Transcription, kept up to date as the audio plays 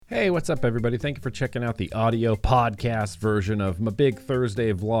Hey, what's up, everybody? Thank you for checking out the audio podcast version of my big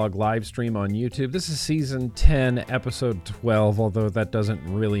Thursday vlog live stream on YouTube. This is season 10, episode 12, although that doesn't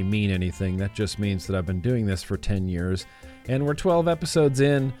really mean anything. That just means that I've been doing this for 10 years, and we're 12 episodes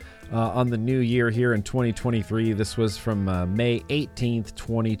in on the new year here in 2023. This was from May 18th,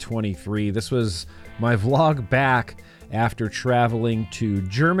 2023. This was my vlog back after traveling to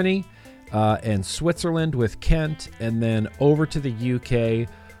Germany and Switzerland with Kent, and then over to the UK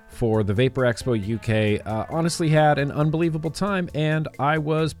for the Vapor Expo UK. Honestly had an unbelievable time, and I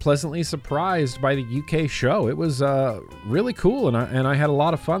was pleasantly surprised by the UK show. It was really cool, and I had a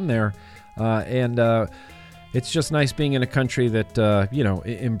lot of fun there. It's just nice being in a country that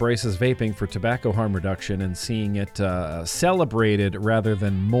embraces vaping for tobacco harm reduction and seeing it celebrated rather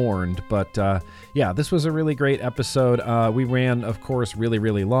than mourned. But yeah, this was a really great episode. We ran, of course, really,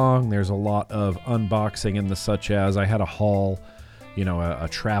 really long. There's a lot of unboxing and the such as. I had a haul, a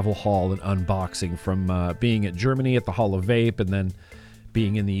travel haul and unboxing from being at Germany at the Hall of Vape and then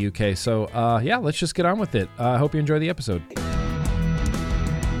being in the UK. So yeah, let's just get on with it. I hope you enjoy the episode.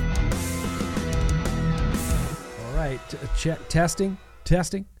 All right, testing.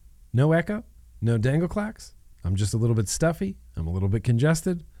 No echo, no dangle clacks. I'm just a little bit stuffy. I'm a little bit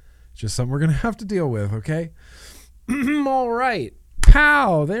congested. It's just something we're going to have to deal with, okay? All right.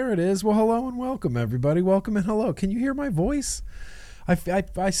 Pow, there it is. Well, hello and welcome, everybody. Welcome and hello. Can you hear my voice?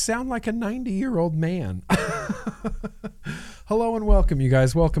 I sound like a 90-year-old man. Hello and welcome, you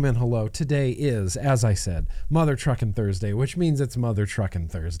guys. Welcome and hello. Today is, as I said, Mother Truckin' Thursday, which means it's Mother Truckin'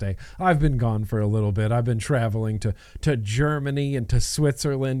 Thursday. I've been gone for a little bit. I've been traveling to Germany and to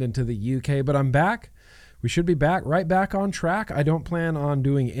Switzerland and to the UK, but I'm back. We should be right back on track. I don't plan on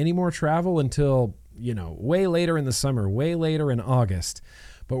doing any more travel until, way later in the summer, way later in August.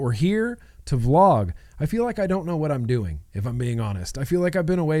 But we're here to vlog. I feel like I don't know what I'm doing, if I'm being honest. I feel like I've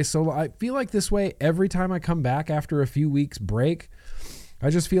been away so long. I feel like this way every time I come back after a few weeks break. I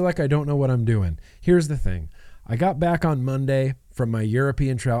just feel like I don't know what I'm doing. Here's the thing. I got back on Monday from my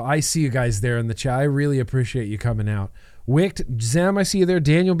European travel. I see you guys there in the chat. I really appreciate you coming out. Wicked, Zem, I see you there.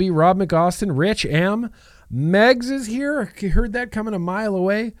 Daniel B, Rob McAustin, Rich M, Megs is here. I heard that coming a mile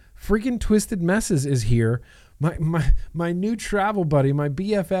away. Freaking Twisted Messes is here. My new travel buddy, my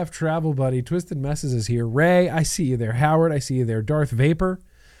BFF travel buddy, Twisted Messes is here. Ray, I see you there. Howard, I see you there. Darth Vapor's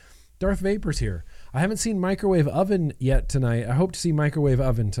here. I haven't seen Microwave Oven yet tonight. I hope to see Microwave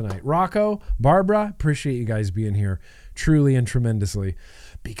Oven tonight. Rocco, Barbara, appreciate you guys being here truly and tremendously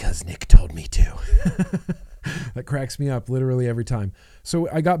because Nick told me to. That cracks me up literally every time. So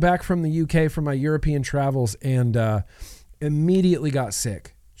I got back from the UK from my European travels and immediately got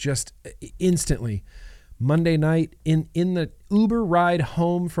sick, just instantly. Monday night in the Uber ride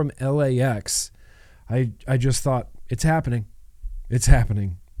home from LAX, I just thought, it's happening.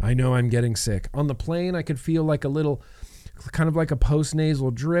 I know I'm getting sick. On the plane, I could feel like a little, kind of like a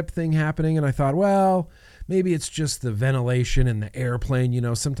post-nasal drip thing happening. And I thought, well, maybe it's just the ventilation in the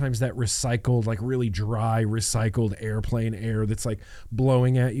airplane. Sometimes that recycled, like really dry, recycled airplane air that's like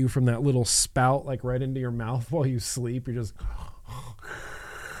blowing at you from that little spout, like right into your mouth while you sleep. You're just...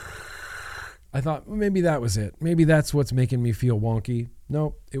 I thought, well, maybe that was it. Maybe that's what's making me feel wonky.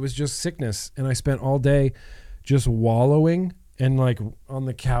 No, it was just sickness. And I spent all day just wallowing and like on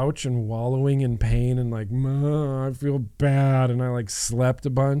the couch and wallowing in pain and like, I feel bad. And I like slept a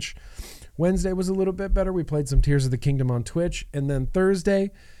bunch. Wednesday was a little bit better. We played some Tears of the Kingdom on Twitch. And then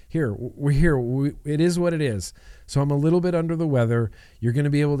Thursday, we're here. It is what it is. So I'm a little bit under the weather. You're going to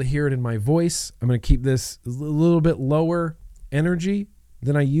be able to hear it in my voice. I'm going to keep this a little bit lower energy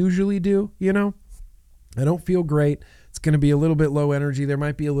than I usually do. I don't feel great. It's going to be a little bit low energy. There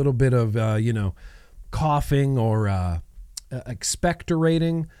might be a little bit of, coughing or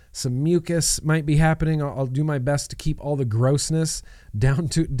expectorating. Some mucus might be happening. I'll do my best to keep all the grossness down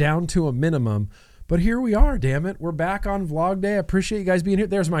to a minimum. But here we are, damn it. We're back on vlog day. I appreciate you guys being here.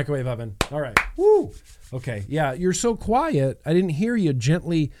 There's Microwave Oven. All right. Woo. Okay. Yeah, you're so quiet. I didn't hear you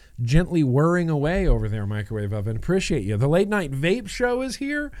gently whirring away over there, Microwave Oven. Appreciate you. The Late Night Vape Show is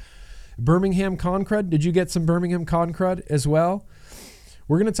here. Birmingham Con Crud. Did you get some Birmingham Con Crud as well?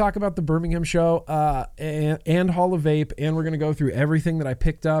 We're going to talk about the Birmingham show and Hall of Vape, and we're going to go through everything that I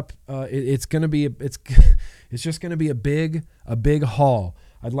picked up. It's just going to be a big haul.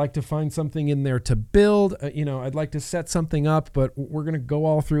 I'd like to find something in there to build. I'd like to set something up, but we're going to go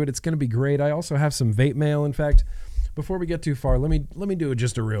all through it. It's going to be great. I also have some vape mail. In fact, before we get too far, let me do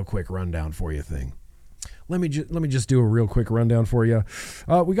just a real quick rundown for you thing. Let me just do a real quick rundown for you.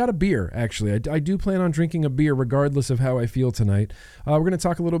 We got a beer, actually. I do plan on drinking a beer regardless of how I feel tonight. We're going to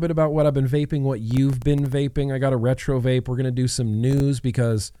talk a little bit about what I've been vaping, what you've been vaping. I got a retro vape. We're going to do some news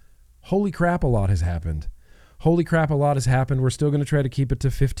because Holy crap, a lot has happened. Holy crap, a lot has happened. We're still going to try to keep it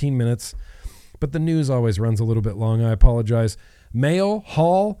to 15 minutes, but the news always runs a little bit long. I apologize. Mail,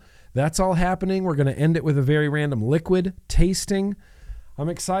 haul, that's all happening. We're going to end it with a very random liquid tasting. I'm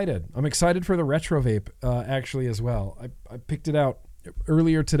excited. I'm excited for the retro vape, actually, as well. I picked it out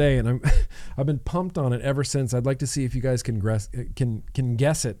earlier today, and I've been pumped on it ever since. I'd like to see if you guys can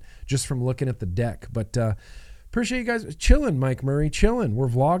guess it just from looking at the deck. But appreciate you guys chilling, Mike Murray, chilling. We're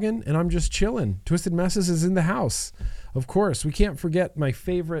vlogging, and I'm just chilling. Twisted Messes is in the house. Of course, we can't forget my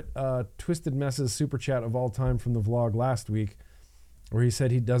favorite Twisted Messes super chat of all time from the vlog last week, where he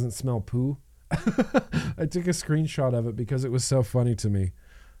said he doesn't smell poo. I took a screenshot of it because it was so funny to me.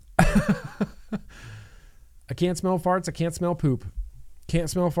 I can't smell farts. I can't smell poop. Can't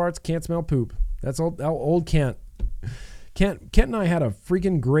smell farts. Can't smell poop. That's old Kent. Kent and I had a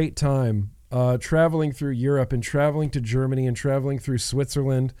freaking great time traveling through Europe and traveling to Germany and traveling through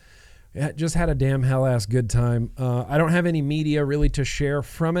Switzerland. Just had a damn hell-ass good time. I don't have any media really to share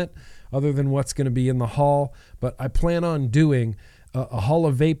from it other than what's going to be in the haul, but I plan on doing a Hall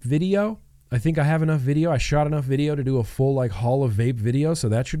of Vape video. I think I have enough video. I shot enough video to do a full Hall of Vape video, so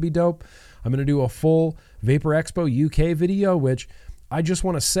that should be dope. I'm going to do a full Vapor Expo UK video, which I just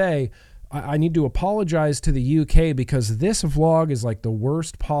want to say I need to apologize to the UK because this vlog is like the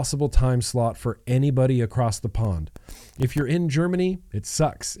worst possible time slot for anybody across the pond. If you're in Germany, it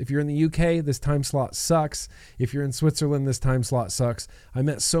sucks. If you're in the UK, this time slot sucks. If you're in Switzerland, this time slot sucks. I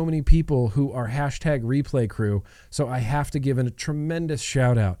met so many people who are hashtag replay crew, so I have to give a tremendous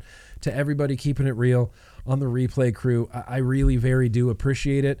shout out to everybody keeping it real on the replay crew. I really very do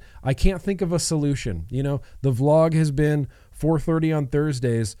appreciate it. I can't think of a solution. You know, the vlog has been 4:30 on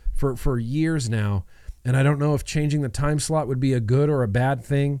Thursdays for years now, and I don't know if changing the time slot would be a good or a bad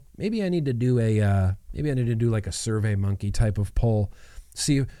thing. Maybe I need to do like a Survey Monkey type of poll.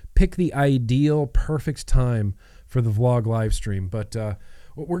 Pick the ideal perfect time for the vlog live stream. But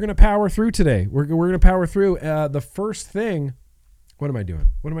we're going to power through today. We're going to power through. The first thing, what am I doing?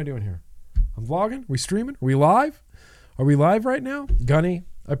 What am I doing here? I'm vlogging? Are we streaming? Are we live? Are we live right now? Gunny,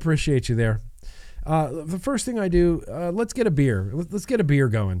 I appreciate you there. The first thing I do, let's get a beer. Let's get a beer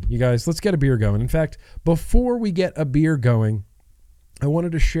going, you guys. Let's get a beer going. In fact, before we get a beer going, I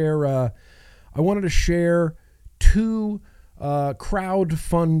wanted to share two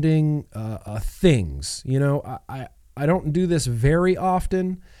crowdfunding things. You know, I don't do this very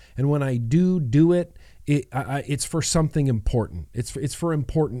often, and when I do it, it's for something important. It's for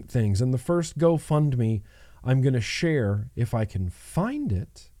important things. And the first GoFundMe I'm going to share, if I can find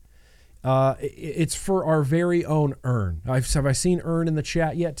it, it's for our very own Earn. Have I seen Earn in the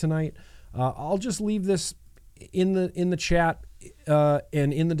chat yet tonight? I'll just leave this in the chat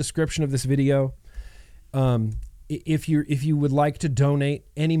and in the description of this video. If you would like to donate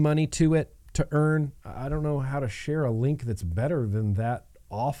any money to it, to Earn, I don't know how to share a link that's better than that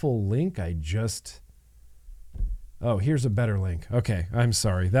awful link I just... Oh, here's a better link. Okay, I'm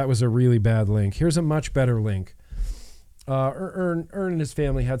sorry. That was a really bad link. Here's a much better link. Earn and his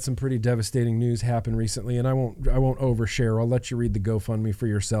family had some pretty devastating news happen recently, and I won't overshare. I'll let you read the GoFundMe for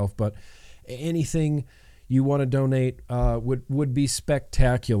yourself. But anything you want to donate would be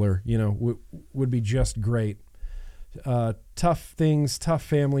spectacular. You know, would be just great. Tough things, tough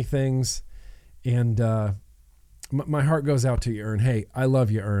family things, and my heart goes out to you, Earn. Hey, I love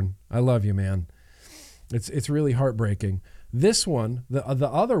you, Earn. I love you, man. It's really heartbreaking. This one, the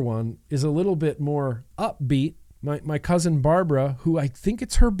other one, is a little bit more upbeat. My cousin Barbara, who I think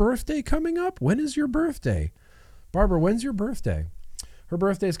it's her birthday coming up. When is your birthday? Barbara, when's your birthday? Her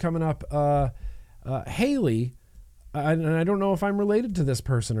birthday's coming up. Haley, and I don't know if I'm related to this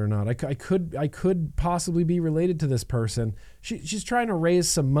person or not. I could possibly be related to this person. She's trying to raise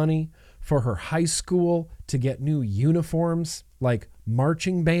some money for her high school to get new uniforms, like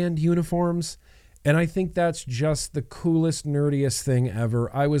marching band uniforms. And I think that's just the coolest, nerdiest thing ever.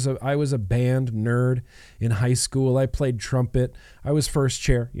 I was a band nerd in high school. I played trumpet. I was first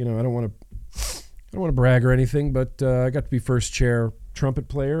chair. You know, I don't want to brag or anything, but I got to be first chair trumpet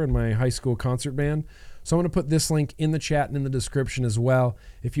player in my high school concert band. So I'm going to put this link in the chat and in the description as well.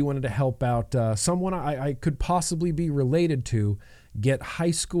 If you wanted to help out someone I could possibly be related to get high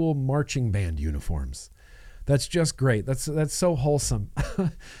school marching band uniforms. That's just great. That's so wholesome.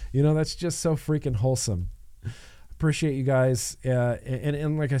 You know, that's just so freaking wholesome. Appreciate you guys.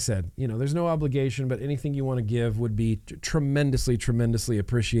 And like I said, you know, there's no obligation, but anything you want to give would be tremendously, tremendously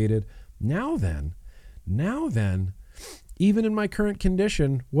appreciated. Now then, even in my current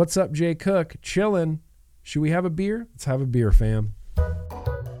condition, what's up, Jay Cook? Chillin'. Should we have a beer? Let's have a beer, fam.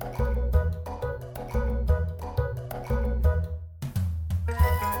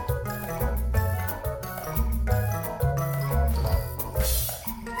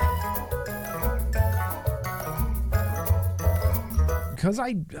 because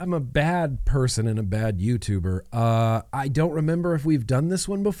I'm a bad person and a bad YouTuber, I don't remember if we've done this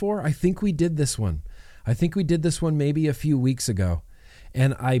one before. I think we did this one. Maybe a few weeks ago.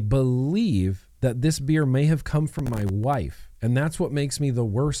 And I believe that this beer may have come from my wife. And that's what makes me the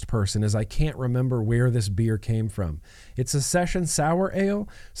worst person, is I can't remember where this beer came from. It's a session sour ale,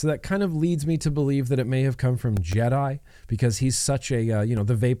 so that kind of leads me to believe that it may have come from Jedi, because he's such a,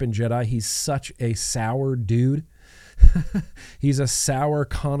 the Vaping Jedi, he's such a sour dude. He's a sour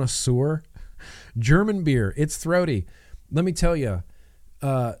connoisseur. German beer, it's throaty. Let me tell you,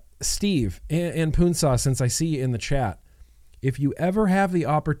 Steve and Poonsaw, since I see you in the chat, if you ever have the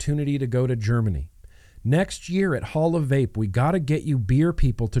opportunity to go to Germany, next year at Hall of Vape, we got to get you beer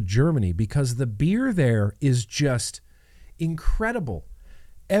people to Germany, because the beer there is just incredible.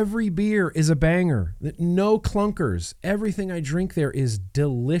 Every beer is a banger. No clunkers. Everything I drink there is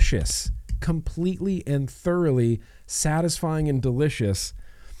delicious. Completely and thoroughly satisfying and delicious.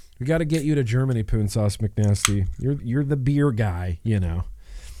 We got to get you to Germany, Poon Sauce McNasty. You're the beer guy,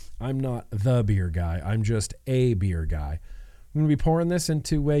 I'm not the beer guy. I'm just a beer guy. I'm going to be pouring this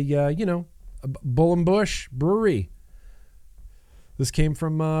into a Bull and Bush brewery. This came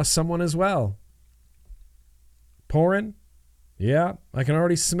from someone as well. Pouring. Yeah, I can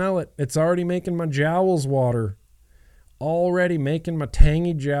already smell it. It's already making my jowls water. Already making my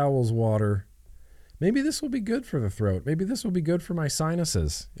tangy jowls water. Maybe this will be good for the throat. Maybe this will be good for my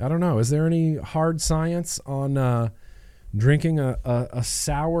sinuses. I don't know. Is there any hard science on drinking a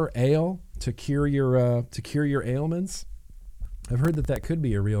sour ale to cure your ailments? I've heard that could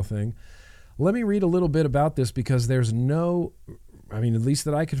be a real thing. Let me read a little bit about this, because there's at least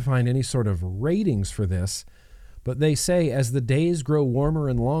that I could find any sort of ratings for this. But they say, as the days grow warmer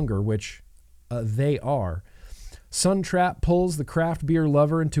and longer, which they are, Suntrap pulls the craft beer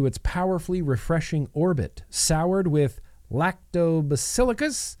lover into its powerfully refreshing orbit, soured with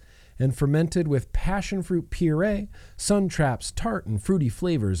lactobacillus and fermented with passion fruit puree. Suntrap's tart and fruity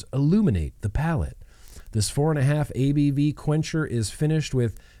flavors illuminate the palate. This 4.5 ABV quencher is finished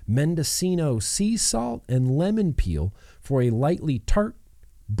with Mendocino sea salt and lemon peel for a lightly tart,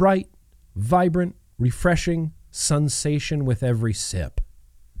 bright, vibrant, refreshing sensation with every sip.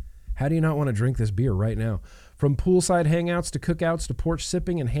 How do you not want to drink this beer right now? From poolside hangouts to cookouts to porch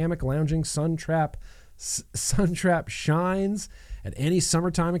sipping and hammock lounging, Suntrap shines at any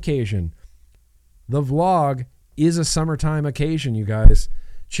summertime occasion. The vlog is a summertime occasion, you guys.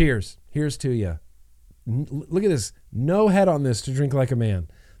 Cheers. Here's to you. Look at this. No head on this to drink like a man.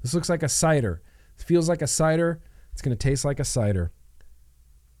 This looks like a cider. It feels like a cider. It's going to taste like a cider.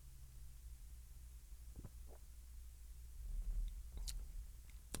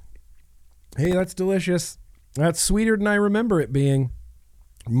 Hey, that's delicious. That's sweeter than I remember it being.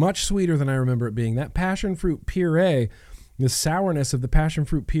 Much sweeter than I remember it being. That passion fruit puree, the sourness of the passion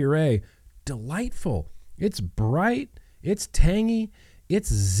fruit puree, delightful. It's bright. It's tangy.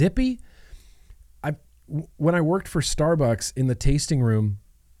 It's zippy. When I worked for Starbucks in the tasting room,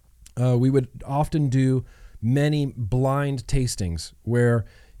 we would often do many blind tastings where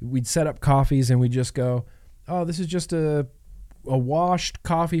we'd set up coffees and we'd just go, oh, this is just a washed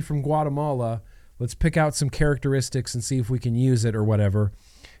coffee from Guatemala. Let's pick out some characteristics and see if we can use it or whatever.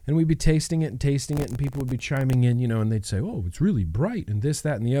 And we'd be tasting it, and people would be chiming in, and they'd say, oh, it's really bright and this,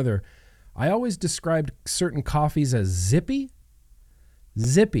 that, and the other. I always described certain coffees as zippy.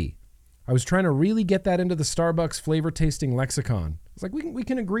 Zippy. I was trying to really get that into the Starbucks flavor tasting lexicon. It's like, we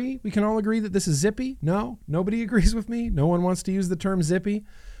can agree. We can all agree that this is zippy. No, nobody agrees with me. No one wants to use the term zippy.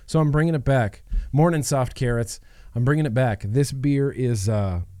 So I'm bringing it back. Morning, soft carrots. I'm bringing it back. This beer is,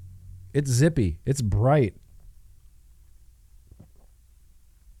 it's zippy. It's bright.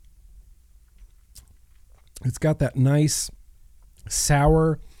 It's got that nice,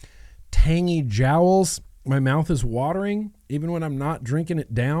 sour, tangy jowls. My mouth is watering even when I'm not drinking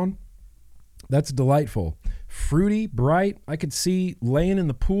it down. That's delightful. Fruity, bright. I could see laying in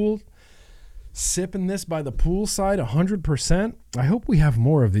the pool, sipping this by the poolside 100%. I hope we have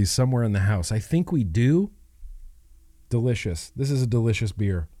more of these somewhere in the house. I think we do. Delicious. This is a delicious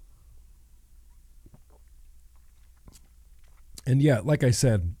beer. And yeah, like I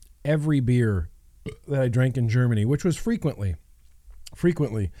said, every beer that I drank in Germany, which was frequently,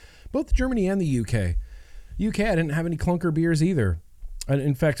 both Germany and the UK. UK, I didn't have any clunker beers either. And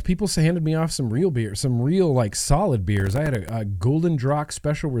in fact, people handed me off some real beer, some real like solid beers. I had a Golden Drock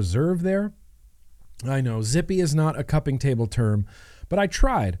Special Reserve there. I know zippy is not a cupping table term, but I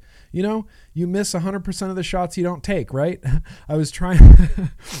tried. You miss 100% of the shots you don't take, right? I was trying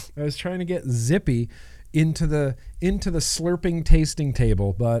to get zippy into the slurping tasting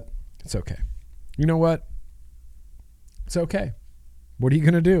table, but it's okay. You know what? It's okay. What are you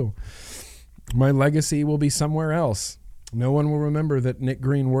going to do? My legacy will be somewhere else. No one will remember that Nick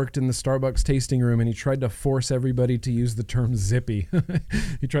Green worked in the Starbucks tasting room and he tried to force everybody to use the term zippy.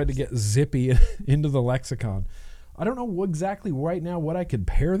 He tried to get zippy into the lexicon. I don't know exactly right now what I could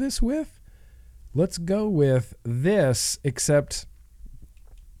pair this with. Let's go with this, except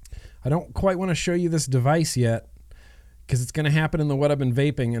I don't quite want to show you this device yet because it's going to happen in the What I've Been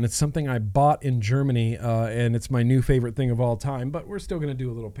Vaping, and it's something I bought in Germany, and it's my new favorite thing of all time, but we're still going to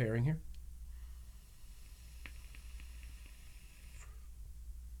do a little pairing here.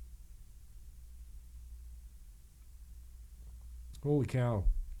 Holy cow.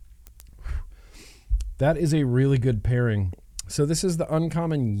 That is a really good pairing. So this is the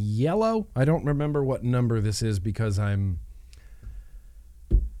Uncommon Yellow. I don't remember what number this is because I'm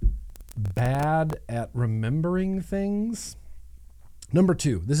bad at remembering things. Number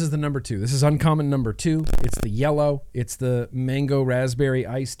 2. This is the number 2. This is Uncommon number 2. It's the yellow. It's the mango raspberry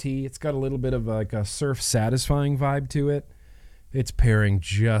iced tea. It's got a little bit of like a surf satisfying vibe to it. It's pairing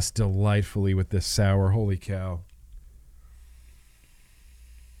just delightfully with this sour. Holy cow.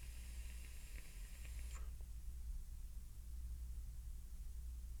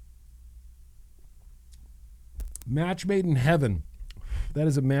 Match made in heaven. That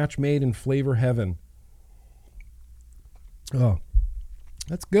is a match made in flavor heaven. Oh,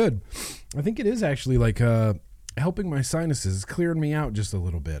 that's good. I think it is actually like helping my sinuses. It's clearing me out just a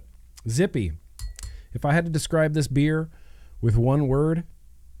little bit. Zippy. If I had to describe this beer with one word,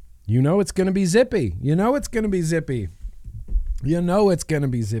 you know it's going to be zippy. You know it's going to be zippy. You know it's going to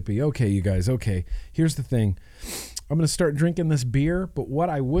be zippy. Okay, you guys. Okay, here's the thing. I'm going to start drinking this beer, but what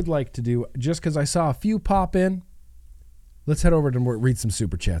I would like to do, just because I saw a few pop in, let's head over to read some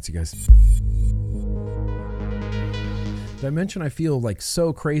super chats, you guys. Did I mention I feel like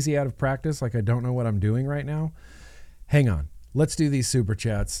so crazy out of practice, like I don't know what I'm doing right now? Hang on. Let's do these super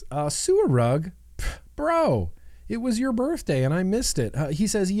chats. Sewer Rug, bro, it was your birthday and I missed it. He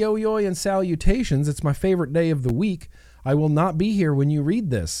says, yo, yoy, and salutations. It's my favorite day of the week. I will not be here when you read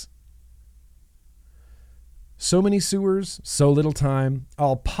this. So many sewers, so little time.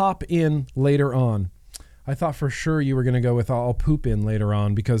 I'll pop in later on. I thought for sure you were going to go with I'll poop in later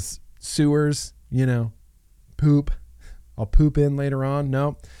on because sewers, you know, poop. I'll poop in later on.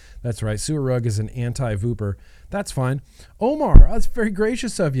 No, that's right. Sewer Rug is an anti-vooper. That's fine. Omar, that's very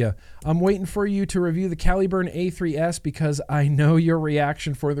gracious of you. I'm waiting for you to review the Caliburn A3S because I know your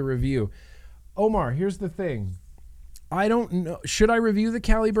reaction for the review. Omar, here's the thing. I don't know. Should I review the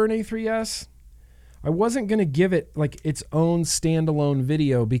Caliburn A3S? I wasn't going to give it like its own standalone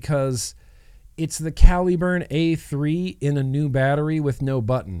video because it's the Caliburn A3 in a new battery with no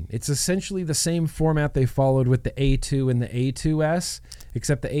button. It's essentially the same format they followed with the A2 and the A2S,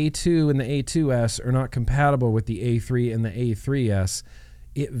 except the A2 and the A2S are not compatible with the A3 and the A3S.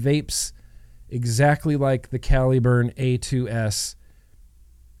 It vapes exactly like the Caliburn A2S.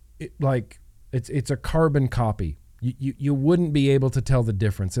 It's a carbon copy. You wouldn't be able to tell the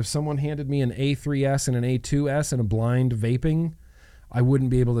difference. If someone handed me an A3S and an A2S and a blind vaping, I wouldn't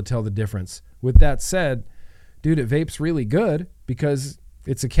be able to tell the difference. With that said, dude, it vapes really good because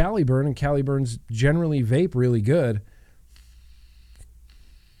it's a Caliburn, and Caliburns generally vape really good.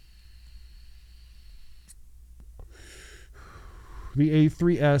 The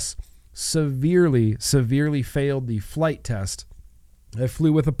A3S severely failed the flight test. I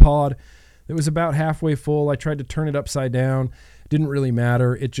flew with a pod. It was about halfway full. I tried to turn it upside down. Didn't really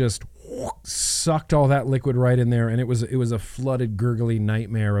matter. It just sucked all that liquid right in there, and it was a flooded, gurgly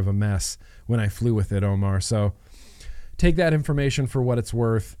nightmare of a mess when I flew with it, Omar. So take that information for what it's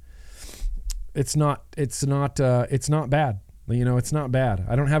worth. It's not bad. You know, it's not bad.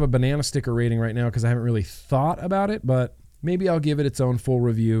 I don't have a banana sticker rating right now because I haven't really thought about it, but maybe I'll give it its own full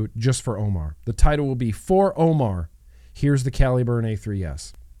review just for Omar. The title will be For Omar. Here's the Caliburn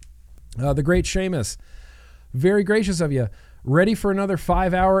A3S. The great Seamus, very gracious of you. Ready for another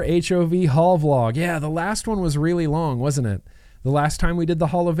 5-hour HOV haul vlog. Yeah, the last one was really long, wasn't it? The last time we did the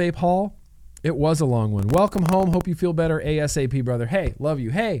Hall of Vape haul, it was a long one. Welcome home. Hope you feel better ASAP, brother. Hey, love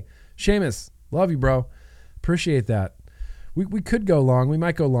you. Hey, Seamus, love you, bro. Appreciate that. We could go long. We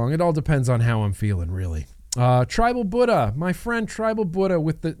might go long. It all depends on how I'm feeling, really. Tribal Buddha, my friend Tribal Buddha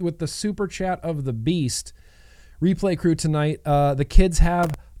with the super chat of the beast. Replay crew tonight. The kids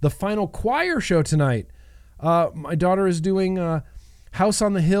have the final choir show tonight. My daughter is doing House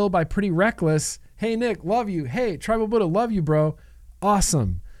on the Hill by Pretty Reckless. Hey, Nick, love you. Hey, Tribal Buddha, love you, bro.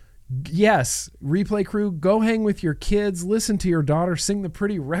 Awesome. Yes, replay crew, go hang with your kids. Listen to your daughter sing the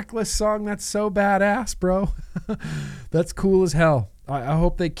Pretty Reckless song. That's so badass, bro. That's cool as hell. I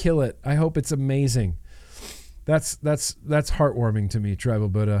hope they kill it. I hope it's amazing. That's heartwarming to me, Tribal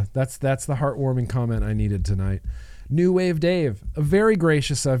Buddha. That's the heartwarming comment I needed tonight. New Wave Dave, very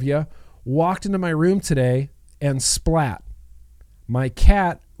gracious of you. Walked into my room today and splat. My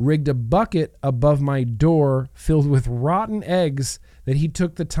cat rigged a bucket above my door filled with rotten eggs that he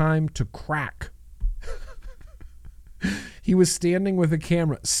took the time to crack. He was standing with a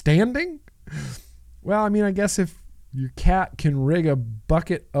camera. Standing? Well, I mean, I guess if your cat can rig a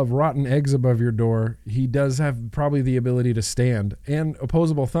bucket of rotten eggs above your door, he does have probably the ability to stand and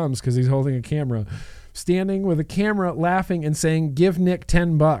opposable thumbs because he's holding a camera. Standing with a camera, laughing and saying, "Give Nick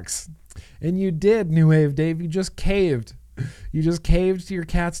 $10." And you did, New Wave Dave. You just caved. You just caved to your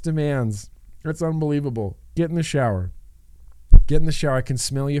cat's demands. That's unbelievable. Get in the shower. Get in the shower. I can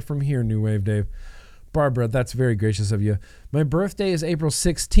smell you from here, New Wave Dave. Barbara, that's very gracious of you. My birthday is April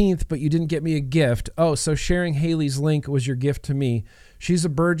 16th, but you didn't get me a gift. Oh, so sharing Haley's link was your gift to me. She's a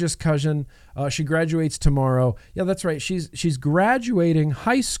Burgess cousin. She graduates tomorrow. Yeah, that's right. She's graduating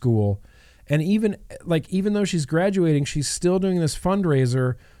high school. And even though she's graduating, she's still doing this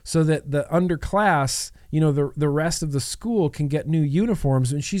fundraiser so that the underclass, the rest of the school can get new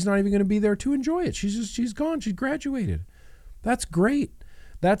uniforms, and she's not even going to be there to enjoy it. She's gone. She's graduated. That's great.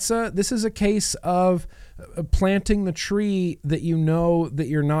 This is a case of planting the tree that you know that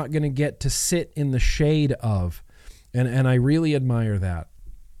you're not going to get to sit in the shade of. And I really admire that.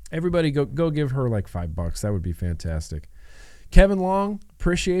 Everybody go give her like $5. That would be fantastic. Kevin Long,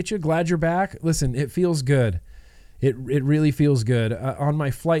 appreciate you. Glad you're back. Listen, it feels good. It really feels good. On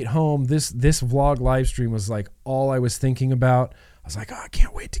my flight home, this vlog live stream was like all I was thinking about. I was like, oh, I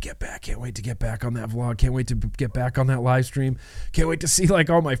can't wait to get back. Can't wait to get back on that vlog. Can't wait to get back on that live stream. Can't wait to see like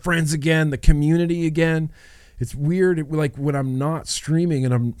all my friends again, the community again. It's weird. Like when I'm not streaming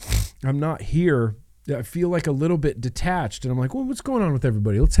and I'm not here, I feel like a little bit detached. And I'm like, well, what's going on with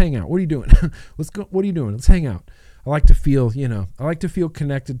everybody? Let's hang out. What are you doing? What are you doing? Let's hang out. I like to feel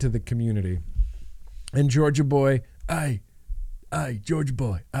connected to the community. And Georgia boy, aye, Georgia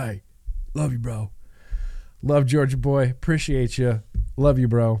boy, aye, love you, bro. Love Georgia boy. Appreciate you. Love you,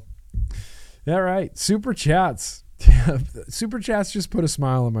 bro. All right. Super chats. Super chats just put a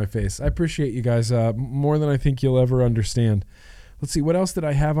smile on my face. I appreciate you guys more than I think you'll ever understand. Let's see. What else did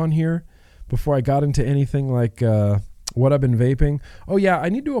I have on here before I got into anything like what I've been vaping? Oh, yeah. I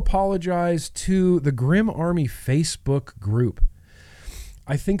need to apologize to the Grim Army Facebook group.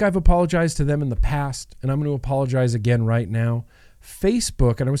 I think I've apologized to them in the past, and I'm going to apologize again right now.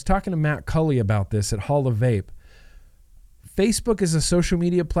 Facebook, and I was talking to Matt Cully about this at Hall of Vape. Facebook is a social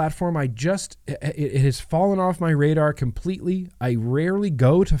media platform. It has fallen off my radar completely. I rarely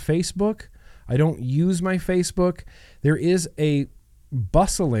go to Facebook. I don't use my Facebook. There is a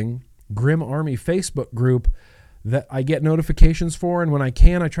bustling Grim Army Facebook group that I get notifications for, and when I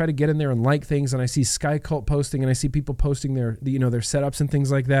can, I try to get in there and like things, and I see Sky Cult posting, and I see people posting their setups and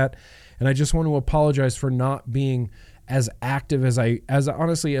things like that, and I just want to apologize for not being as active as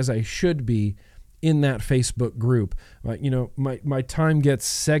I should be in that Facebook group. My time gets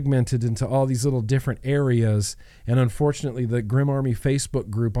segmented into all these little different areas, and unfortunately the Grim Army Facebook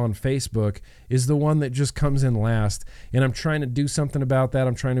group on Facebook is the one that just comes in last, and I'm trying to do something about that.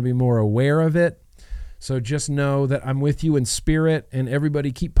 I'm trying to be more aware of it. So just know that I'm with you in spirit, and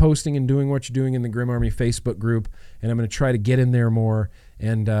everybody keep posting and doing what you're doing in the Grim Army Facebook group, and I'm going to try to get in there more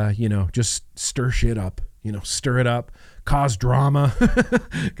and just stir shit up. Stir it up, cause drama,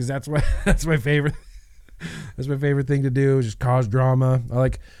 because that's my favorite. That's my favorite thing to do, is just cause drama. I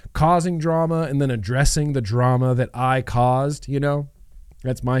like causing drama and then addressing the drama that I caused.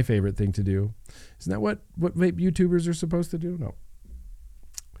 That's my favorite thing to do. Isn't that what vape YouTubers are supposed to do? No.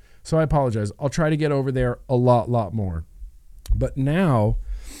 So I apologize. I'll try to get over there a lot more. But now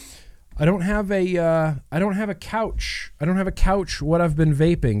I don't have a couch. I don't have a couch. What I've been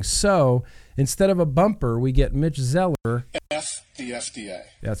vaping. So instead of a bumper, we get Mitch Zeller. F the FDA.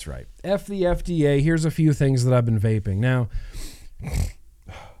 That's right. F the FDA. Here's a few things that I've been vaping. Now,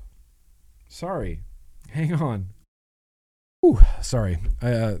 sorry. Hang on. Ooh, sorry.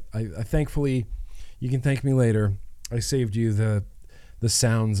 I thankfully, you can thank me later. I saved you the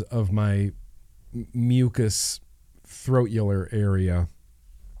sounds of my mucus throatular area.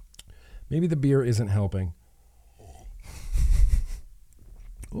 Maybe the beer isn't helping.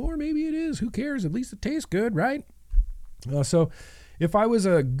 Or maybe it is. Who cares? At least it tastes good, right? So if I was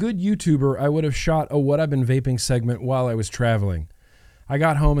a good YouTuber, I would have shot a What I've Been Vaping segment while I was traveling. I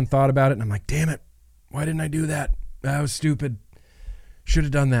got home and thought about it, and I'm like, damn it. Why didn't I do that? That was stupid. Should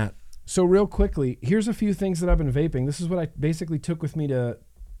have done that. So real quickly, here's a few things that I've been vaping. This is what I basically took with me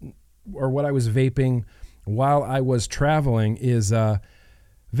what I was vaping while I was traveling is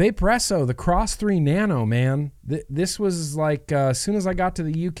Vaporesso, the Cross 3 Nano, man. This was like, as soon as I got to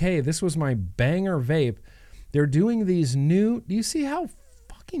the UK, this was my banger vape. They're doing these new, do you see how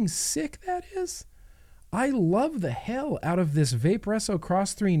fucking sick that is? I love the hell out of this Vaporesso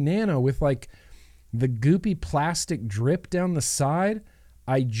Cross 3 Nano with like the goopy plastic drip down the side.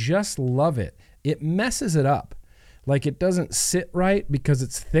 I just love it. It messes it up. Like it doesn't sit right because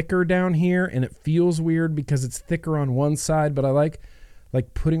it's thicker down here, and it feels weird because it's thicker on one side, but I like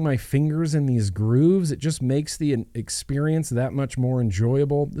putting my fingers in these grooves. It just makes the experience that much more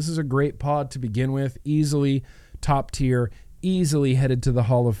enjoyable. This is a great pod to begin with. Easily top tier, easily headed to the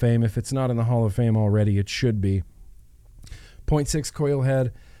Hall of Fame. If it's not in the Hall of Fame already, it should be. 0.6 coil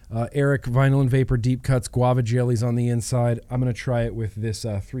head, Eric Vinyl and Vapor Deep Cuts, guava jellies on the inside. I'm going to try it with this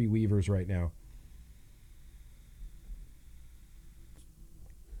 3 Weavers right now.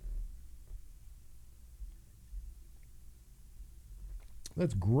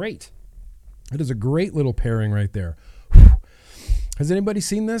 That's great. It is a great little pairing right there. Whew. Has anybody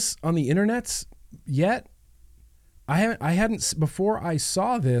seen this on the internets yet? I hadn't before I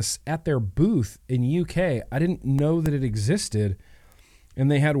saw this at their booth in UK. I didn't know that it existed,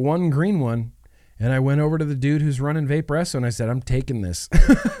 and they had one green one, and I went over to the dude who's running Vaporesso and I said, "I'm taking this."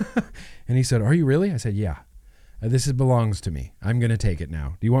 And he said, "Are you really?" I said, "Yeah. This belongs to me. I'm going to take it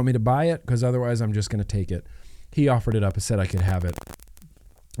now. Do you want me to buy it? Because otherwise I'm just going to take it." He offered it up and said I could have it.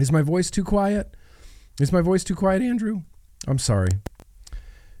 Is my voice too quiet? Is my voice too quiet, Andrew? I'm sorry.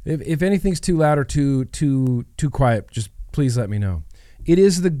 If anything's too loud or too quiet, just please let me know. It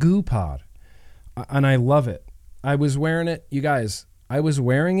is the Goo Pod, and I love it. I was wearing it, you guys. I was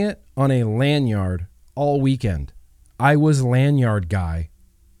wearing it on a lanyard all weekend. I was lanyard guy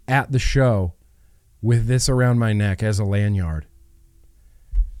at the show with this around my neck as a lanyard.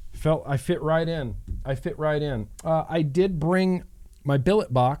 I fit right in. I did bring my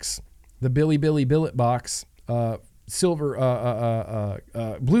billet box, the Billy Billet box, silver,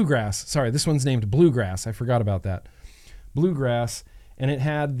 Bluegrass. Sorry, this one's named Bluegrass. I forgot about that. Bluegrass, and it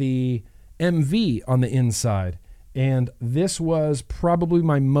had the MV on the inside. And this was probably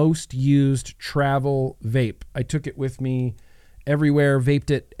my most used travel vape. I took it with me everywhere, vaped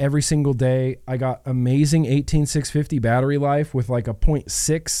it every single day. I got amazing 18650 battery life with like a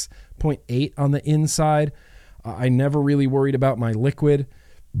 0.6, 0.8 on the inside. I never really worried about my liquid,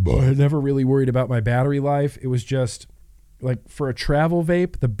 but I never really worried about my battery life. It was just like for a travel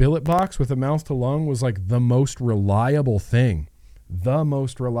vape, the billet box with a mouth to lung was like the most reliable thing.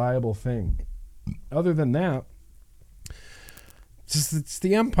 Other than that, it's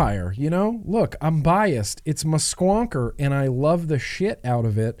the Empire, you know? Look, I'm biased. It's Musquonker, and I love the shit out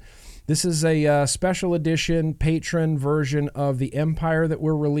of it. This is a special edition patron version of the Empire that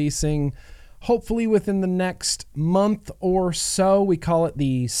we're releasing hopefully within the next month or so. We call it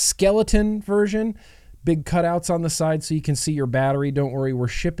the skeleton version. Big cutouts on the side so you can see your battery. Don't worry, we're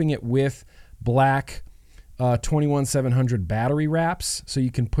shipping it with black 21700 battery wraps, so you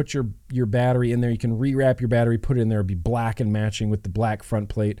can put your battery in there. You can rewrap your battery, put it in there, it'll be black and matching with the black front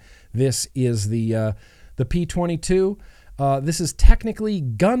plate. This is the P22. This is technically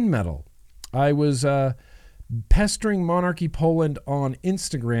gunmetal. I was pestering Monarchy Poland on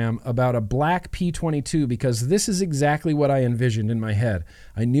Instagram about a black P22 because this is exactly what I envisioned in my head.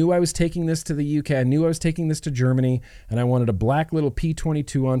 I knew I was taking this to the UK. I knew I was taking this to Germany, and I wanted a black little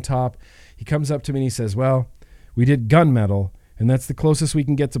P22 on top. He comes up to me and he says, "Well, we did gunmetal, and that's the closest we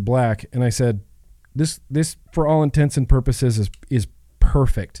can get to black." And I said, this for all intents and purposes is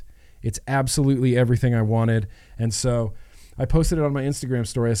perfect. It's absolutely everything I wanted. And so I posted it on my Instagram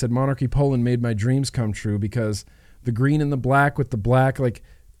story. I said, Monarchy Poland made my dreams come true because the green and the black with the black, like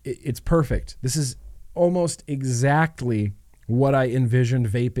it's perfect. This is almost exactly what I envisioned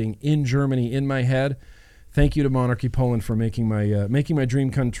vaping in Germany in my head. Thank you to Monarchy Poland for making my dream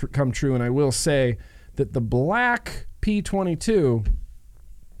come true. And I will say that the black P22,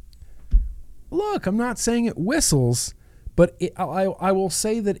 look, I'm not saying it whistles, but I will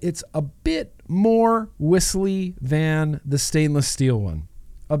say that it's a bit more whistly than the stainless steel one.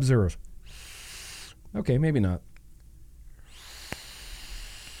 Observe. Okay, maybe not.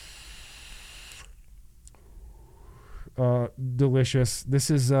 Delicious. This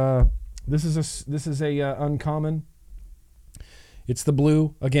is a uncommon. It's the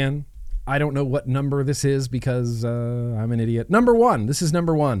blue again. I don't know what number this is because I'm an idiot. Number one. This is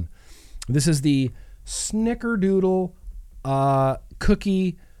number one. This is the Snickerdoodle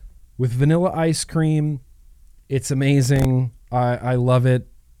cookie with vanilla ice cream. It's amazing. I love it.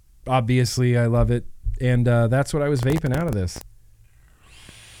 Obviously, I love it. And that's what I was vaping out of this.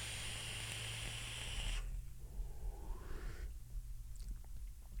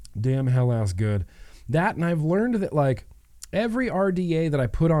 Damn hell ass good. That, and I've learned that like every RDA that I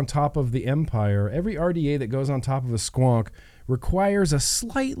put on top of the Empire, every RDA that goes on top of a squonk requires a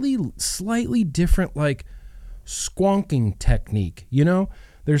slightly different like squonking technique, you know?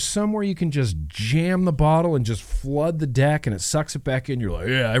 There's some where you can just jam the bottle and just flood the deck and it sucks it back in. You're like,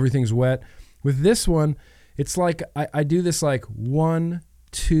 yeah, everything's wet. With this one, it's like I do this like 1,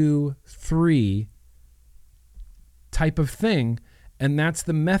 2, 3 type of thing, and that's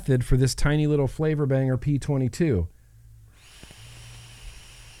the method for this tiny little flavor banger P22.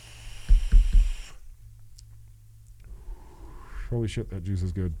 Holy shit, that juice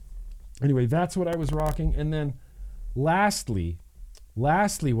is good. Anyway, that's what I was rocking. And then lastly,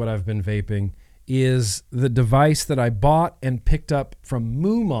 what I've been vaping is the device that I bought and picked up from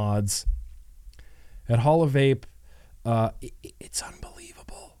Moo Mods at Hall of Vape. It's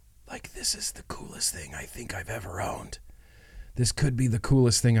unbelievable. Like, this is the coolest thing I think I've ever owned. This could be the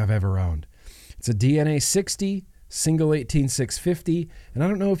coolest thing I've ever owned. It's a DNA 60 single 18650. And I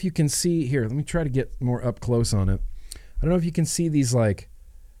don't know if you can see here. Let me try to get more up close on it. I don't know if you can see these like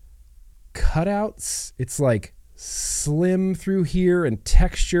cutouts. It's like slim through here and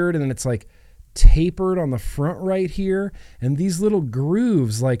textured, and then it's like tapered on the front right here. And these little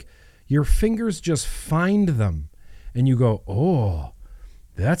grooves, like your fingers just find them and you go, oh,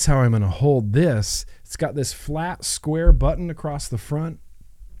 that's how I'm going to hold this. It's got this flat square button across the front.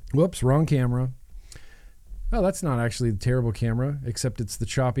 Whoops, wrong camera. Oh, that's not actually a terrible camera, except it's the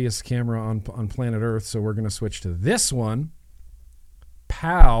choppiest camera on planet Earth, so we're going to switch to this one.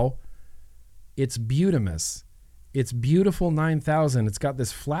 Pow. It's Butamus. It's Beautiful 9000. It's got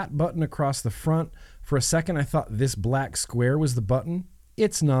this flat button across the front. For a second, I thought this black square was the button.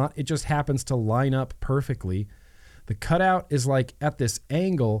 It's not. It just happens to line up perfectly. The cutout is like at this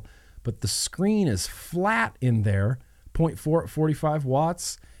angle, but the screen is flat in there, 0.4 at 45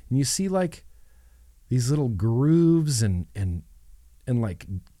 watts. And you see like these little grooves and like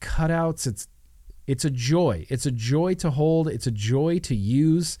cutouts. It's a joy. It's a joy to hold. It's a joy to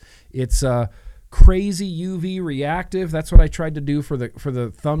use. It's crazy UV reactive. That's what I tried to do for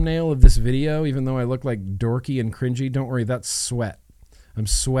the thumbnail of this video, even though I look like dorky and cringy. Don't worry, that's sweat. I'm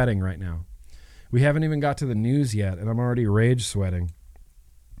sweating right now. We haven't even got to the news yet, and I'm already rage sweating.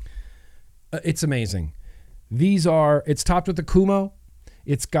 It's amazing. It's topped with the Kumo.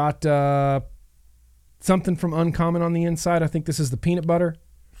 It's got something from Uncommon on the inside. I think this is the peanut butter.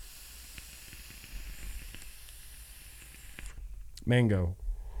 Mango.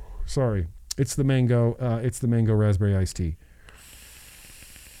 Sorry. It's the mango. It's the mango raspberry iced tea.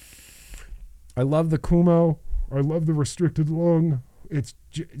 I love the Kumo. I love the restricted lung. It's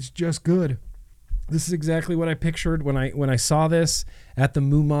just good. This is exactly what I pictured when I saw this at the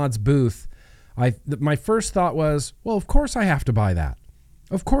Moo Mods booth. My first thought was, well, of course I have to buy that.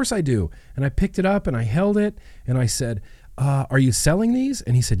 Of course I do. And I picked it up and I held it and I said, are you selling these?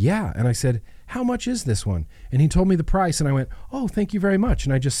 And he said, yeah. And I said, how much is this one? And he told me the price and I went, oh, thank you very much.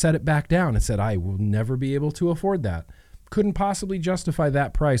 And I just set it back down and said, I will never be able to afford that. Couldn't possibly justify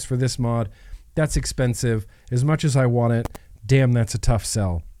that price for this mod. That's expensive. As much as I want it, damn, that's a tough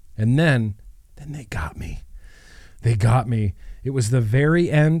sell. And then they got me. They got me. It was the very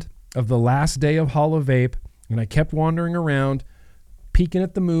end of the last day of Hall of Vape, and I kept wandering around, peeking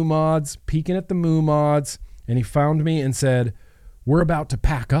at the Moo Mods, and he found me and said, we're about to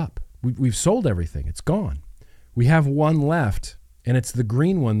pack up. We've sold everything. It's gone. We have one left, and it's the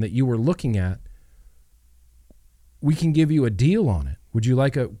green one that you were looking at. We can give you a deal on it.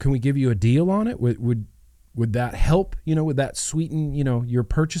 Can we give you a deal on it? Would that help? Would that sweeten, your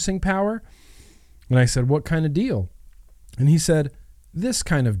purchasing power? And I said, what kind of deal? And he said, this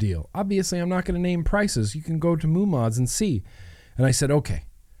kind of deal. Obviously, I'm not going to name prices. You can go to Moo Mods and see. And I said, okay.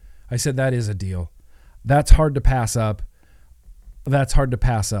 I said, that is a deal. That's hard to pass up.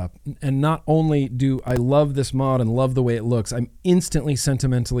 And not only do I love this mod and love the way it looks, I'm instantly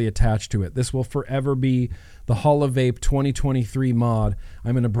sentimentally attached to it. This will forever be the Hall of Vape 2023 mod.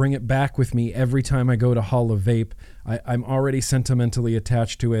 I'm going to bring it back with me every time I go to Hall of Vape. I'm already sentimentally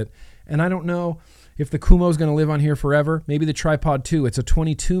attached to it. And I don't know if the Kumo is going to live on here forever. Maybe the Tripod 2. It's a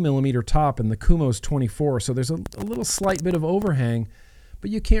 22 millimeter top and the Kumo's 24. So there's a little slight bit of overhang, but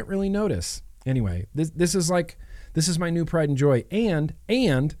you can't really notice. Anyway, this is my new pride and joy. And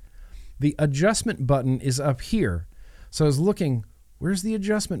the adjustment button is up here. So I was looking, where's the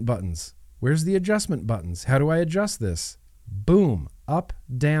adjustment buttons? How do I adjust this? Boom, up,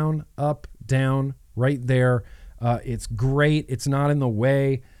 down, right there. It's great. It's not in the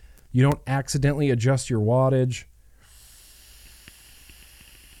way. You don't accidentally adjust your wattage.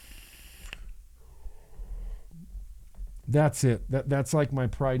 That's it. That's like my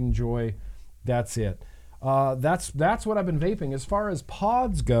pride and joy. That's it. That's what I've been vaping. As far as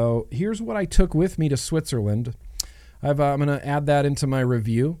pods go, here's what I took with me to Switzerland. I'm going to add that into my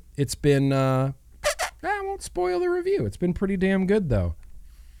review. It's been, I won't spoil the review. It's been pretty damn good, though.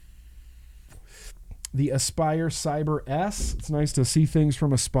 The Aspire Cyber S. It's nice to see things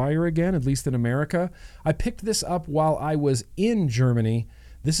from Aspire again, at least in America. I picked this up while I was in Germany.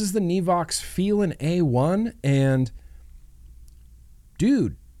 This is the Nevox Feelin' A1, and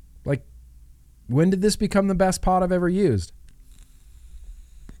dude, like, when did this become the best pod I've ever used?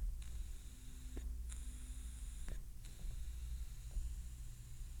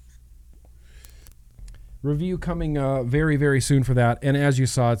 Review coming very, very soon for that. And as you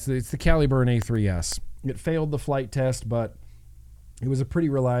saw, it's the Caliburn A3S. It failed the flight test, but it was a pretty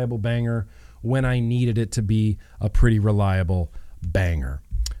reliable banger when I needed it to be a pretty reliable banger.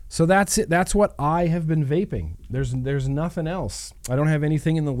 So that's it. That's what I have been vaping. There's nothing else. I don't have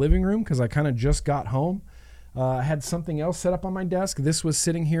anything in the living room because I kind of just got home. I had something else set up on my desk. This was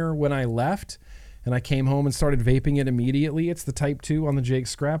sitting here when I left, and I came home and started vaping it immediately. It's the Type 2 on the Jake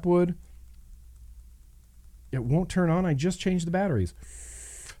Scrapwood. It won't turn on. I just changed the batteries.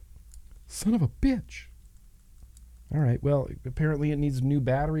 Son of a bitch. All right, well, apparently it needs new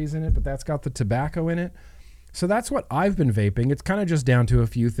batteries in it, but that's got the tobacco in it. So that's what I've been vaping. It's kind of just down to a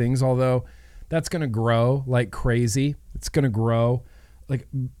few things, although that's going to grow like crazy. It's going to grow. Like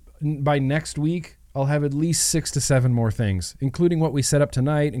by next week, I'll have at least 6 to 7 more things, including what we set up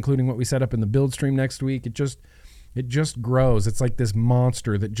tonight, including what we set up in the build stream next week. It just grows. It's like this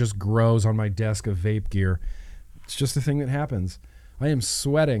monster that just grows on my desk of vape gear. It's just a thing that happens. I am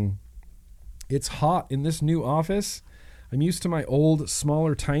sweating. It's hot in this new office. I'm used to my old,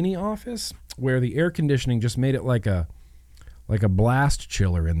 smaller, tiny office where the air conditioning just made it like a blast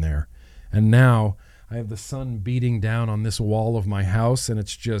chiller in there. And now I have the sun beating down on this wall of my house, and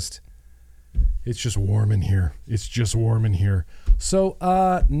it's just warm in here. It's just warm in here. So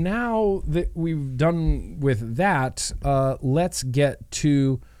now that we've done with that, let's get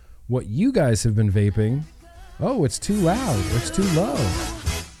to what you guys have been vaping. Oh, it's too loud. It's too low.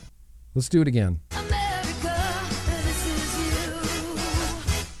 Let's do it again. America, this is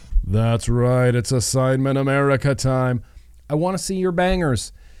you. That's right. It's Assignment America time. I want to see your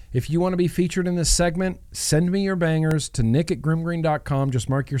bangers. If you want to be featured in this segment, send me your bangers to nick@grimgreen.com. Just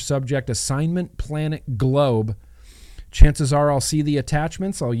mark your subject, Assignment Planet Globe. Chances are I'll see the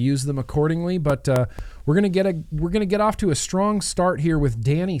attachments. I'll use them accordingly. But we're gonna get off to a strong start here with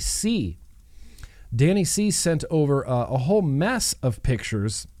Danny C. Danny C sent over a whole mess of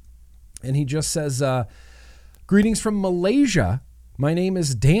pictures, and he just says, "Greetings from Malaysia. My name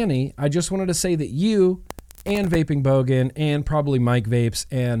is Danny. I just wanted to say that you and Vaping Bogan and probably Mike Vapes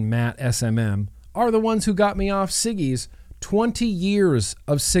and Matt SMM are the ones who got me off ciggies. 20 years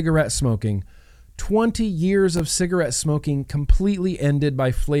of cigarette smoking. 20 years of cigarette smoking completely ended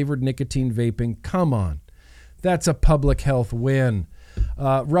by flavored nicotine vaping. Come on. That's a public health win.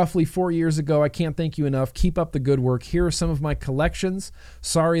 Roughly 4 years ago, I can't thank you enough. Keep up the good work. Here are some of my collections.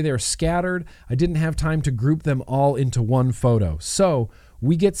 Sorry they're scattered. I didn't have time to group them all into one photo. So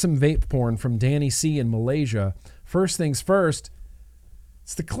we get some vape porn from Danny C in Malaysia. First things first,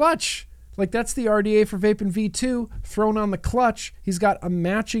 it's the clutch. Like, that's the RDA for Vaping V2 thrown on the clutch. He's got a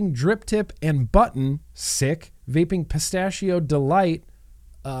matching drip tip and button. Sick. Vaping Pistachio Delight.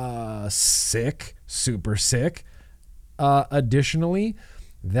 Sick. Super sick. Additionally,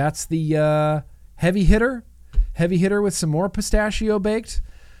 that's the heavy hitter with some more pistachio baked,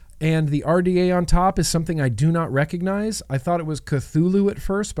 and the RDA on top is something I do not recognize. I thought it was Cthulhu at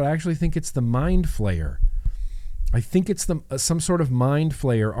first, but I actually think it's the Mind Flayer. I think it's some sort of Mind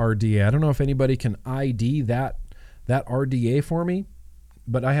Flayer RDA. I don't know if anybody can ID that RDA for me,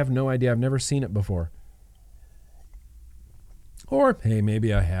 but I have no idea. I've never seen it before. Or, hey,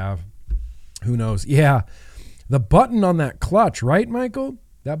 maybe I have. Who knows? Yeah. The button on that clutch, right, Michael?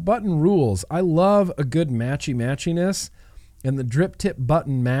 That button rules. I love a good matchiness, and the drip tip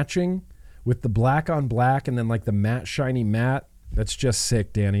button matching with the black on black and then like the matte shiny matte. That's just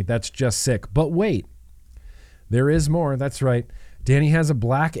sick, Danny. That's just sick. But wait, there is more. That's right. Danny has a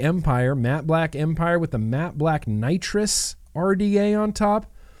Black Empire, matte black Empire with the matte black nitrous RDA on top.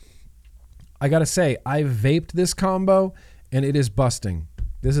 I gotta say, I vaped this combo and it is busting.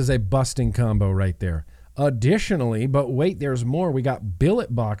 This is a busting combo right there. Additionally, but wait, there's more. We got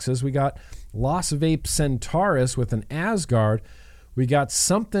billet boxes. We got Los Vape Centaurus with an Asgard. We got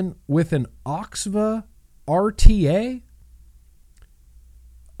something with an Oxva RTA.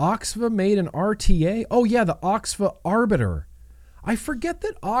 Oxva made an RTA. Oh, yeah, the Oxva Arbiter. I forget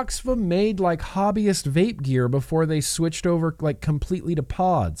that Oxfa made like hobbyist vape gear before they switched over like completely to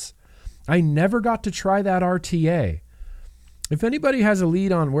pods. I never got to try that RTA. If anybody has a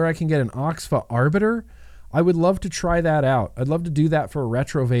lead on where I can get an Oxfa Arbiter, I would love to try that out. I'd love to do that for a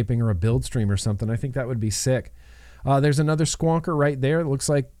retro vaping or a build stream or something. I think that would be sick. There's another squonker right there. It looks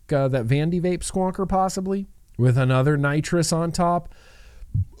like that Vandy Vape squonker possibly with another nitrous on top.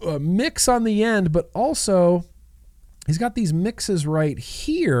 A mix on the end, but also he's got these mixes right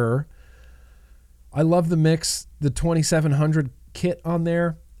here. I love the mix, the 2700 kit on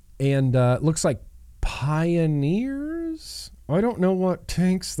there. And it looks like Pioneers. I don't know what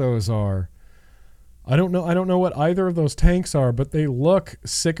tanks those are. I don't know what either of those tanks are, but they look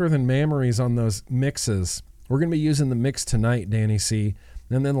sicker than memories on those mixes. We're going to be using the mix tonight, Danny C.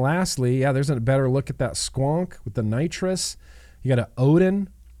 And then lastly, yeah, there's a better look at that squonk with the nitrous. You got an Odin.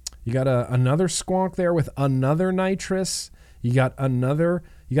 You got another squonk there with another nitrous. You got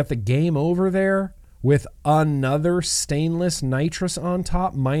the Game Over there with another stainless nitrous on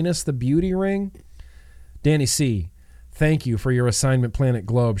top minus the beauty ring. Danny C., thank you for your assignment Planet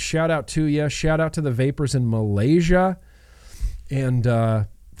Globe. Shout out to you. Shout out to the vapors in Malaysia. And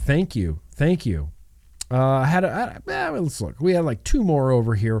thank you. Let's look. We had like two more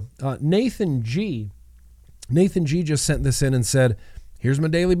over here. Nathan G. Nathan G just sent this in and said, here's my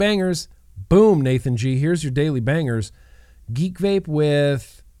daily bangers. Boom, Nathan G. Here's your daily bangers. Geek Vape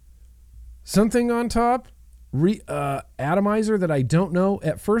with something on top. Atomizer that I don't know.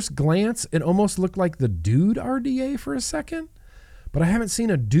 At first glance, it almost looked like the Dude RDA for a second. But I haven't seen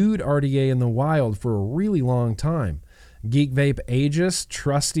a Dude RDA in the wild for a really long time. Geek Vape Aegis,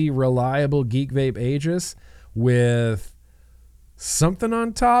 trusty, reliable Geek Vape Aegis with something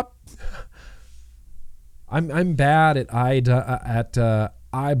on top. I'm bad at eyeballing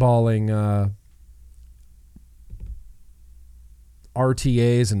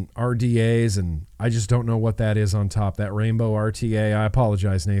RTAs and RDAs, and I just don't know what that is on top. That rainbow RTA. I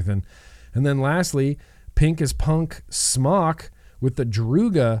apologize, Nathan. And then lastly, Pink is Punk Smock with the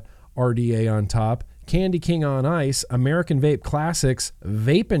Druga RDA on top. Candy King on Ice, American Vape Classics,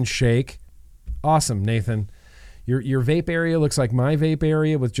 Vape and Shake. Awesome, Nathan. Your vape area looks like my vape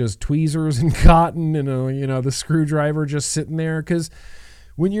area with just tweezers and cotton and the screwdriver just sitting there. Because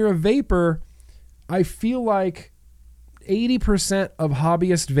when you're a vapor, I feel like 80% of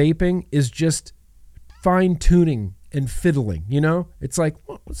hobbyist vaping is just fine tuning and fiddling. It's like,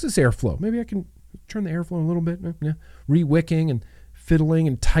 what's this airflow? Maybe I can turn the airflow a little bit. Yeah. Re-wicking and fiddling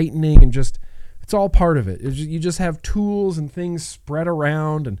and tightening and just. It's all part of it. You just have tools and things spread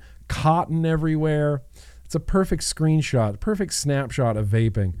around and cotton everywhere. It's a perfect screenshot, perfect snapshot of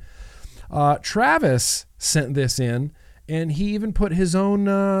vaping. Travis sent this in, and he even put his own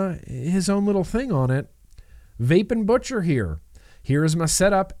little thing on it. Vapin' Butcher here. Here's my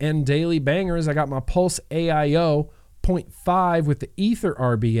setup and daily bangers. I got my Pulse AIO 0.5 with the Ether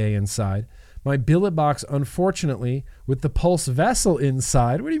RBA inside. My billet box, unfortunately, with the Pulse Vessel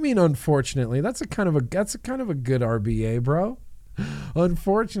inside. What do you mean, unfortunately? That's a kind of a good RBA, bro.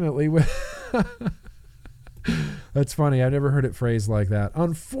 Unfortunately, that's funny. I've never heard it phrased like that.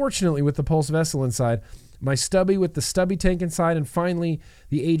 Unfortunately, with the Pulse Vessel inside, my stubby with the stubby tank inside, and finally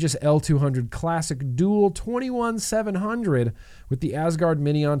the Aegis L200 Classic Dual 21700 with the Asgard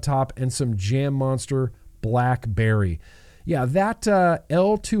Mini on top and some Jam Monster Blackberry. Yeah, that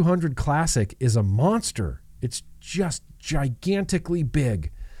L200 Classic is a monster. It's just gigantically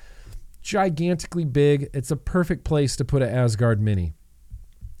big. Gigantically big. It's a perfect place to put an Asgard Mini.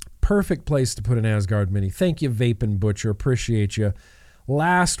 Perfect place to put an Asgard Mini. Thank you, Vapin' Butcher. Appreciate you.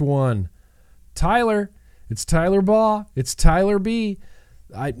 Last one. Tyler. It's Tyler Baugh. It's Tyler B.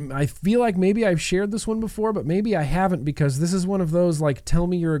 I feel like maybe I've shared this one before, but maybe I haven't, because this is one of those, like, tell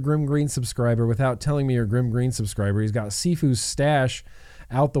me you're a Grim Green subscriber without telling me you're a Grim Green subscriber. He's got Sifu's Stash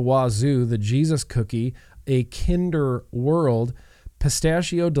out the wazoo, the Jesus Cookie, a Kinder World,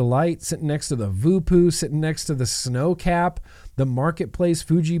 Pistachio Delight sitting next to the Voopoo, sitting next to the Snow Cap, the Marketplace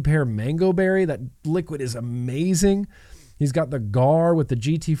Fuji Pear Mango Berry. That liquid is amazing. He's got the Gar with the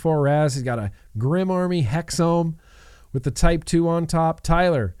GT4S. He's got a Grim Army Hexome with the Type 2 on top.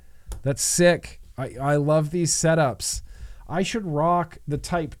 Tyler, that's sick. I love these setups. I should rock the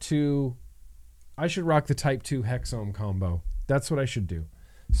Type 2. I should rock the Type 2 Hexome combo. That's what I should do.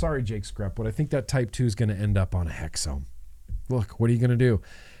 Sorry, Jake Screp, but I think that Type 2 is going to end up on a Hexome. Look, what are you going to do?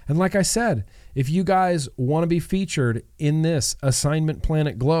 And like I said, if you guys want to be featured in this Assignment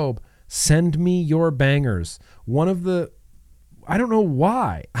Planet Globe, send me your bangers. One of the I don't know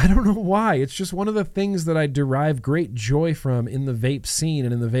why. I don't know why. It's just one of the things that I derive great joy from in the vape scene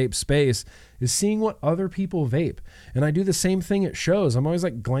and in the vape space is seeing what other people vape. And I do the same thing at shows. I'm always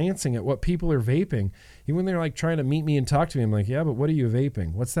like glancing at what people are vaping. Even when they're like trying to meet me and talk to me, I'm like, yeah, but what are you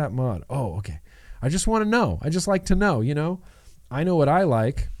vaping? What's that mod? Oh, okay. I just want to know. I just like to know, you know? I know what I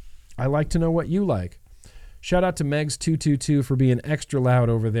like. I like to know what you like. Shout out to Megs222 for being extra loud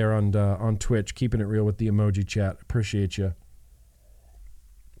over there on Twitch, keeping it real with the emoji chat. Appreciate you.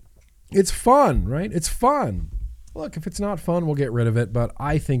 It's fun, right? It's fun. Look, if it's not fun, we'll get rid of it, but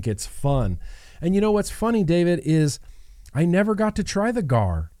I think it's fun. And you know what's funny, David, is I never got to try the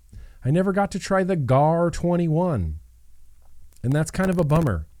GAR. I never got to try the GAR 21. And that's kind of a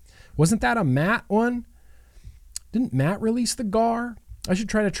bummer. Wasn't that a Matt one? Didn't Matt release the GAR? I should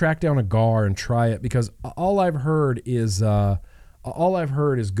try to track down a GAR and try it because all I've heard is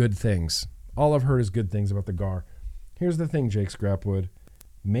good things. All I've heard is good things about the GAR. Here's the thing, Jake Scrapwood.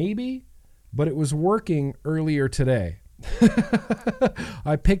 Maybe, but it was working earlier today.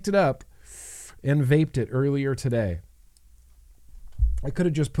 I picked it up and vaped it earlier today. I could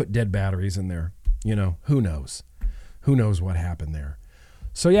have just put dead batteries in there. You know, who knows? Who knows what happened there?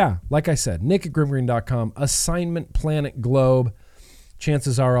 So yeah, like I said, nick@grimgreen.com, assignment planet globe.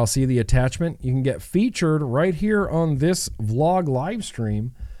 Chances are I'll see the attachment. You can get featured right here on this vlog live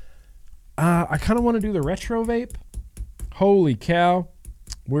stream. I kind of want to do the retro vape. Holy cow.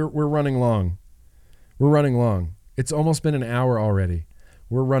 We're running long. We're running long. It's almost been an hour already.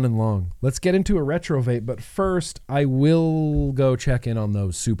 We're running long. Let's get into a retro vape, but first I will go check in on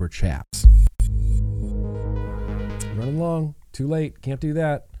those super chats. Running long. Too late. Can't do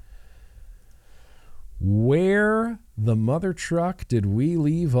that. Where the mother truck did we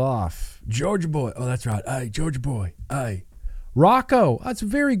leave off? Georgia boy. Oh, that's right. Aye, Georgia boy. Aye. Rocco. That's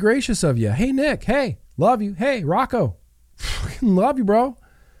very gracious of you. Hey, Nick. Hey, love you. Hey, Rocco. Love you, bro.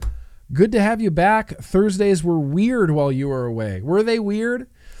 Good to have you back. Thursdays were weird while you were away. Were they weird?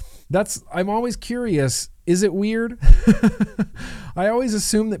 I'm always curious. Is it weird? I always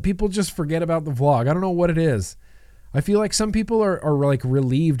assume that people just forget about the vlog. I don't know what it is. I feel like some people are like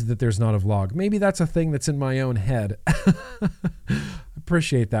relieved that there's not a vlog. Maybe that's a thing that's in my own head.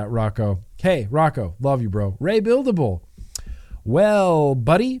 Appreciate that, Rocco. Hey, Rocco, love you, bro. Ray Buildable. Well,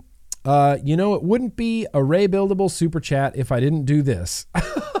 buddy, you know, it wouldn't be a Ray Buildable super chat if I didn't do this.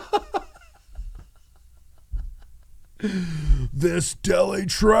 This deli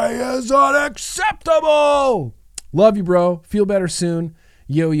tray is unacceptable. Love you, bro. Feel better soon.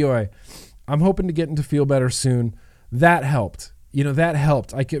 Yo. I'm hoping to get into feel better soon. That helped. You know, that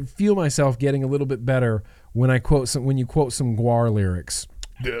helped. I could feel myself getting a little bit better when you quote some Guar lyrics.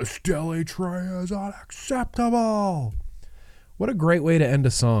 This deli tray is unacceptable. What a great way to end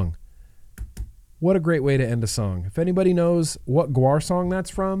a song. What a great way to end a song. If anybody knows what Guar song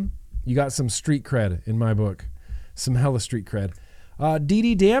that's from, you got some street cred in my book. Some hella street cred.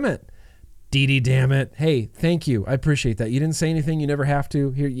 Dee damn it. Dee damn it. Hey, thank you. I appreciate that. You didn't say anything. You never have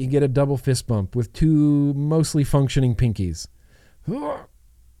to. Here, you get a double fist bump with two mostly functioning pinkies.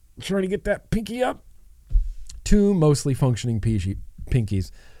 Trying to get that pinky up. Two mostly functioning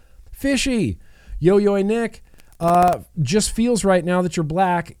pinkies. Fishy. Yo, Nick. Just feels right now that you're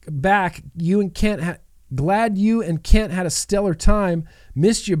back. You and Kent glad you and Kent had a stellar time.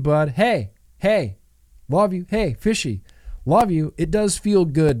 Missed you, bud. Hey. Love you. Hey, Fishy. Love you. It does feel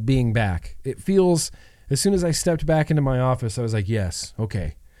good being back. It feels, as soon as I stepped back into my office, I was like, yes,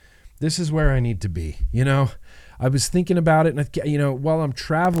 okay, this is where I need to be. You know, I was thinking about it, and you know, while I'm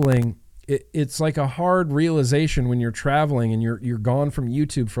traveling, it's like a hard realization when you're traveling and you're gone from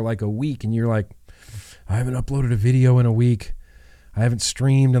YouTube for like a week, and you're like, I haven't uploaded a video in a week. I haven't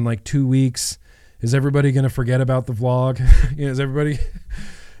streamed in like 2 weeks. Is everybody going to forget about the vlog? You know, is everybody?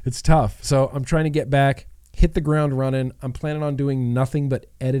 It's tough. So I'm trying to get back. Hit the ground running. I'm planning on doing nothing but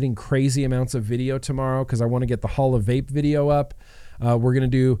editing crazy amounts of video tomorrow because I want to get the Hall of Vape video up. We're going to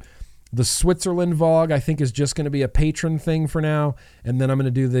do the Switzerland vlog, I think, is just going to be a patron thing for now. And then I'm going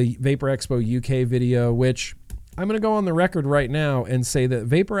to do the Vapor Expo UK video, which I'm going to go on the record right now and say that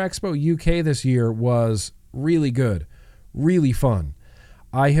Vapor Expo UK this year was really good, really fun.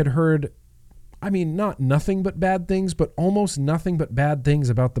 I had heard, I mean, not nothing but bad things, but almost nothing but bad things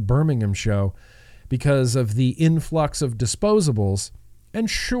about the Birmingham show, because of the influx of disposables. And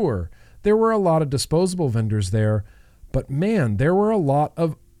sure, there were a lot of disposable vendors there, but man, there were a lot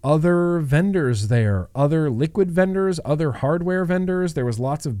of other vendors there, other liquid vendors, other hardware vendors. There was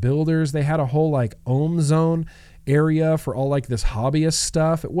lots of builders. They had a whole like ohm zone area for all like this hobbyist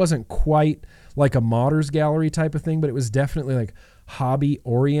stuff. It wasn't quite like a modders gallery type of thing, but it was definitely like hobby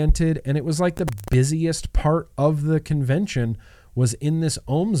oriented, and it was like the busiest part of the convention was in this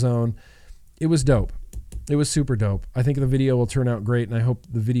ohm zone. It was dope. It was super dope. I think the video will turn out great, and I hope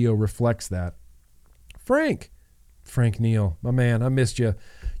the video reflects that. Frank Neal, my man, I missed you.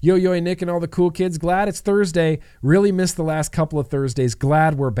 Yo, Nick and all the cool kids. Glad it's Thursday. Really missed the last couple of Thursdays.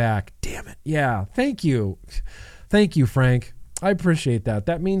 Glad we're back. Damn it. Yeah, thank you. Thank you, Frank. I appreciate that.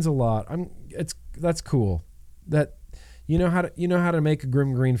 That means a lot. That's cool. That you know how to make a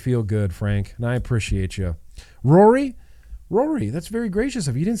Grim Green feel good, Frank, and I appreciate you. Rory, that's very gracious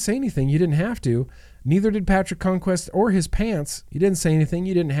of you. You didn't say anything. You didn't have to. Neither did Patrick Conquest or his pants. You didn't say anything.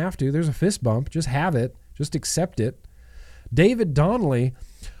 You didn't have to. There's a fist bump. Just have it. Just accept it. David Donnelly.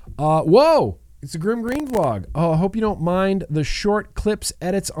 Whoa! It's a Grim Green vlog. I hope you don't mind the short clips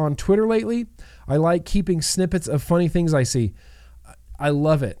edits on Twitter lately. I like keeping snippets of funny things I see. I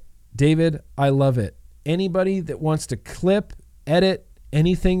love it. David, I love it. Anybody that wants to clip, edit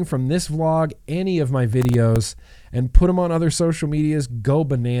anything from this vlog, any of my videos, and put them on other social medias, go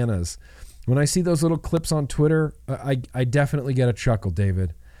bananas. When I see those little clips on Twitter, I definitely get a chuckle,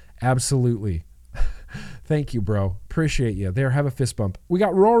 David. Absolutely. Thank you, bro. Appreciate you. There, have a fist bump. We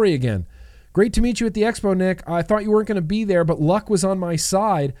got Rory again. Great to meet you at the expo, Nick. I thought you weren't going to be there, but luck was on my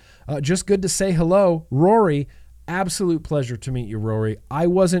side. Just good to say hello. Rory, absolute pleasure to meet you, Rory. I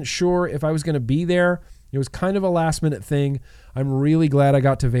wasn't sure if I was going to be there. It was kind of a last-minute thing. I'm really glad I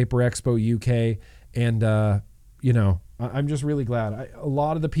got to Vapor Expo UK, and, I'm just really glad. A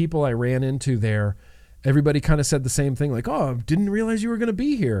lot of the people I ran into there, everybody kind of said the same thing, like, oh, didn't realize you were going to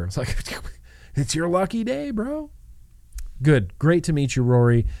be here. It's like, it's your lucky day, bro. Good. Great to meet you,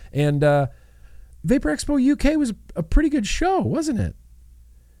 Rory. And Vapor Expo UK was a pretty good show, wasn't it?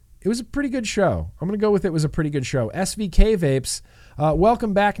 It was a pretty good show. I'm going to go with it was a pretty good show. SVK Vapes.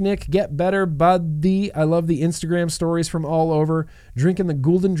 Welcome back, Nick. Get better, buddy. I love the Instagram stories from all over. Drinking the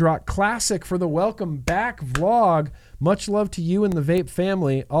Golden Drop Classic for the welcome back vlog. Much love to you and the vape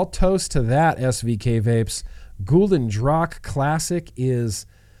family. I'll toast to that, SVK Vapes. Golden Drop Classic is,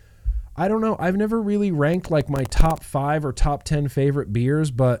 I don't know, I've never really ranked like my top 5 or top 10 favorite beers,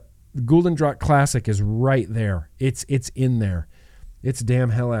 but Golden Drop Classic is right there. It's in there. It's damn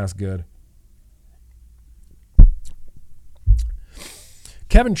hell-ass good.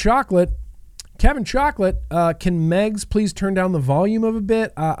 Kevin Chocolate, can Megs please turn down the volume of a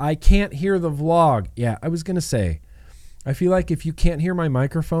bit? I can't hear the vlog. Yeah, I was going to say, I feel like if you can't hear my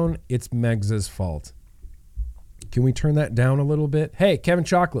microphone, it's Megs' fault. Can we turn that down a little bit? Hey, Kevin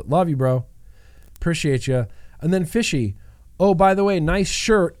Chocolate, love you, bro. Appreciate you. And then Fishy, oh, by the way, nice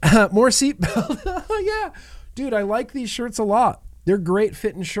shirt. More seatbelt. Yeah, dude, I like these shirts a lot. They're great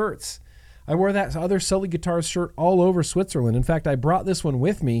fitting shirts. I wore that other Sully Guitars shirt all over Switzerland. In fact, I brought this one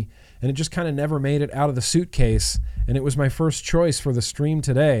with me, and it just kind of never made it out of the suitcase, and it was my first choice for the stream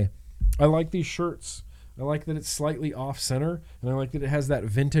today. I like these shirts. I like that it's slightly off-center, and I like that it has that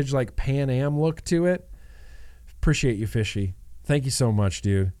vintage, like, Pan Am look to it. Appreciate you, Fishy. Thank you so much,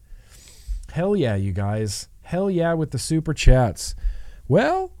 dude. Hell yeah, you guys. Hell yeah with the super chats.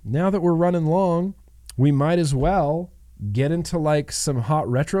 Well, now that we're running long, we might as well get into like some hot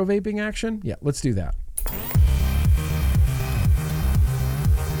retro vaping action. Yeah, let's do that.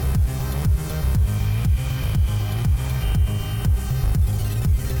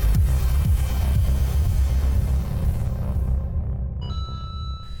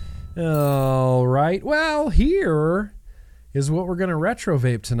 All right. Well, here is what we're going to retro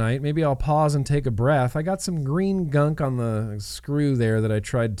vape tonight. Maybe I'll pause and take a breath. I got some green gunk on the screw there that I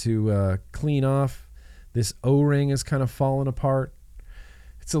tried to clean off. This O-ring is kind of falling apart.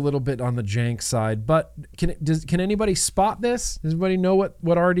 It's a little bit on the jank side, but can anybody spot this? Does anybody know what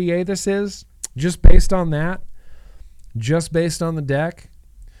RDA this is? Just based on that? Just based on the deck?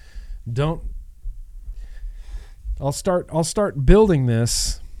 I'll start building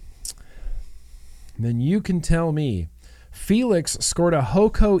this. And then you can tell me. Felix scored a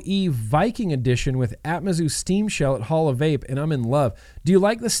Hoko E Viking edition with Atmazu Steam Shell at Hall of Vape, and I'm in love. Do you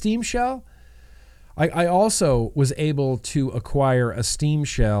like the Steam Shell? I also was able to acquire a Steam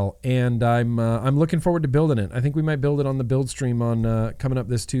Shell, and I'm looking forward to building it. I think we might build it on the build stream on coming up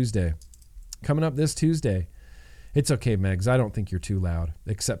this Tuesday. It's okay, Megs. I don't think you're too loud,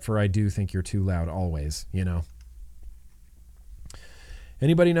 except for I do think you're too loud always, you know.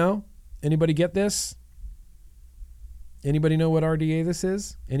 Anybody know? Anybody get this? Anybody know what RDA this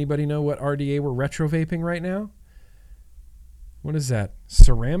is? Anybody know what RDA we're retro vaping right now? What is that?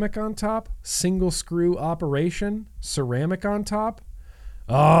 Ceramic on top? Single screw operation? Ceramic on top?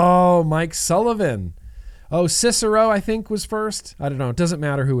 Oh, Mike Sullivan. Oh, Cicero, I think, was first. I don't know. It doesn't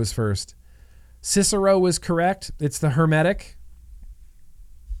matter who was first. Cicero was correct. It's the Hermetic.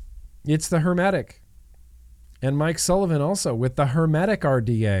 It's the Hermetic. And Mike Sullivan also with the Hermetic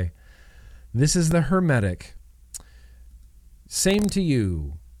RDA. This is the Hermetic. Same to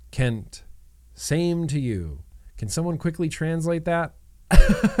you, Kent. Same to you. Can someone quickly translate that?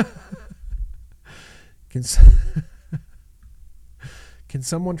 Can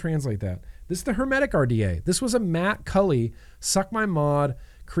someone translate that? This is the Hermetic RDA. This was a Matt Cully Suck My Mod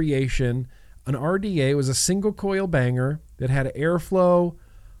creation. An RDA was a single coil banger that had airflow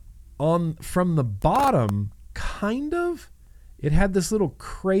on from the bottom, kind of. It had this little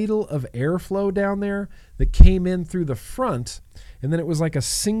cradle of airflow down there that came in through the front, and then it was like a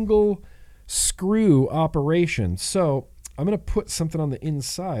single screw operation. So I'm going to put something on the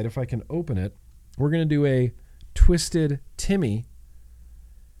inside if I can open it. We're going to do a Twisted Timmy.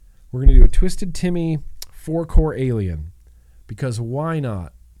 We're going to do a Twisted Timmy 4-core Alien, because why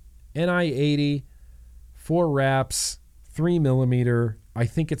not? NI-80, 4 wraps, 3 millimeter. I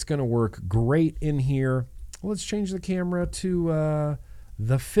think it's going to work great in here. Let's change the camera to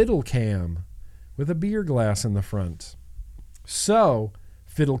the Fiddle Cam with a beer glass in the front. So,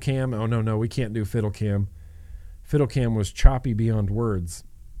 Fiddle Cam. Oh, no, we can't do Fiddle Cam. Fiddle Cam was choppy beyond words.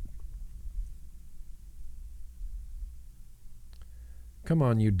 Come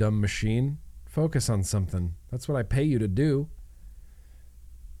on, you dumb machine. Focus on something. That's what I pay you to do.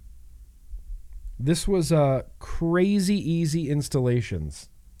 This was crazy easy installations.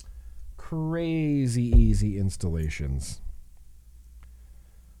 Crazy easy installations.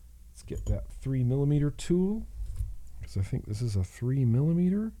 Let's get that 3 millimeter tool, because I think this is a 3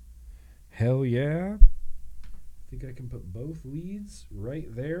 millimeter. Hell yeah. I think I can put both leads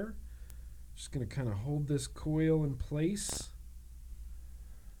right there. Just going to kind of hold this coil in place.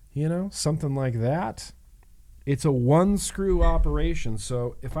 You know, something like that. It's a 1 screw operation,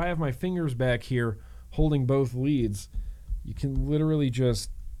 so if I have my fingers back here holding both leads, you can literally just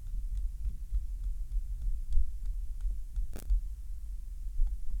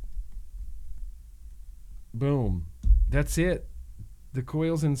boom. That's it. The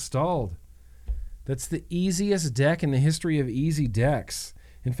coil's installed. That's the easiest deck in the history of easy decks.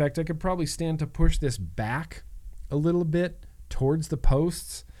 In fact, I could probably stand to push this back a little bit towards the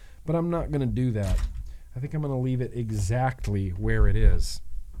posts, but I'm not going to do that. I think I'm going to leave it exactly where it is.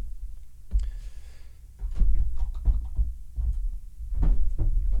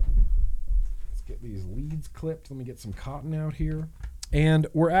 Let's get these leads clipped. Let me get some cotton out here. And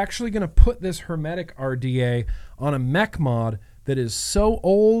we're actually going to put this Hermetic RDA on a mech mod that is so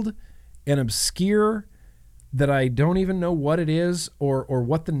old and obscure that I don't even know what it is or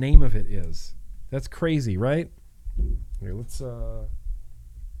what the name of it is. That's crazy, right? Here, let's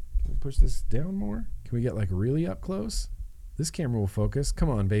can we push this down more? Can we get like really up close? This camera will focus. Come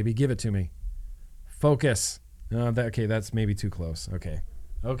on, baby, give it to me. Focus. No, okay, that's maybe too close. Okay.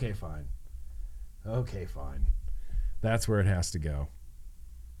 Okay, fine. Okay, fine. That's where it has to go.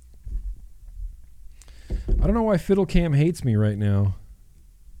 I don't know why Fiddle Cam hates me right now.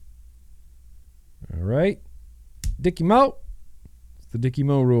 All right. Dickie Mo. It's the Dickie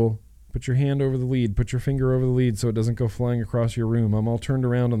Mo rule. Put your hand over the lead. Put your finger over the lead so it doesn't go flying across your room. I'm all turned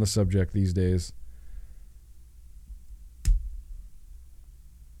around on the subject these days.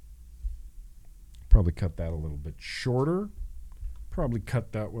 Probably cut that a little bit shorter. Probably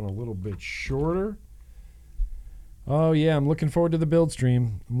cut that one a little bit shorter. Oh, yeah, I'm looking forward to the build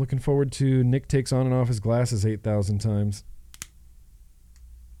stream. I'm looking forward to Nick takes on and off his glasses 8,000 times.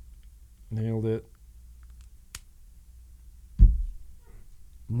 Nailed it.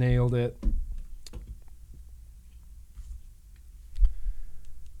 Nailed it.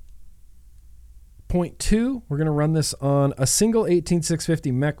 Point 2, we're going to run this on a single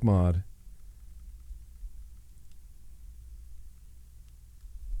 18650 mech mod.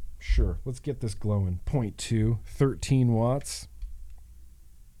 Sure, let's get this glowing. Point 2, 13 watts.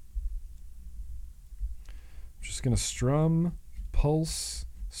 I'm just going to strum, pulse,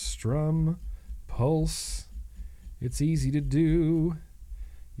 strum, pulse. It's easy to do.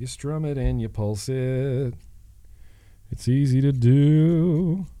 You strum it and you pulse it. It's easy to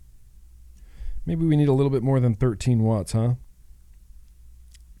do. Maybe we need a little bit more than 13 watts, huh?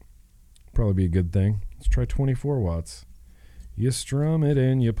 Probably be a good thing. Let's try 24 watts. You strum it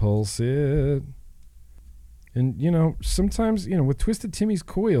and you pulse it. And, you know, sometimes, you know, with Twisted Timmy's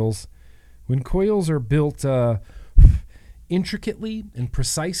coils, when coils are built intricately and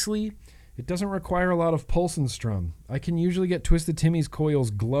precisely, it doesn't require a lot of pulse and strum. I can usually get Twisted Timmy's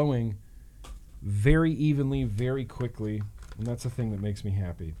coils glowing very evenly, very quickly, and that's the thing that makes me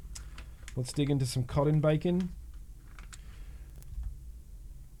happy. Let's dig into some cotton bacon.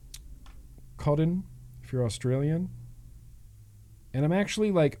 Cotton, if you're Australian. And I'm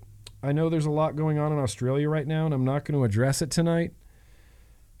actually like I know there's a lot going on in Australia right now, and I'm not going to address it tonight.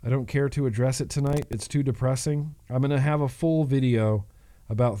 I don't care to address it tonight. It's too depressing. I'm going to have a full video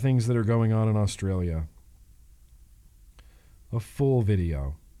about things that are going on in Australia. A full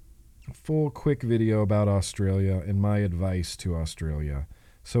video. A full quick video about Australia and my advice to Australia.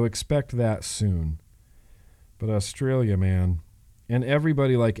 So expect that soon. But Australia, man. And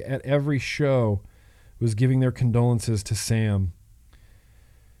everybody, like, at every show was giving their condolences to Sam.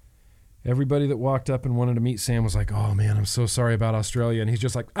 Everybody that walked up and wanted to meet Sam was like, oh, man, I'm so sorry about Australia. And he's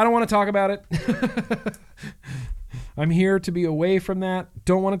just like, I don't want to talk about it. I'm here to be away from that.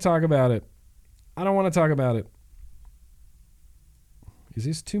 Don't want to talk about it. I don't want to talk about it. Is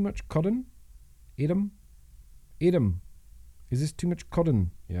this too much cotton? Edom? Edom. Is this too much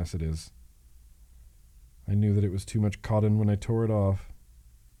cotton? Yes, it is. I knew that it was too much cotton when I tore it off.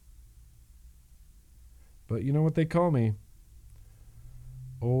 But you know what they call me?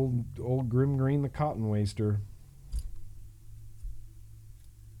 Old Grim Green the cotton waster.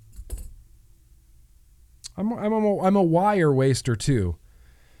 I'm a wire waster too.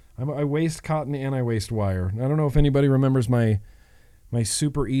 I waste cotton and I waste wire. I don't know if anybody remembers my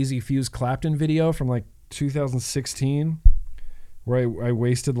super easy Fuse Clapton video from like 2016, where I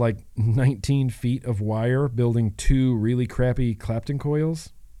wasted like 19 feet of wire building 2 really crappy Clapton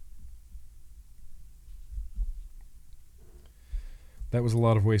coils. That was a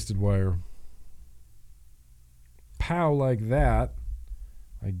lot of wasted wire. Pow like that,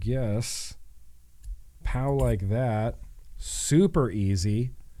 I guess. Pow like that. Super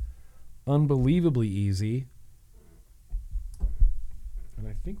easy. Unbelievably easy. And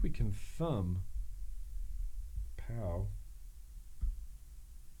I think we can thumb. Pow.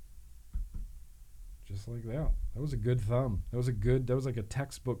 Just like that. That was a good thumb. That was like a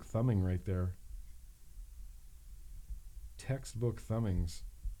textbook thumbing right there. Textbook thumbings.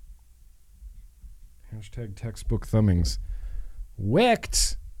 Hashtag textbook thumbings.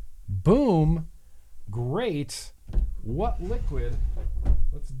 Wicked. Boom. Great. What liquid?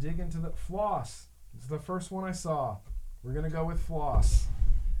 Let's dig into the floss. It's the first one I saw. We're going to go with floss.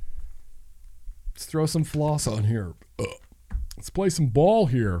 Let's throw some floss on here. Let's play some ball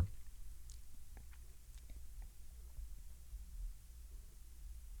here.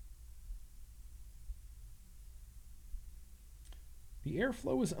 The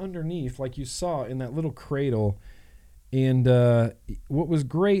airflow is underneath, like you saw in that little cradle. And what was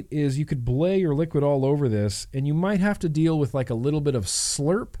great is you could blay your liquid all over this, and you might have to deal with like a little bit of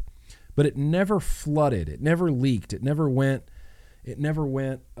slurp, but it never flooded. It never leaked. It never went out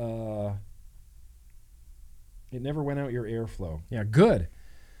your airflow. Yeah, good.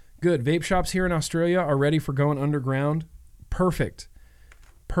 Good. Vape shops here in Australia are ready for going underground. Perfect.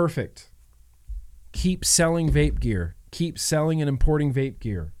 Perfect. Keep selling vape gear. Keep selling and importing vape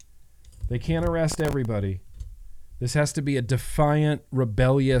gear. They can't arrest everybody. This has to be a defiant,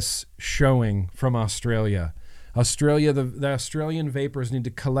 rebellious showing from Australia. The Australian vapors need to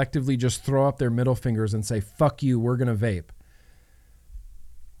collectively just throw up their middle fingers and say, fuck you, we're going to vape.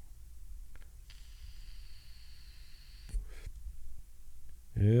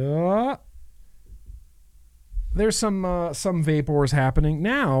 Yeah. There's some vape wars happening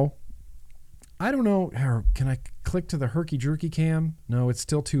now. I don't know. Can I click to the herky-jerky cam? No, it's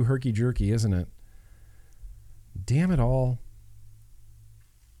still too herky-jerky, isn't it? Damn it all.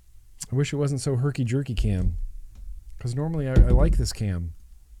 I wish it wasn't so herky-jerky cam. Because normally I like this cam.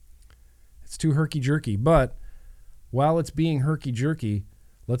 It's too herky-jerky. But while it's being herky-jerky,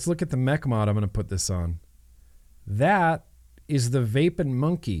 let's look at the mech mod I'm going to put this on. That is the Vapin'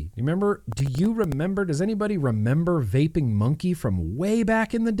 Monkey. Does anybody remember Vaping Monkey from way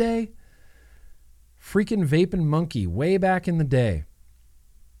back in the day? Freaking Vapin' Monkey, way back in the day.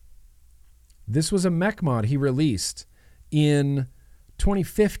 This was a mech mod he released in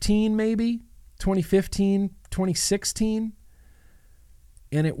 2015, maybe? 2015, 2016?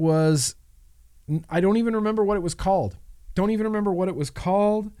 And it was, I don't even remember what it was called. I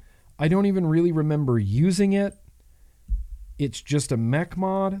don't even really remember using it. It's just a mech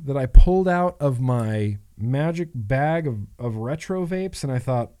mod that I pulled out of my magic bag of retro vapes, and I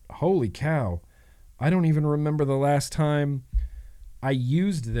thought, holy cow. I don't even remember the last time I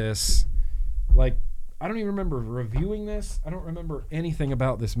used this. Like, I don't even remember reviewing this. I don't remember anything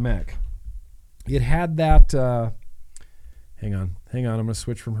about this mech. It had that... hang on. I'm going to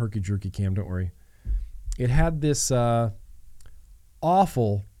switch from herky-jerky cam. Don't worry. It had this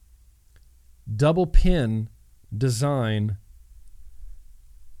awful double pin design.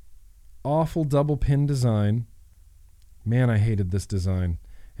 Awful double pin design. Man, I hated this design.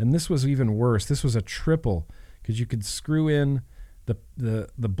 And this was even worse. This was a triple because you could screw in the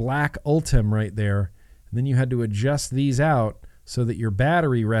black Ultim right there. And then you had to adjust these out so that your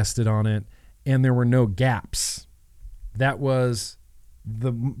battery rested on it and there were no gaps. That was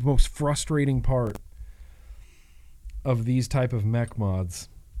the most frustrating part of these type of mech mods,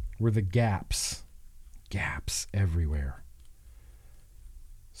 were the gaps. Gaps everywhere.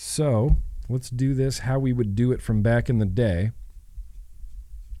 So let's do this how we would do it from back in the day.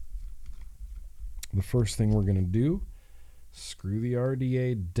 The first thing we're going to do, screw the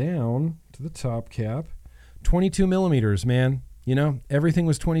RDA down to the top cap. 22 millimeters, man. You know, everything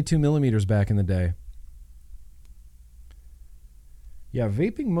was 22 millimeters back in the day. Yeah,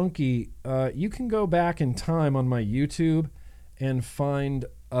 Vaping Monkey, you can go back in time on my YouTube and find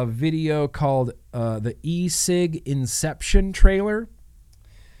a video called the e-cig Inception trailer.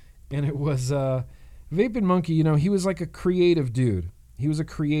 And it was Vaping Monkey, you know, he was like a creative dude. He was a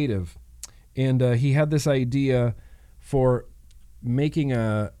creative. And he had this idea for making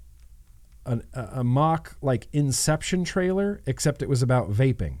a mock like Inception trailer, except it was about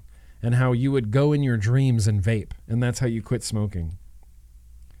vaping and how you would go in your dreams and vape. And that's how you quit smoking.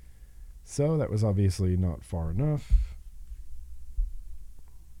 So that was obviously not far enough.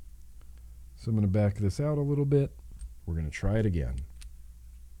 So I'm going to back this out a little bit. We're going to try it again.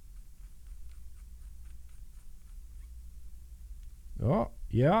 Oh,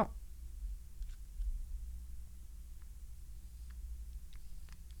 yeah.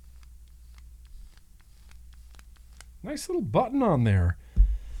 Nice little button on there.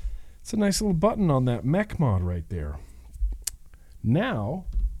 It's a nice little button on that mech mod right there. Now,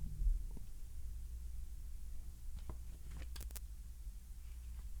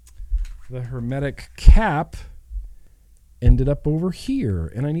 the hermetic cap ended up over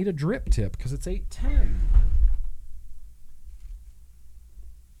here, and I need a drip tip because it's 810.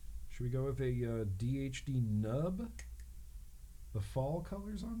 Should we go with a DHD nub? The fall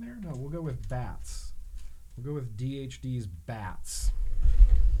colors on there? No, we'll go with bats. We'll go with DHD's bats.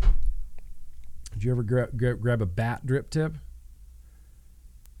 Did you ever grab a bat drip tip?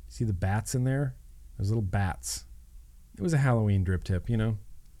 See the bats in there? Those little bats. It was a Halloween drip tip, you know?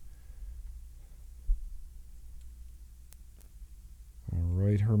 All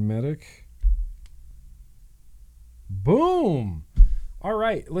right, hermetic. Boom! All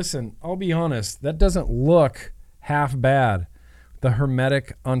right, listen, I'll be honest. That doesn't look half bad. The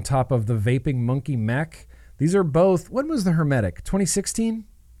hermetic on top of the Vaping Monkey mech. These are both, when was the hermetic? 2016?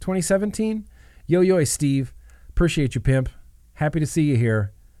 2017? Yo, Steve. Appreciate you, pimp. Happy to see you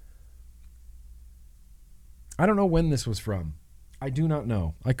here. I don't know when this was from. I do not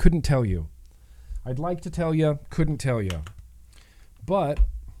know. I couldn't tell you. I'd like to tell you, couldn't tell you. But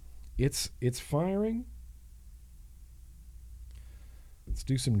it's firing. Let's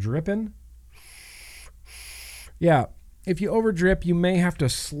do some dripping. Yeah, if you over drip, you may have to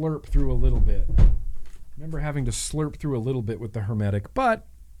slurp through a little bit. Remember having to slurp through a little bit with the hermetic, but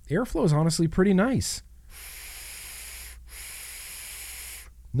airflow is honestly pretty nice.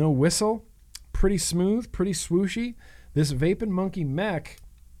 No whistle, pretty smooth, pretty swooshy. This Vaping Monkey mech,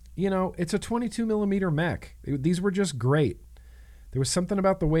 you know, it's a 22 millimeter mech. These were just great. There was something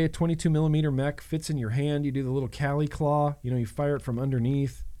about the way a 22 millimeter mech fits in your hand. You do the little Cali claw, you know, you fire it from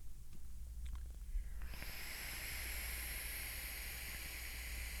underneath.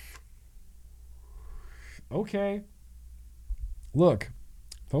 Okay. Look.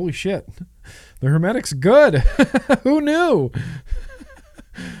 Holy shit. The hermetic's good. Who knew?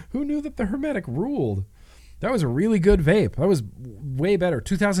 Who knew that the hermetic ruled? That was a really good vape. That was way better.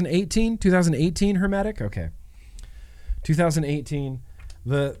 2018 hermetic? Okay. 2018.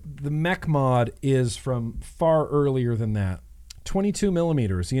 The mech mod is from far earlier than that. 22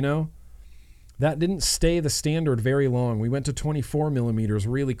 millimeters, you know? That didn't stay the standard very long. We went to 24 millimeters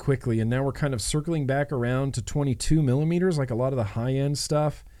really quickly, and now we're kind of circling back around to 22 millimeters, like a lot of the high-end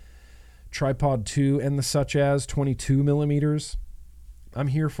stuff. Tripod 2 and the such as 22 millimeters. I'm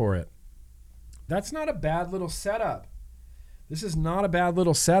here for it. That's not a bad little setup. This is not a bad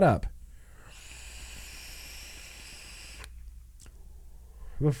little setup.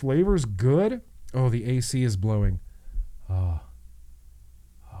 The flavor's good. Oh, the AC is blowing. Oh.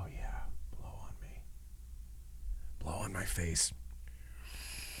 My face.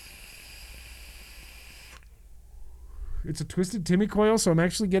 It's a Twisted Timmy coil, so I'm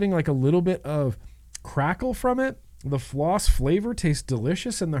actually getting like a little bit of crackle from it. The floss flavor tastes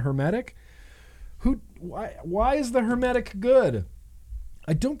delicious in the hermetic. Why is the hermetic good?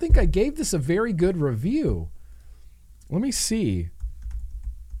 I don't think I gave this a very good review. Let me see.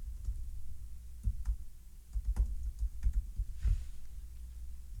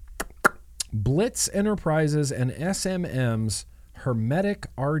 Blitz Enterprises and SMM's Hermetic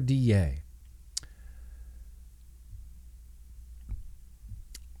RDA.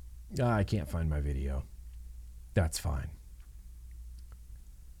 I can't find my video. That's fine.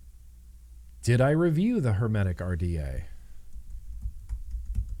 Did I review the Hermetic RDA?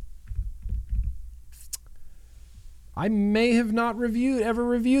 I may have not ever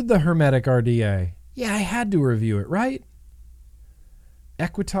reviewed the Hermetic RDA. Yeah, I had to review it, right?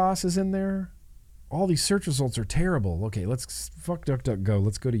 Equitas is in there. All these search results are terrible. Okay, let's fuck DuckDuckGo.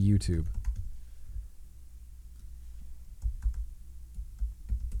 Let's go to YouTube.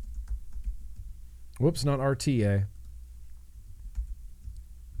 Whoops, not RTA.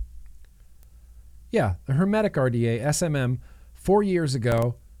 Yeah, the Hermetic RDA, SMM, 4 years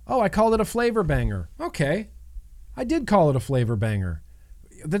ago. Oh, I called it a flavor banger. Okay. I did call it a flavor banger.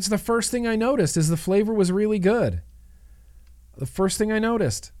 That's the first thing I noticed is the flavor was really good. The first thing I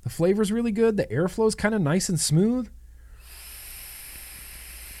noticed. The flavor's really good. The airflow's kind of nice and smooth.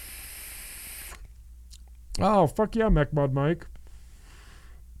 Oh, fuck yeah, MechMod Mike.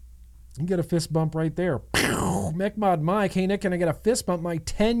 You get a fist bump right there. MechMod Mike, hey Nick, can I get a fist bump? My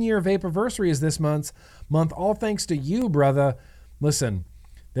 10-year vapiversary is this month. All thanks to you, brother. Listen,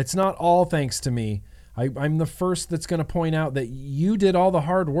 it's not all thanks to me. I'm the first that's going to point out that you did all the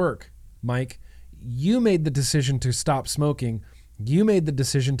hard work, Mike. You made the decision to stop smoking. You made the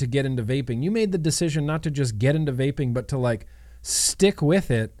decision to get into vaping. You made the decision not to just get into vaping, but to like stick with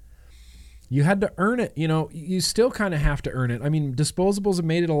it. You had to earn it. You know, you still kind of have to earn it. I mean, disposables have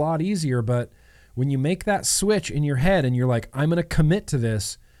made it a lot easier, but when you make that switch in your head and you're like, I'm going to commit to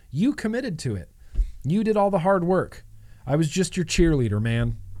this, you committed to it. You did all the hard work. I was just your cheerleader,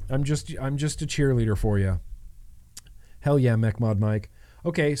 man. I'm just a cheerleader for you. Hell yeah, MechMod Mike.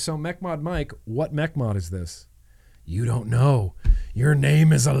 Okay, so MechMod Mike, what MechMod is this? You don't know. Your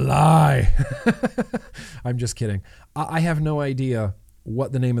name is a lie. I'm just kidding. I have no idea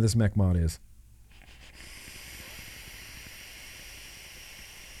what the name of this MechMod is.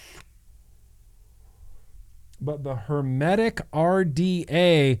 But the Hermetic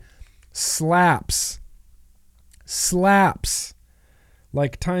RDA slaps. Slaps.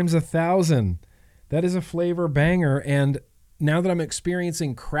 Like times 1,000. That is a flavor banger. And now that I'm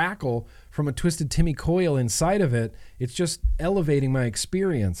experiencing crackle from a Twisted Timmy coil inside of it, it's just elevating my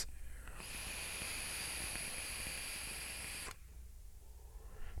experience.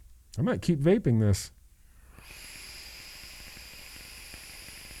 I might keep vaping this.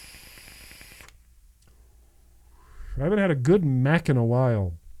 I haven't had a good mech in a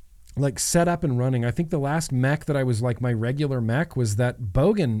while. Like set up and running. I think the last mech that I was like my regular mech was that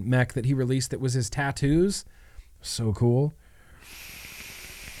Bogan mech that he released that was his tattoos. So cool.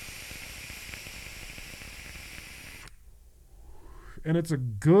 And it's a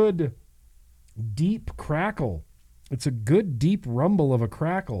good deep crackle. It's a good deep rumble of a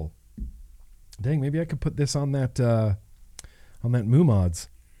crackle. Dang, maybe I could put this on that Moo Mods.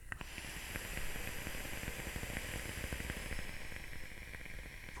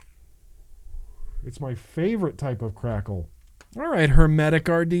 It's my favorite type of crackle. All right, Hermetic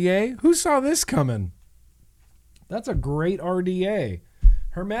RDA. Who saw this coming? That's a great RDA.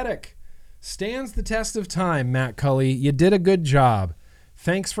 Hermetic stands the test of time, Matt Cully. You did a good job.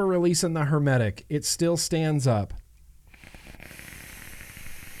 Thanks for releasing the Hermetic. It still stands up.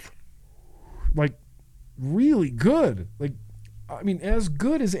 Like, really good. Like, I mean, as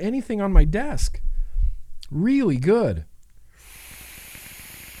good as anything on my desk. Really good.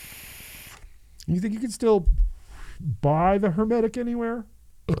 You think you can still buy the Hermetic anywhere?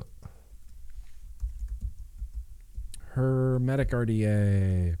 Hermetic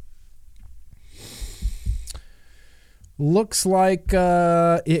RDA. Looks like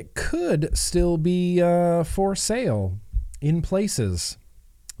it could still be for sale in places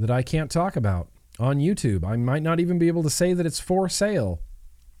that I can't talk about on YouTube. I might not even be able to say that it's for sale.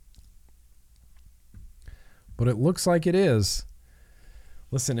 But it looks like it is.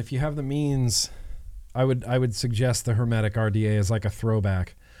 Listen, if you have the means, I would suggest the Hermetic RDA as like a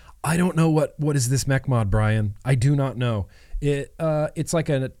throwback. I don't know what is this mech mod, Brian. I do not know. It's like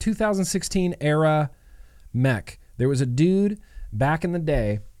a 2016 era mech. There was a dude back in the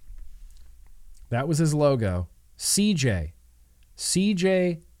day. That was his logo. CJ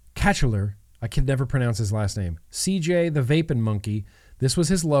Ketchler. I can never pronounce his last name. CJ the Vapin' Monkey. This was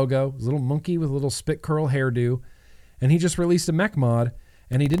his logo. His little monkey with a little spit curl hairdo. And he just released a mech mod.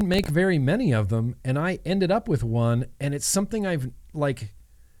 And he didn't make very many of them. And I ended up with one. And it's something I've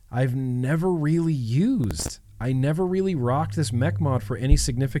never really used. I never really rocked this mech mod for any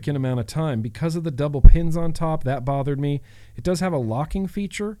significant amount of time because of the double pins on top. That bothered me. It does have a locking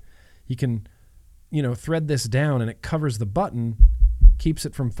feature. You can thread this down and it covers the button, keeps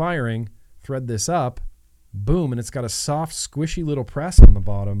it from firing, thread this up, boom, and it's got a soft, squishy little press on the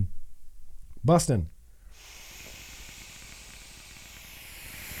bottom. Bustin'.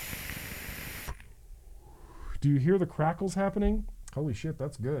 Do you hear the crackles happening? Holy shit,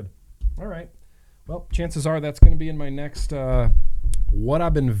 that's good. All right. Well, chances are that's going to be in my next What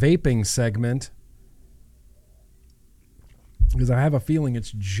I've Been Vaping segment, because I have a feeling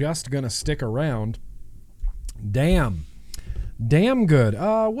it's just going to stick around. Damn good.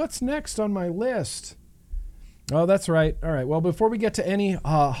 What's next on my list? Oh, that's right. All right. Well, before we get to any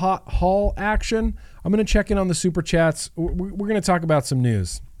hot haul action, I'm going to check in on the super chats. We're going to talk about some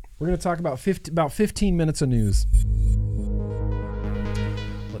news. We're going to talk about 15 minutes of news.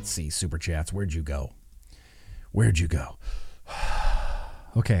 Let's see, super chats. Where'd you go?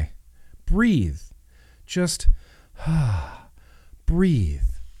 Okay. Breathe. Just breathe.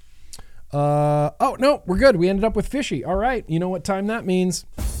 Oh, no, we're good. We ended up with fishy. All right. You know what time that means.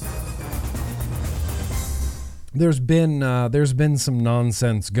 There's been some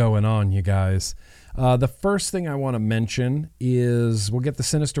nonsense going on, you guys. The first thing I want to mention is we'll get the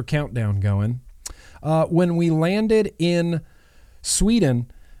Sinister Countdown going. When we landed in Sweden,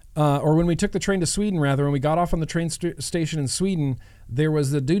 or when we took the train to Sweden, rather, when we got off on the train station in Sweden, there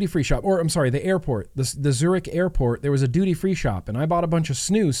was the duty-free shop, or I'm sorry, the airport, the Zurich airport, there was a duty-free shop, and I bought a bunch of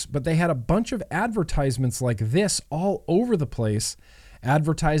snus, but they had a bunch of advertisements like this all over the place,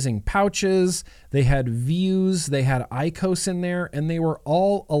 advertising pouches, they had views, they had IQOS in there, and they were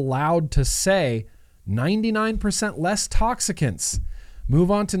all allowed to say 99% less toxicants.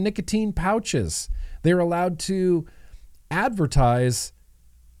 Move on to nicotine pouches. They're allowed to advertise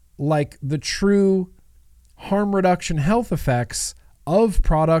like the true harm reduction health effects of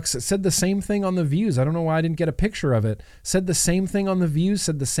products. It said the same thing on the views. I don't know why I didn't get a picture of it. Said the same thing on the views,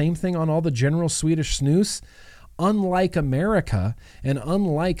 said the same thing on all the general Swedish snus. Unlike America and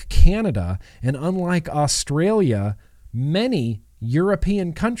unlike Canada and unlike Australia, many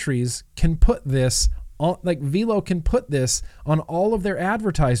European countries can put this on, like Velo can put this on all of their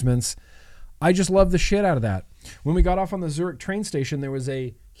advertisements. I just love the shit out of that. When we got off on the Zurich train station, there was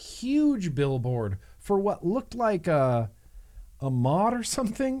a huge billboard for what looked like a mod or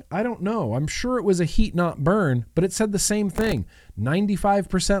something. I don't know. I'm sure it was a heat not burn, but it said the same thing.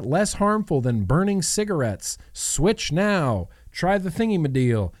 95% less harmful than burning cigarettes. Switch now. Try the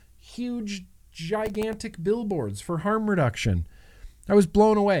thingy-ma-deal. Huge, gigantic billboards for harm reduction. I was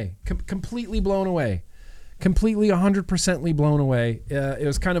blown away. Completely blown away. Completely 100%ly blown away. It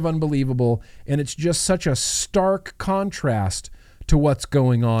was kind of unbelievable. And it's just such a stark contrast to what's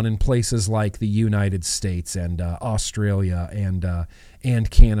going on in places like the United States and Australia and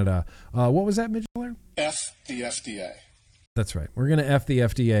Canada. What was that, Midgler? F the FDA. That's right. We're going to F the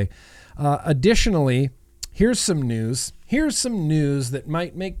FDA. Additionally, here's some news. Here's some news that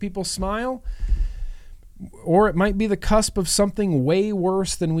might make people smile, or it might be the cusp of something way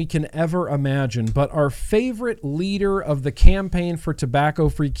worse than we can ever imagine. But our favorite leader of the Campaign for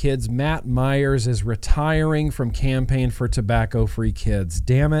Tobacco-Free Kids, Matt Myers, is retiring from Campaign for Tobacco-Free Kids.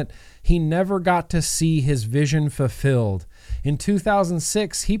 Damn it, he never got to see his vision fulfilled. In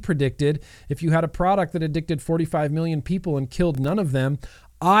 2006, he predicted if you had a product that addicted 45 million people and killed none of them,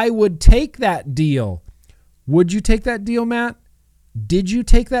 I would take that deal. Would you take that deal, Matt? Did you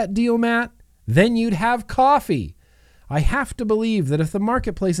take that deal, Matt? Then you'd have coffee. I have to believe that if the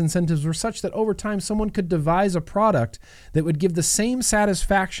marketplace incentives were such that over time someone could devise a product that would give the same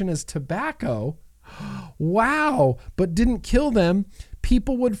satisfaction as tobacco, wow, but didn't kill them,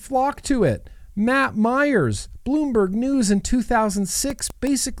 people would flock to it. Matt Myers, Bloomberg News in 2006,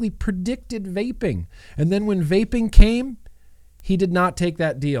 basically predicted vaping. And then when vaping came, he did not take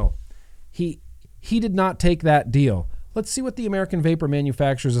that deal. He did not take that deal. Let's see what the American Vapor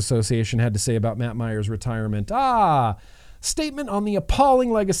Manufacturers Association had to say about Matt Myers' retirement. Statement on the appalling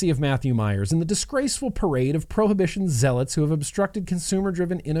legacy of Matthew Myers and the disgraceful parade of prohibition zealots who have obstructed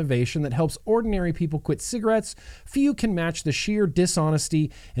consumer-driven innovation that helps ordinary people quit cigarettes. Few can match the sheer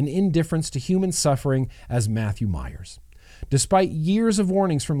dishonesty and indifference to human suffering as Matthew Myers. Despite years of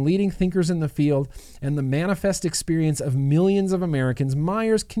warnings from leading thinkers in the field and the manifest experience of millions of Americans,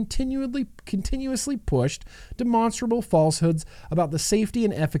 Myers continuously pushed demonstrable falsehoods about the safety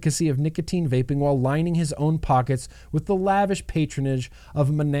and efficacy of nicotine vaping while lining his own pockets with the lavish patronage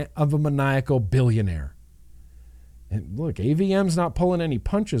of a maniacal billionaire. And look, AVM's not pulling any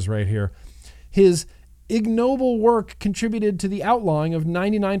punches right here. His ignoble work contributed to the outlawing of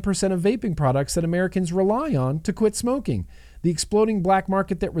 99% of vaping products that Americans rely on to quit smoking, the exploding black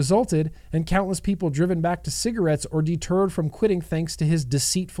market that resulted, and countless people driven back to cigarettes or deterred from quitting thanks to his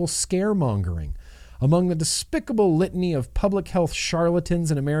deceitful scaremongering. Among the despicable litany of public health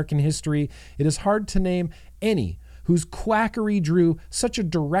charlatans in American history, it is hard to name any whose quackery drew such a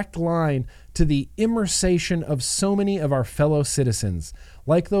direct line to the immersation of so many of our fellow citizens.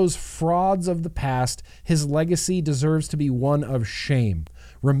 Like those frauds of the past, his legacy deserves to be one of shame,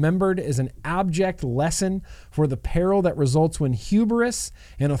 remembered as an abject lesson for the peril that results when hubris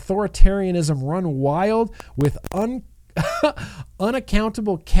and authoritarianism run wild with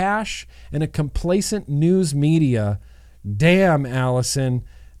unaccountable cash and a complacent news media. Damn, Allison.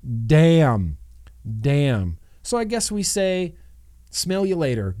 Damn. So I guess we say, smell you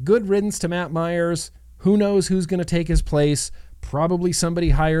later. Good riddance to Matt Myers. Who knows who's going to take his place? Probably somebody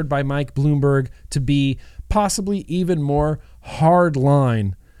hired by Mike Bloomberg to be possibly even more hard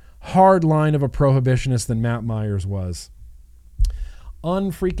line of a prohibitionist than Matt Myers was.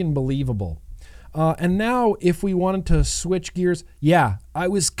 Unfreaking believable. And now if we wanted to switch gears, yeah, I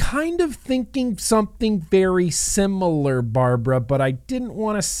was kind of thinking something very similar, Barbara, but I didn't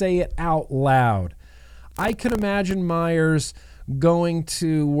want to say it out loud. I could imagine Myers going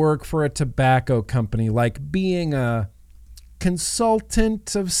to work for a tobacco company, like being a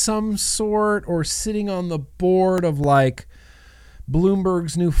consultant of some sort or sitting on the board of like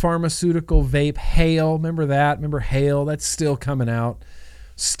Bloomberg's new pharmaceutical vape, Hale. Remember that? Remember Hale? That's still coming out.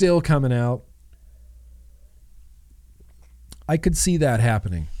 I could see that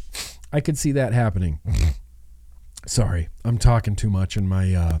happening. Sorry, I'm talking too much and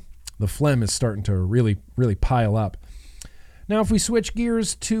my the phlegm is starting to really pile up. Now, if we switch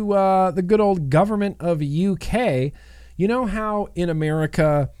gears to the good old government of UK, you know how in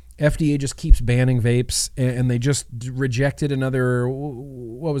America FDA just keeps banning vapes and they just rejected another,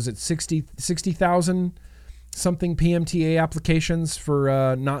 what was it, 60,000 something PMTA applications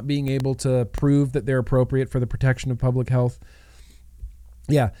for not being able to prove that they're appropriate for the protection of public health?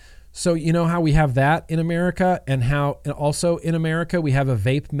 Yeah. So you know how we have that in America, and how also in America we have a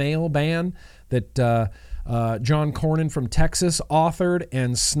vape mail ban that John Cornyn from Texas authored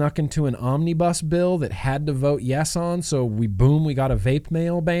and snuck into an omnibus bill that had to vote yes on. So we got a vape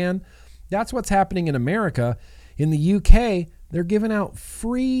mail ban. That's what's happening in America. In the UK, they're giving out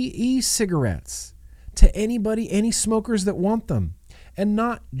free e-cigarettes to anybody, any smokers that want them. And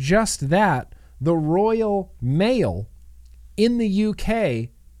not just that, the Royal Mail in the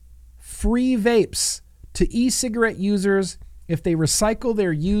UK, free vapes to e-cigarette users if they recycle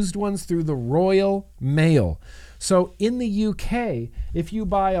their used ones through the Royal Mail. So in the UK, if you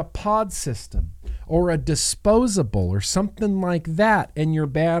buy a pod system or a disposable or something like that and your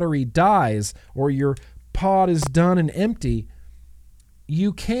battery dies or your pod is done and empty,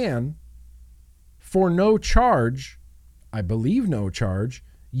 you can, for no charge, I believe no charge,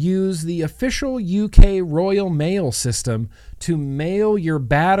 use the official UK Royal Mail system to mail your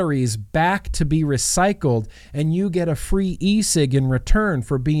batteries back to be recycled, and you get a free e-cig in return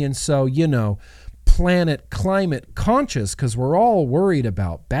for being so, planet climate conscious, because we're all worried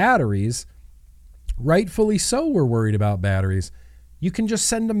about batteries. Rightfully so, we're worried about batteries. You can just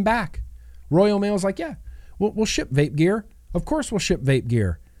send them back. Royal Mail's like, yeah, we'll ship vape gear. Of course we'll ship vape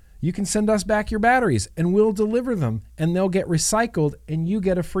gear. You can send us back your batteries and we'll deliver them and they'll get recycled and you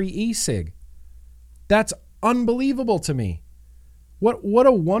get a free e-cig. That's unbelievable to me. What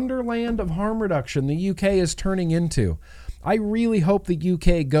a wonderland of harm reduction the UK is turning into. I really hope the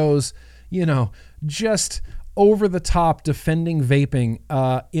UK goes, just over the top defending vaping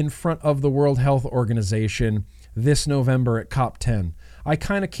in front of the World Health Organization this November at COP10. I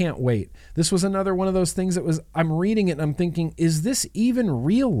kind of can't wait. This was another one of those things I'm reading it and I'm thinking, is this even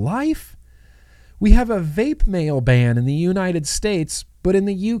real life? We have a vape mail ban in the United States, but in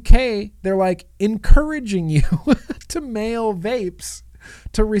the UK, they're like encouraging you to mail vapes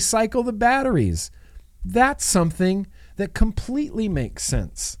to recycle the batteries. That's something that completely makes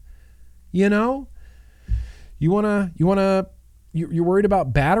sense. You're worried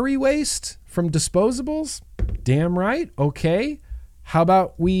about battery waste from disposables? Damn right. Okay. How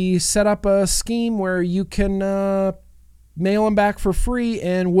about we set up a scheme where you can mail them back for free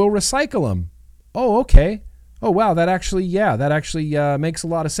and we'll recycle them? Oh, okay. Oh, wow. That actually makes a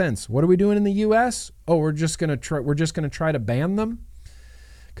lot of sense. What are we doing in the U.S.? Oh, we're just gonna try to ban them,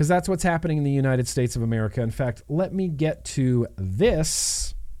 because that's what's happening in the United States of America. In fact, let me get to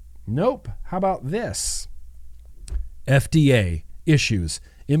this. Nope. How about this? FDA issues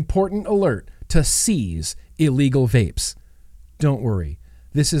important alert to seize illegal vapes. Don't worry,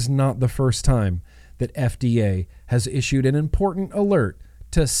 this is not the first time that FDA has issued an important alert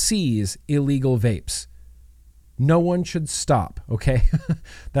to seize illegal vapes. No one should stop, okay?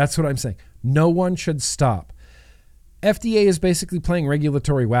 That's what I'm saying. No one should stop. FDA is basically playing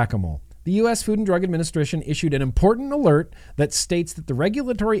regulatory whack-a-mole. The U.S. Food and Drug Administration issued an important alert that states that the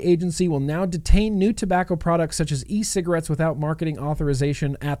regulatory agency will now detain new tobacco products such as e-cigarettes without marketing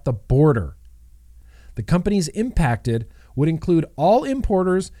authorization at the border. The companies impacted would include all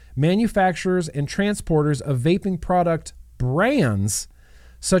importers, manufacturers, and transporters of vaping product brands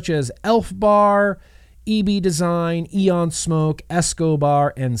such as Elf Bar, EB Design, Eon Smoke,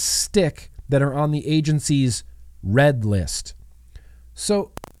 Escobar, and Stick that are on the agency's red list.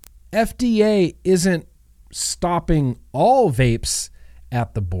 So FDA isn't stopping all vapes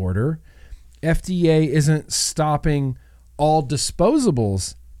at the border. FDA isn't stopping all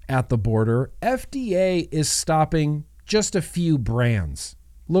disposables at the border. FDA is stopping just a few brands.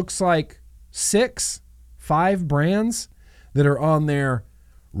 Looks like 5 brands that are on their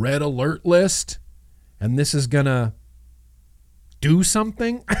red alert list. And this is going to do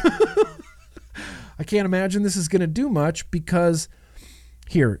something. I can't imagine this is going to do much because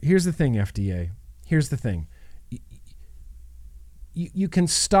here's the thing, FDA. Here's the thing. You can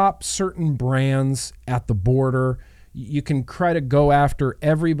stop certain brands at the border. You can try to go after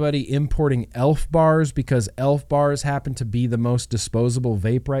everybody importing Elf Bars because Elf Bars happen to be the most disposable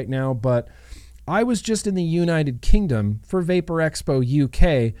vape right now. But I was just in the United Kingdom for Vapor Expo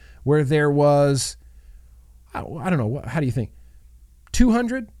UK where there was, I don't know, how do you think?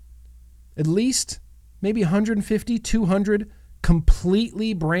 200 at least? Maybe 150, 200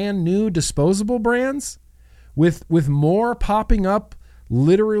 completely brand new disposable brands with more popping up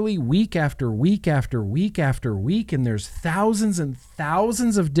literally week after week after week after week, and there's thousands and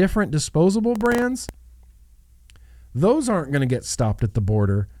thousands of different disposable brands. Those aren't going to get stopped at the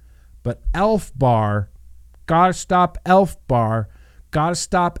border, but Elf Bar, gotta stop Elf Bar, gotta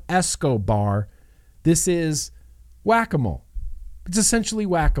stop Escobar. This is whack-a-mole. It's essentially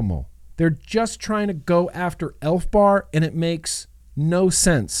whack-a-mole. They're just trying to go after Elf Bar, and it makes no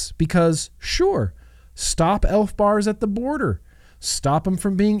sense because, sure, stop Elf Bars at the border. Stop them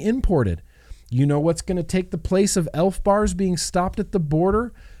from being imported. You know what's going to take the place of Elf Bars being stopped at the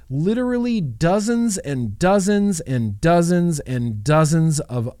border? Literally dozens and dozens and dozens and dozens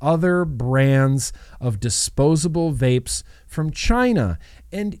of other brands of disposable vapes from China.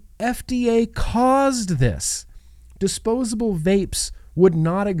 And FDA caused this. Disposable vapes would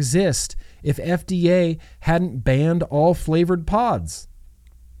not exist if FDA hadn't banned all flavored pods.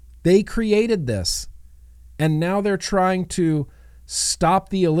 They created this. And now they're trying to stop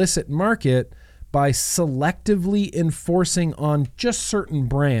the illicit market by selectively enforcing on just certain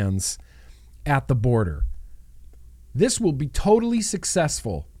brands at the border. This will be totally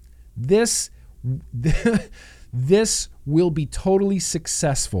successful. This will be totally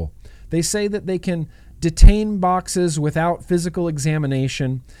successful. They say that they can detain boxes without physical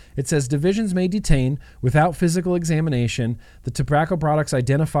examination. It says divisions may detain without physical examination the tobacco products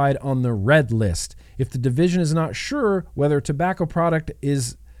identified on the red list. If the division is not sure whether a tobacco product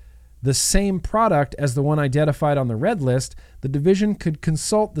is the same product as the one identified on the red list, the division could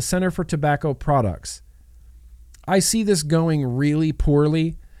consult the Center for Tobacco Products. I see this going really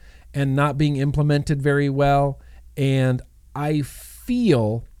poorly and not being implemented very well, and I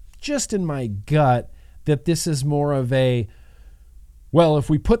feel just in my gut that this is more of a, well, if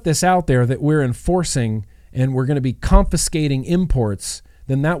we put this out there that we're enforcing and we're going to be confiscating imports,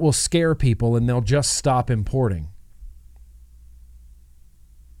 then that will scare people and they'll just stop importing.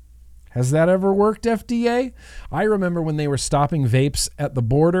 Has that ever worked, FDA? I remember when they were stopping vapes at the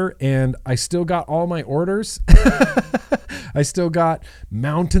border and I still got all my orders. I still got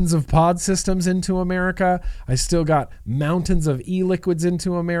mountains of pod systems into America. I still got mountains of e-liquids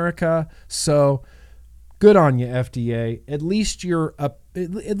into America. So good on you, FDA. At least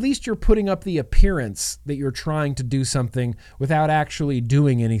you're putting up the appearance that you're trying to do something without actually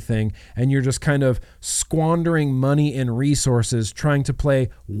doing anything, and you're just kind of squandering money and resources trying to play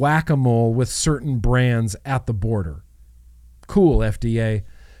whack-a-mole with certain brands at the border. Cool, FDA.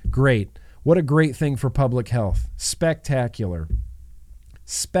 Great. What a great thing for public health. Spectacular.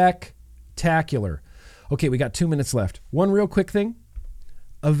 Spectacular. Okay, we got 2 minutes left. One real quick thing.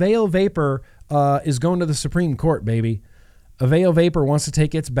 Avail Vapor is going to the Supreme Court, baby. Avail Vapor wants to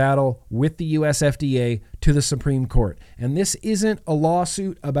take its battle with the US FDA to the Supreme Court. And this isn't a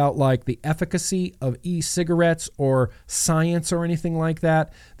lawsuit about like the efficacy of e-cigarettes or science or anything like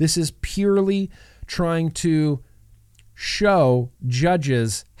that. This is purely trying to show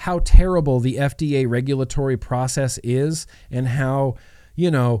judges how terrible the FDA regulatory process is and how,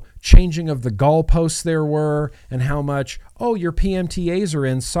 changing of the goalposts there were and how much, oh, your PMTAs are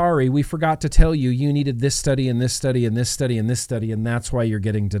in. Sorry, we forgot to tell you you needed this study and this study and this study and this study, and that's why you're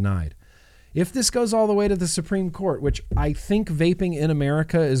getting denied. If this goes all the way to the Supreme Court, which I think vaping in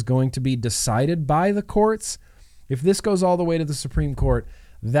America is going to be decided by the courts, if this goes all the way to the Supreme Court,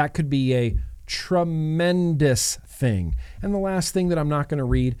 that could be a tremendous thing. And the last thing that I'm not going to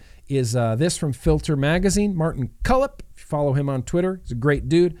read is this from Filter Magazine. Martin Cullip, if you follow him on Twitter, he's a great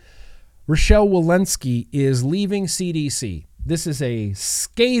dude. Rochelle Walensky is leaving CDC. This is a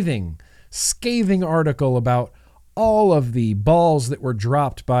scathing article about all of the balls that were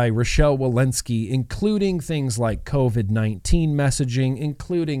dropped by Rochelle Walensky, including things like COVID-19 messaging,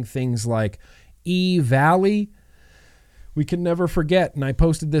 including things like E-Valley. We can never forget, and I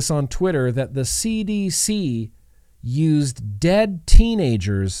posted this on Twitter, that the CDC used dead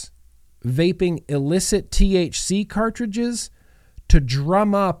teenagers vaping illicit THC cartridges to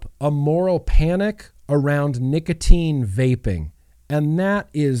drum up a moral panic around nicotine vaping. And that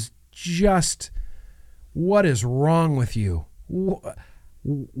is just... what is wrong with you?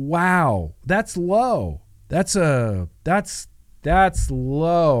 Wow. That's low. That's low.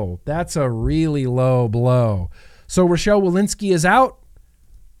 That's a really low blow. So Rochelle Walensky is out.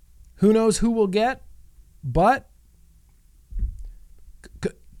 Who knows who we'll get? But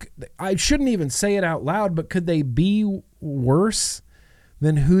I shouldn't even say it out loud, but could they be worse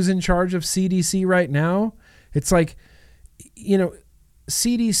than who's in charge of CDC right now? It's like,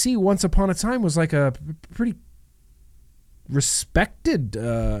 CDC once upon a time was like a pretty respected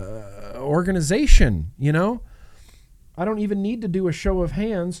organization, I don't even need to do a show of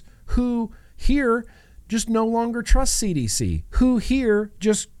hands. Who here just no longer trusts CDC? Who here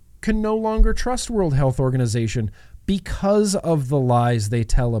just can no longer trust World Health Organization because of the lies they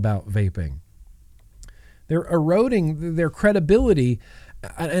tell about vaping? They're eroding their credibility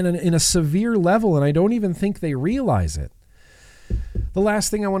in a severe level, and I don't even think they realize it. The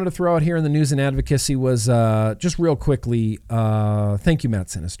last thing I wanted to throw out here in the news and advocacy was just real quickly, thank you, Matt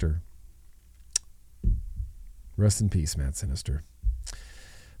Sinister. Rest in peace, Matt Sinister.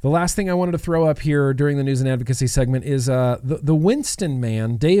 The last thing I wanted to throw up here during the news and advocacy segment is the Winston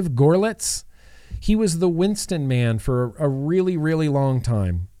man, Dave Gorlitz. He was the Winston man for a really, really long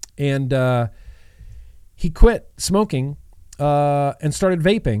time. And he quit smoking and started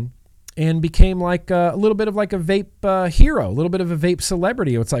vaping, and became like a little bit of like a vape hero, a little bit of a vape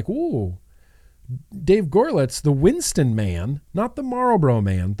celebrity. It's like, ooh, Dave Gorlitz, the Winston man, not the Marlboro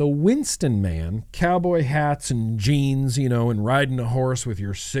man, the Winston man, cowboy hats and jeans, and riding a horse with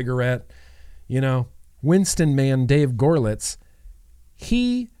your cigarette, Winston man, Dave Gorlitz.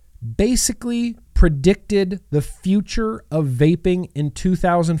 He basically predicted the future of vaping in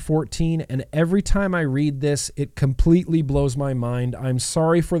 2014, and every time I read this, it completely blows my mind. I'm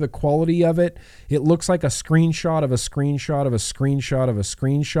sorry for the quality of it. It looks like a screenshot of a screenshot of a screenshot of a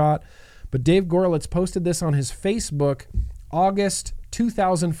screenshot, but Dave Gorlitz posted this on his Facebook, August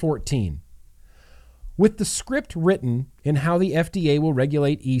 2014. With the script written in how the FDA will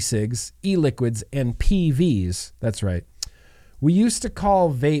regulate e-cigs, e-liquids, and PVs, that's right. We used to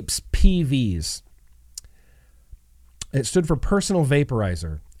call vapes PVs. It stood for personal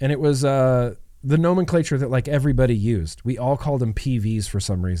vaporizer, and it was the nomenclature that like everybody used. We all called them PVs for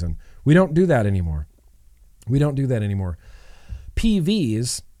some reason. We don't do that anymore.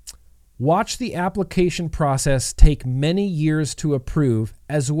 PVs, watch the application process take many years to approve,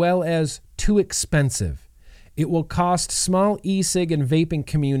 as well as too expensive. It will cost small e-cig and vaping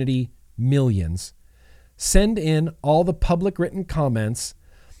community millions. Send in all the public written comments,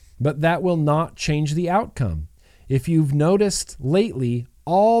 but that will not change the outcome. If you've noticed lately,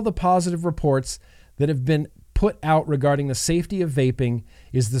 all the positive reports that have been put out regarding the safety of vaping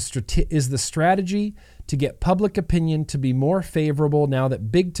is the strategy to get public opinion to be more favorable now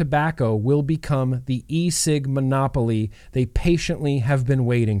that big tobacco will become the e-cig monopoly they patiently have been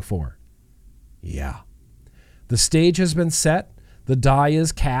waiting for. Yeah. The stage has been set, the die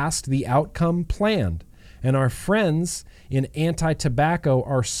is cast, the outcome planned. And our friends in anti-tobacco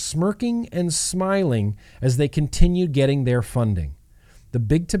are smirking and smiling as they continue getting their funding. The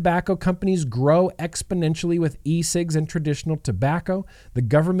big tobacco companies grow exponentially with e-cigs and traditional tobacco. The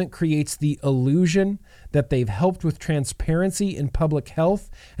government creates the illusion that they've helped with transparency in public health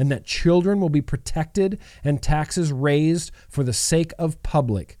and that children will be protected and taxes raised for the sake of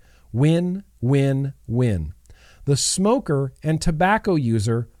public. Win, win, win. The smoker and tobacco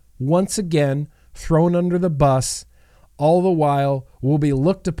user, once again, thrown under the bus, all the while will be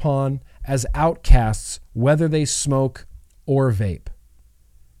looked upon as outcasts, whether they smoke or vape.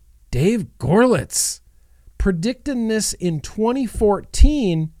 Dave Gorlitz predicting this in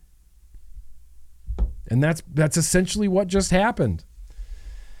 2014, and that's essentially what just happened.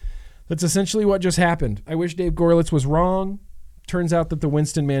 I wish Dave Gorlitz was wrong. turns out that the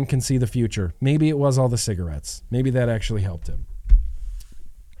Winston man can see the future. Maybe it was all the cigarettes. Maybe that actually helped him.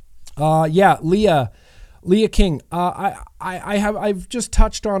 Leah King. I've just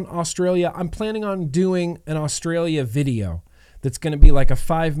touched on Australia. I'm planning on doing an Australia video that's going to be like a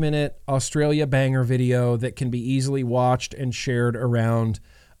 5-minute Australia banger video that can be easily watched and shared around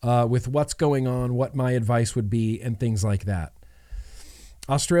with what's going on, what my advice would be, and things like that.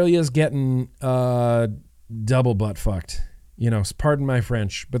 Australia's getting double butt fucked. Pardon my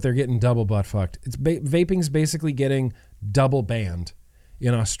French, but they're getting double butt fucked. Vaping's basically getting double banned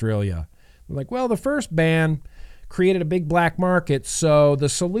in Australia. Like, well, the first ban created a big black market, so the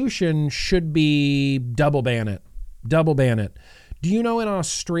solution should be double ban it. Double ban it. Do you know in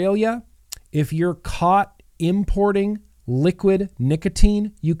Australia, if you're caught importing liquid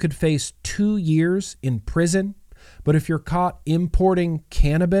nicotine, you could face 2 years in prison? But if you're caught importing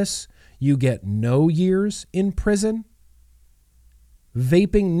cannabis, you get no years in prison?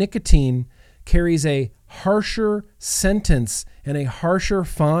 Vaping nicotine carries a harsher sentence and a harsher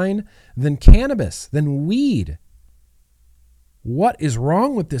fine than cannabis, than weed. What is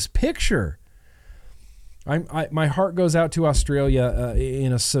wrong with this picture? My heart goes out to Australia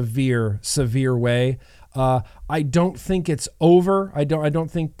in a severe way. I don't think it's over. I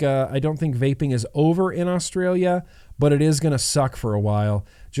don't think vaping is over in Australia, but it is going to suck for a while,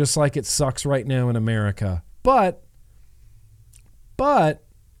 just like it sucks right now in America. But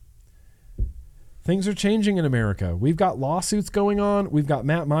things are changing in America. We've got lawsuits going on. We've got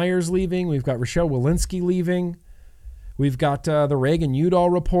Matt Myers leaving. We've got Rochelle Walensky leaving. We've got the Reagan-Udall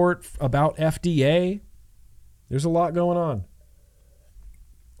report about FDA. There's a lot going on.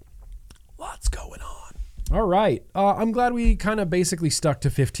 Lots going on. All right. I'm glad we kind of basically stuck to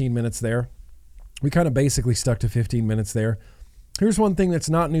 15 minutes there. Here's one thing that's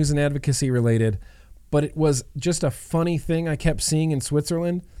not news and advocacy related, but it was just a funny thing I kept seeing in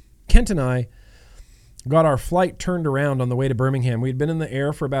Switzerland. Kent and I got our flight turned around on the way to Birmingham. We'd been in the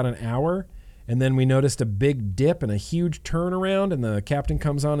air for about an hour, and then we noticed a big dip and a huge turnaround, and the captain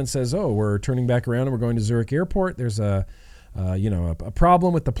comes on and says, "Oh, we're turning back around and we're going to Zurich Airport. There's a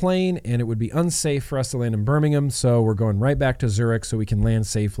problem with the plane, and it would be unsafe for us to land in Birmingham, so we're going right back to Zurich so we can land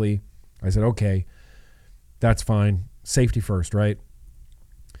safely." I said, "Okay, that's fine. Safety first, right?"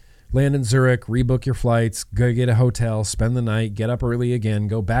 Land in Zurich, rebook your flights, go get a hotel, spend the night, get up early again,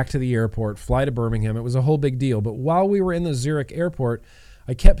 go back to the airport, fly to Birmingham. It was a whole big deal. But while we were in the Zurich airport,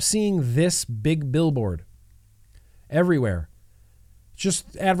 I kept seeing this big billboard everywhere.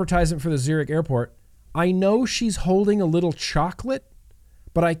 Just advertisement for the Zurich airport. I know she's holding a little chocolate,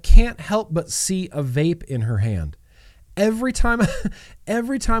 but I can't help but see a vape in her hand. Every time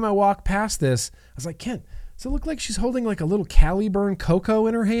I walk past this, I was like, Kent, does it look like she's holding like a little Caliburn cocoa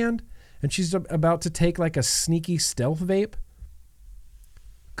in her hand and she's about to take like a sneaky stealth vape?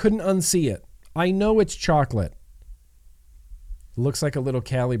 Couldn't unsee it. I know it's chocolate. Looks like a little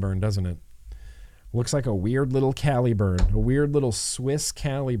Caliburn, doesn't it? Looks like a weird little Caliburn, a weird little Swiss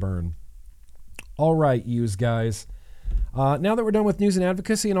Caliburn. All right, yous guys. Now that we're done with news and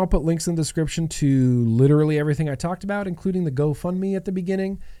advocacy, and I'll put links in the description to literally everything I talked about, including the GoFundMe at the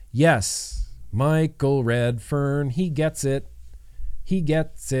beginning. Yes, Michael Redfern, he gets it. He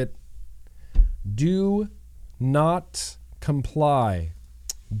gets it. Do not comply.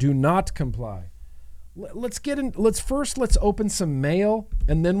 Do not comply. Let's open some mail,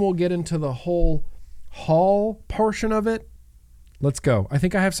 and then we'll get into the whole haul portion of it. Let's go. I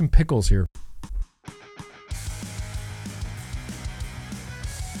think I have some pickles here.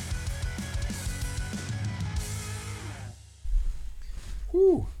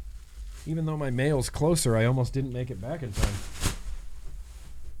 Whew. Even though my mail's closer, I almost didn't make it back in time.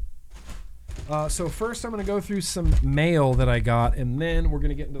 So first I'm going to go through some mail that I got, and then we're going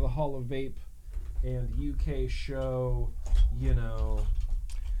to get into the Hall of Vape and UK show,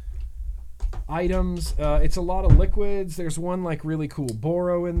 items. It's a lot of liquids. There's one like really cool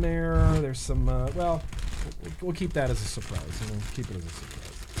Boro in there. There's some, we'll keep that as a surprise. Keep it as a surprise.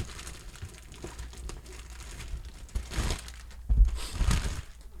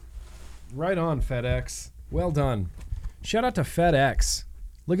 Right on, FedEx. Well done. Shout out to FedEx.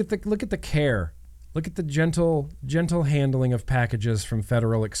 Look at the care. Look at the gentle handling of packages from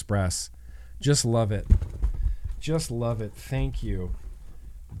Federal Express. Just love it. Just love it. Thank you.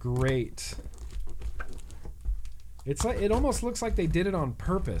 Great. It's like it almost looks like they did it on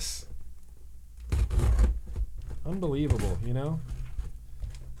purpose. Unbelievable,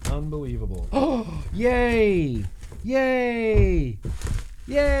 Unbelievable. Oh, yay! Yay!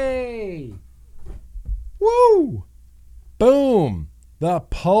 Yay! Woo! Boom! The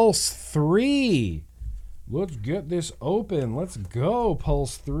Pulse 3. Let's get this open. Let's go,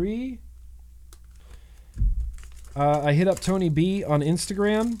 Pulse 3. I hit up Tony B on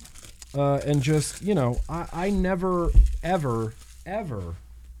Instagram and just, you know, I never, ever, ever,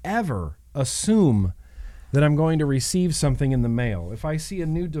 ever assume that I'm going to receive something in the mail. If I see a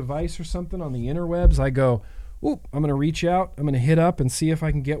new device or something on the interwebs, I go, ooh, I'm going to reach out. I'm going to hit up and see if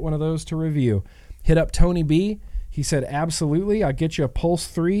I can get one of those to review. Hit up Tony B. He said, absolutely. I'll get you a Pulse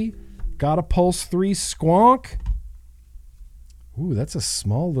 3. Got a Pulse 3 squonk. Ooh, that's a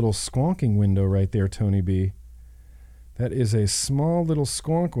small little squonking window right there, Tony B. That is a small little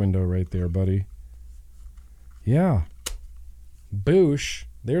squonk window right there, buddy. Yeah. Boosh.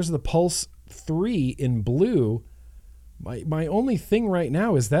 There's the Pulse 3 in blue. My only thing right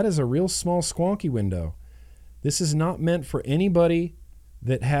now is that is a real small squonky window. This is not meant for anybody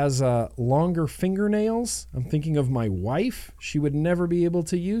that has longer fingernails. I'm thinking of my wife. She would never be able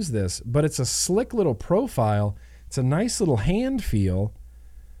to use this, but it's a slick little profile. It's a nice little hand feel.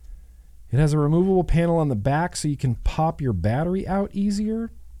 It has a removable panel on the back so you can pop your battery out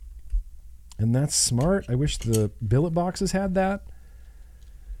easier. And that's smart. I wish the billet boxes had that.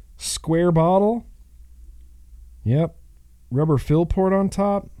 Square bottle. Yep. Rubber fill port on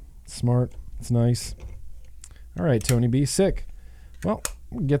top. Smart. It's nice. All right, Tony B. Sick. Well,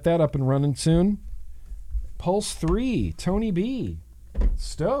 we'll get that up and running soon. Pulse 3, Tony B.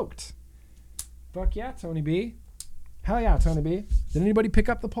 Stoked. Fuck yeah, Tony B. Hell yeah, Tony B. Did anybody pick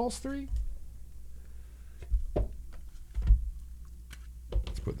up the Pulse 3?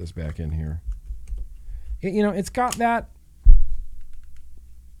 Let's put this back in here. You know, it's got that,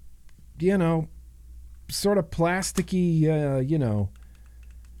 you know, sort of plasticky, you know,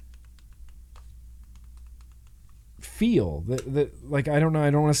 feel that like I don't know, I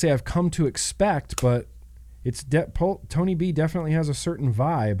don't want to say I've come to expect, but it's Tony B definitely has a certain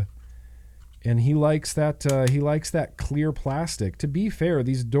vibe, and he likes that clear plastic. To be fair,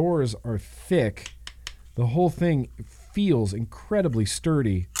 these doors are thick. The whole thing feels incredibly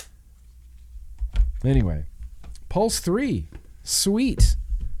sturdy. Anyway, Pulse 3, sweet.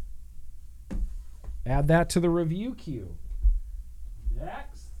 Add that to the review queue.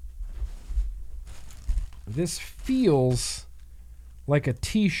 Next. This feels like a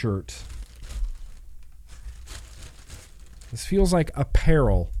t-shirt. This feels like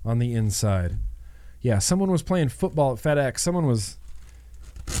apparel on the inside. Yeah, someone was playing football at FedEx. Someone was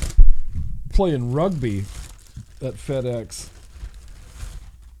playing rugby at FedEx.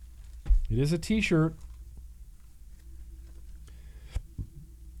 It is a t-shirt.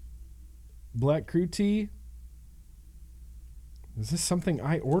 Black crew tee. Is this something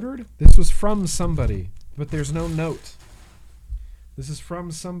I ordered? This was from somebody, but there's no note. This is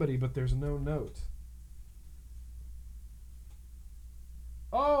from somebody, but there's no note.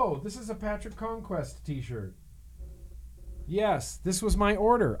 Oh, this is a Patrick Conquest t-shirt. Yes, this was my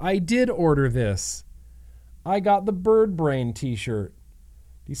order. I did order this. I got the Bird Brain t-shirt.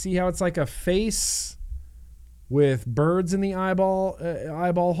 Do you see how it's like a face with birds in the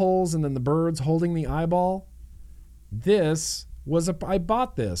eyeball holes, and then the birds holding the eyeball? This was I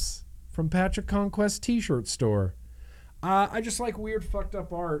bought this from Patrick Conquest t-shirt store. I just like weird fucked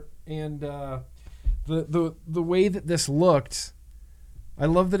up art, and the way that this looked, I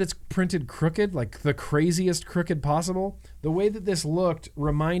love that it's printed crooked, like the craziest crooked possible. The way that this looked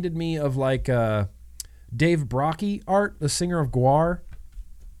reminded me of like Dave Brockie art, the singer of Gwar.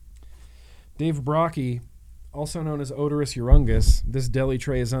 Dave Brockie, also known as Odorous Urungus, this deli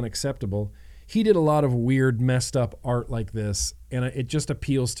tray is unacceptable. He did a lot of weird, messed up art like this, and it just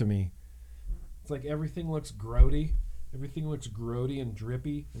appeals to me. It's like everything looks grody. Everything looks grody and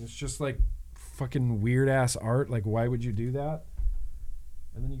drippy, and it's just like fucking weird-ass art. Like, why would you do that?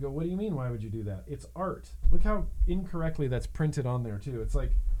 And then you go, what do you mean, why would you do that? It's art. Look how incorrectly that's printed on there, too. It's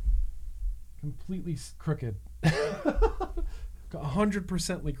like completely crooked.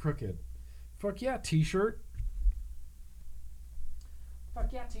 100%ly crooked. Fuck yeah, t-shirt.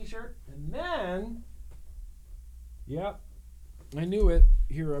 Fuck yeah, t-shirt. And then, yep, I knew it.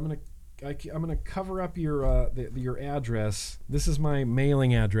 Here, I'm gonna cover up your your address. This is my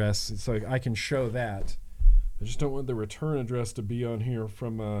mailing address, so I can show that. I just don't want the return address to be on here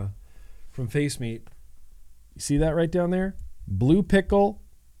from Face Meat. You see that right down there? Blue pickle,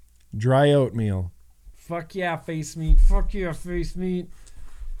 dry oatmeal. Fuck yeah, Face Meat. Fuck yeah, Face Meat.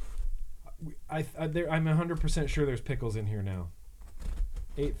 I'm 100% sure there's pickles in here now.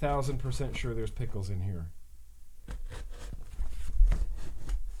 8,000% sure there's pickles in here.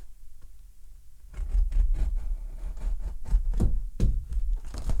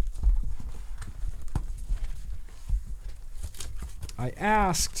 I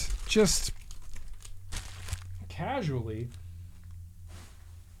asked just casually.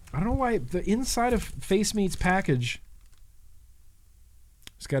 I don't know why the inside of Face Meat's package.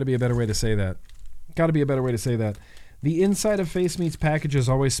 There's got to be a better way to say that. Got to be a better way to say that. The inside of Face Meat's packages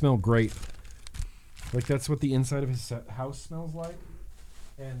always smell great. Like that's what the inside of his house smells like.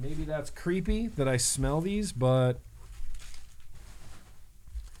 And maybe that's creepy that I smell these, but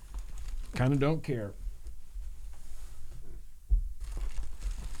kind of don't care.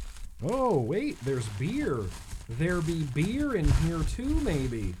 Oh, wait, there's beer. There be beer in here too,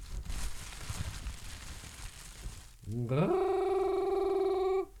 maybe.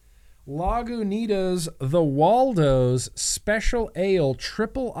 Lagunitas The Waldo's Special Ale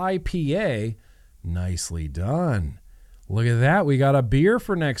Triple IPA. Nicely done. Look at that. We got a beer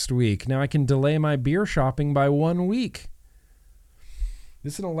for next week. Now I can delay my beer shopping by 1 week.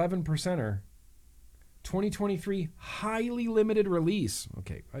 This is an 11%er. 2023 highly limited release.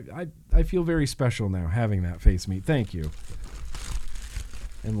 Okay, I feel very special now having that Face Meat. Thank you.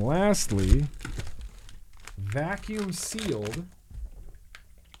 And lastly, vacuum sealed.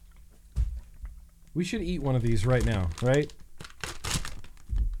 We should eat one of these right now, right?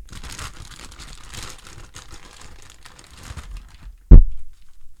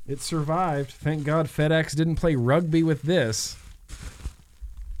 It survived. Thank God FedEx didn't play rugby with this.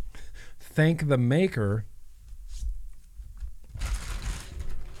 Thank the maker.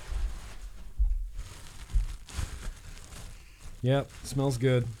 Yep, smells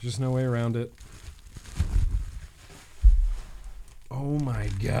good. Just no way around it. Oh my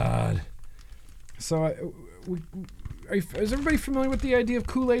God. So, is everybody familiar with the idea of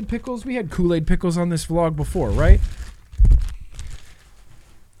Kool-Aid pickles? We had Kool-Aid pickles on this vlog before, right?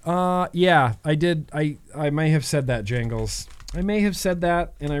 Yeah, I did. I may have said that, Jangles. I may have said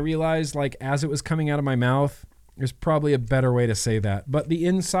that, and I realized, like, as it was coming out of my mouth, there's probably a better way to say that. But the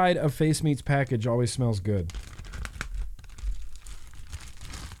inside of Face Meat's package always smells good.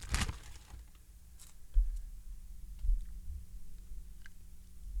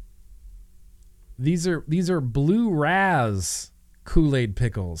 These are Blue Raz Kool-Aid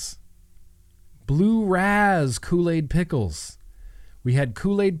pickles. Blue Raz Kool-Aid pickles. We had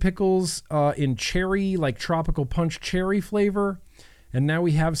Kool-Aid pickles in cherry, like tropical punch cherry flavor. And now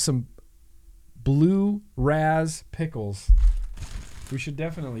we have some Blue Raz pickles. We should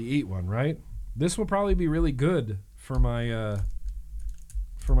definitely eat one, right? This will probably be really good for my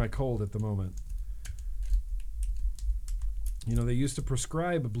cold at the moment. You know, they used to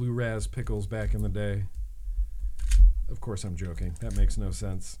prescribe Blue Raz pickles back in the day. Of course I'm joking. That makes no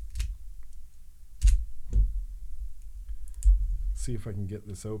sense. See if I can get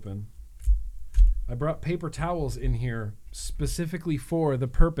this open. I brought paper towels in here specifically for the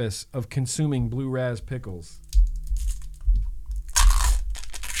purpose of consuming Blue Raz pickles.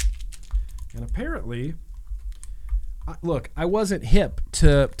 And apparently, look, I wasn't hip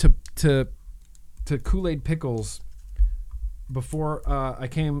to Kool-Aid pickles before I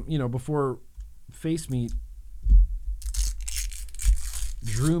came, before Face Meat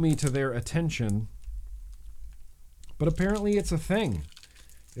drew me to their attention. But apparently it's a thing.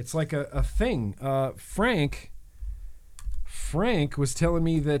 It's like a thing. Frank was telling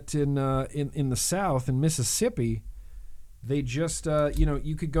me that in the South, in Mississippi, they just,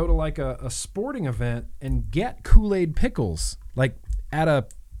 you could go to like a sporting event and get Kool-Aid pickles, like at a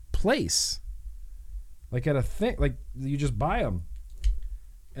place, like at a thing, like you just buy them.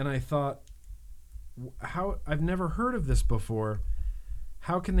 And I thought, I've never heard of this before.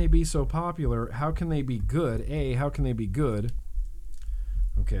 How can they be so popular? How can they be good? How can they be good?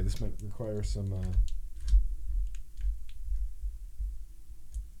 Okay, this might require some...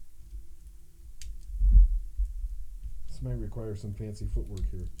 This might require some fancy footwork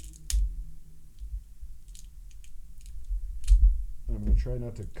here. I'm going to try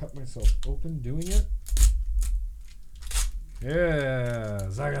not to cut myself open doing it. Yeah,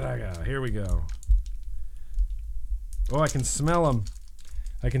 zagadaga. Here we go. Oh, I can smell them.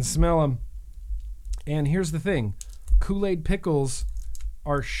 I can smell them. And here's the thing. Kool-Aid pickles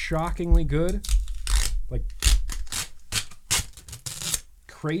are shockingly good. Like,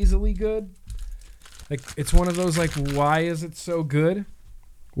 crazily good. Like, it's one of those, like, why is it so good?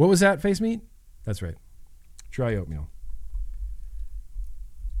 What was that, Face Meat? That's right. Dry oatmeal.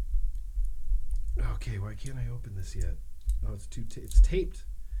 Okay, why can't I open this yet? Oh, it's it's taped.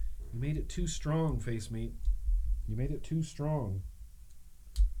 You made it too strong, Face Meat. You made it too strong.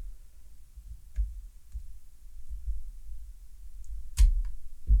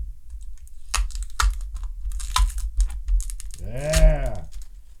 Yeah.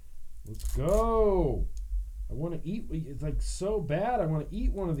 Let's go. I want to eat. It's like so bad. I want to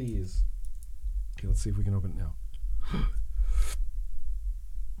eat one of these. Okay, let's see if we can open it now.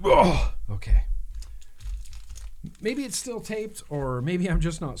 Oh, okay. Maybe it's still taped, or maybe I'm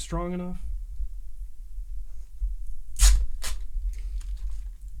just not strong enough.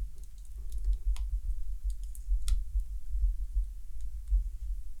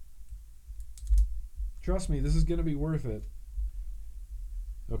 Trust me, this is going to be worth it.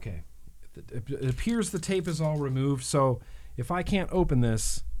 Okay. It appears the tape is all removed, so if I can't open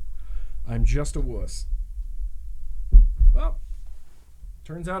this, I'm just a wuss. Well,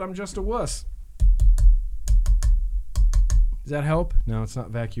 turns out I'm just a wuss. Does that help? No, it's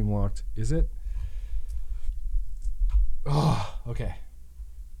not vacuum locked. Is it? Oh, okay.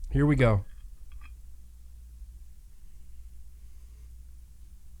 Here we go.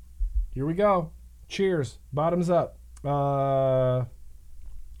 Here we go. Cheers. Bottoms up.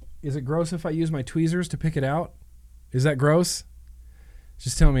 Is it gross if I use my tweezers to pick it out? Is that gross?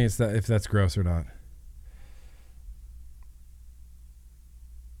 Just tell me if that's gross or not.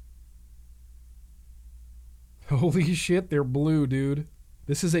 Holy shit, they're blue, dude.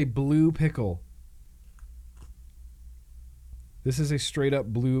 This is a blue pickle. This is a straight up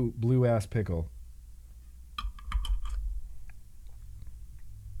blue ass pickle.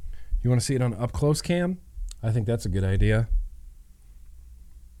 You want to see it on up close cam? I think that's a good idea.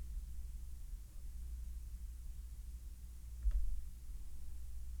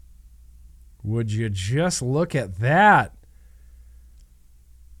 Would you just look at that?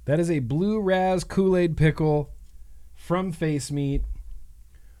 That is a blue raz Kool-Aid pickle from Face Meat.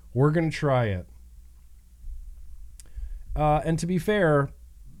 We're going to try it. And to be fair,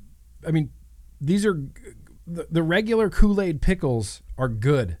 I mean, these are the regular Kool-Aid pickles are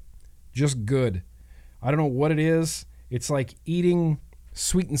good. Just good. I don't know what it is. It's like eating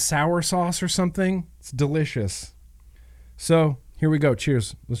sweet and sour sauce or something. It's delicious. So here we go.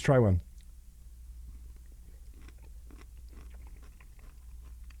 Cheers. Let's try one.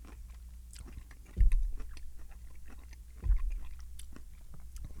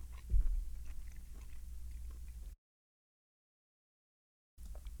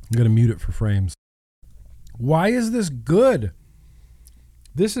 I'm going to mute it for frames. Why is this good?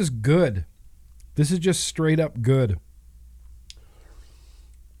 This is good. This is just straight up good.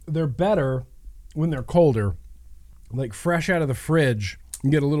 They're better when they're colder. Like fresh out of the fridge, you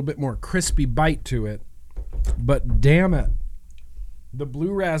get a little bit more crispy bite to it. But damn it. The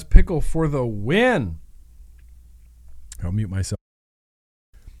blue raz pickle for the win. I'll mute myself.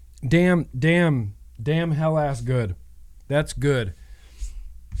 Damn hell ass good. That's good.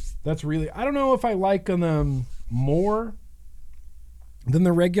 That's really, I don't know if I like them more than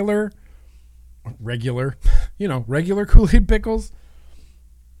the regular Kool-Aid pickles.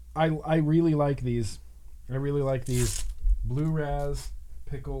 I really like these. I really like these blue raz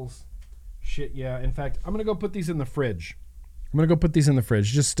pickles. Shit, yeah. In fact, I'm going to go put these in the fridge.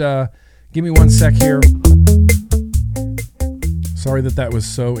 Just give me 1 sec here. Sorry that was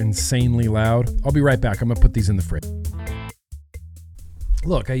so insanely loud. I'll be right back. I'm going to put these in the fridge.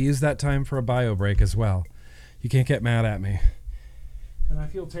 Look, I used that time for a bio break as well. You can't get mad at me. And I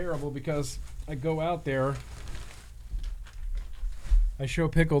feel terrible because I go out there, I show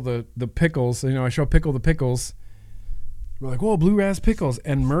Pickle the pickles, I show Pickle the pickles. We're like, whoa, blue raz pickles.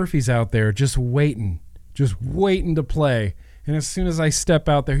 And Murphy's out there just waiting to play. And as soon as I step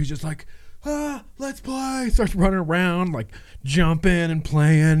out there, he's just like, let's play. Starts running around, like jumping and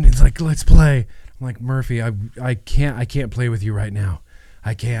playing. He's like, let's play. I'm like, Murphy, I can't play with you right now.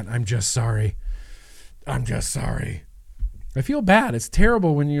 I can't. I'm just sorry. I feel bad. It's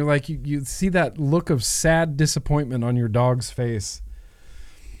terrible when you're like, you see that look of sad disappointment on your dog's face.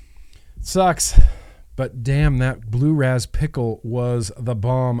 It sucks. But damn, that blue raz pickle was the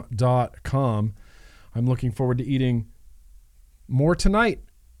bomb.com. I'm looking forward to eating more tonight.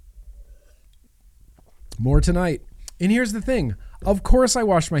 And here's the thing. Of course I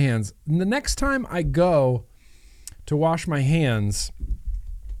wash my hands. The next time I go to wash my hands,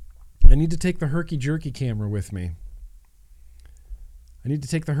 I need to take the herky jerky camera with me. And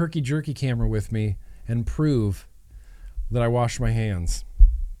prove that I wash my hands.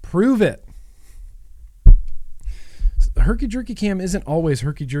 Prove it. The herky jerky cam isn't always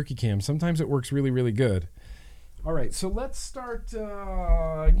herky jerky cam. Sometimes it works really, really good. All right, so let's start.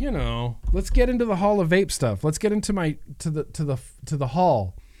 Let's get into the Hall of Vape stuff. Let's get into the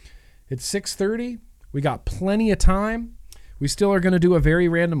hall. It's 6:30. We got plenty of time. We still are going to do a very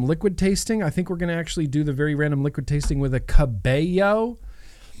random liquid tasting. I think we're going to actually do the very random liquid tasting with a Cabello.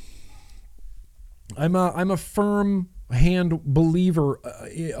 I'm a firm hand believer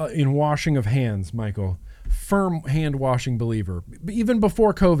in washing of hands, Michael. Firm hand washing believer. Even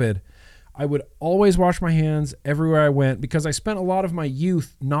before COVID, I would always wash my hands everywhere I went because I spent a lot of my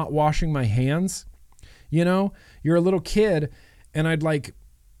youth not washing my hands. You know, you're a little kid and I'd like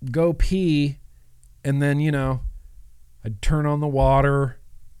go pee and then, you know, I'd turn on the water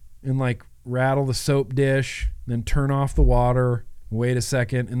and like rattle the soap dish, then turn off the water, wait a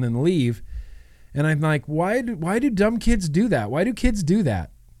second, and then leave. And I'm like, why do dumb kids do that? Why do kids do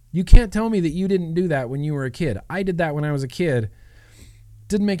that? You can't tell me that you didn't do that when you were a kid. I did that when I was a kid.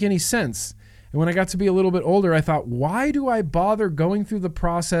 Didn't make any sense. And when I got to be a little bit older, I thought, why do I bother going through the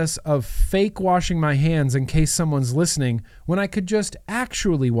process of fake washing my hands in case someone's listening when I could just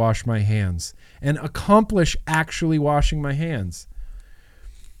actually wash my hands and accomplish actually washing my hands?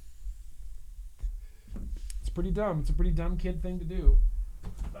 It's pretty dumb. It's a pretty dumb kid thing to do.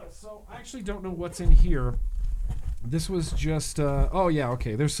 So I actually don't know what's in here. This was just, oh yeah,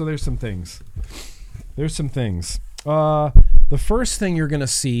 okay. There's some things. There's some things. The first thing you're going to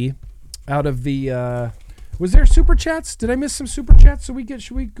see out of the, was there super chats? Did I miss some super chats? Should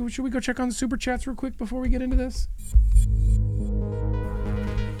we go check on the super chats real quick before we get into this?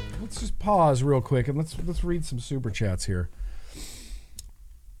 Let's just pause real quick and let's read some super chats here.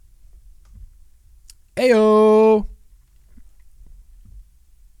 Ayo.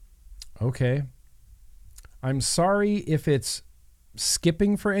 Okay. I'm sorry if it's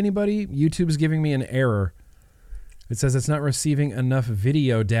skipping for anybody. YouTube's giving me an error. It says it's not receiving enough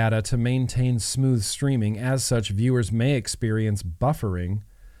video data to maintain smooth streaming. As such, viewers may experience buffering.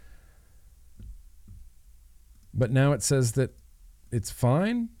 But now it says that it's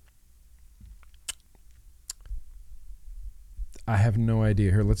fine. I have no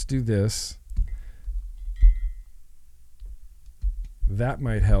idea. Here, let's do this. That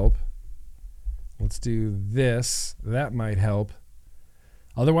might help. Let's do this. That might help.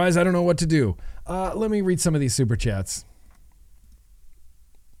 Otherwise, I don't know what to do. Let me read some of these super chats.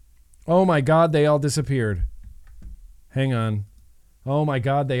 Oh my God, they all disappeared. Hang on. Oh my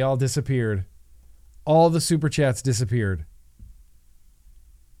God, they all disappeared. All the super chats disappeared.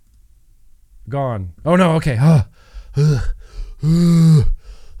 Gone. Oh no, okay.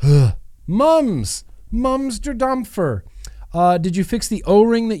 Mums der Dampfer. Did you fix the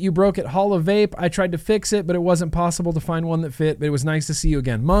O-ring that you broke at Hall of Vape? I tried to fix it, but it wasn't possible to find one that fit, but it was nice to see you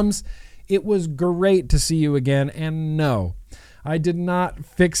again. Mums, it was great to see you again, and no, I did not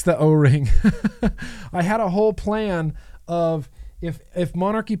fix the O-ring. I had a whole plan of if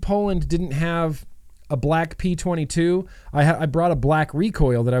Monarchy Poland didn't have a black P22, I brought a black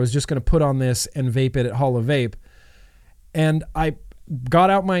recoil that I was just going to put on this and vape it at Hall of Vape, and I got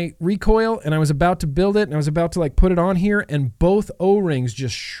out my recoil and I was about to build it and I was about to like put it on here and both O-rings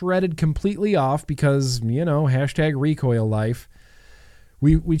just shredded completely off because, you know, hashtag recoil life.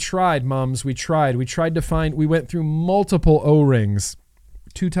 We tried, Mums. We tried to find, we went through multiple O-rings.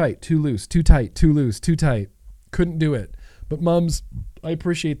 Too tight, too loose, too tight, too loose, too tight. Couldn't do it. But Mums, I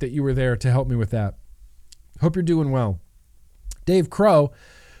appreciate that you were there to help me with that. Hope you're doing well. Dave Crow,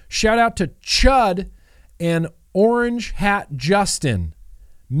 shout out to Chud and Orange Hat Justin,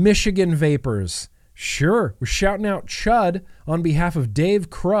 Michigan Vapors. Sure, we're shouting out Chud on behalf of Dave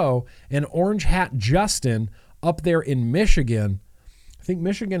Crow and Orange Hat Justin up there in Michigan. I think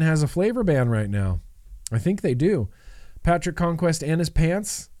Michigan has a flavor ban right now. I think they do. Patrick Conquest and his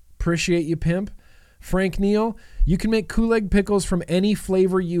pants. Appreciate you, pimp. Frank Neal, you can make Kool-Aid pickles from any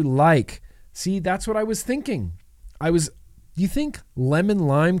flavor you like. See, that's what I was thinking. You think lemon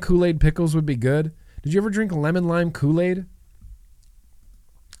lime Kool-Aid pickles would be good? Did you ever drink lemon lime Kool-Aid?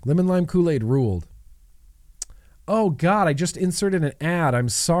 Lemon lime Kool-Aid ruled. Oh God, I just inserted an ad. I'm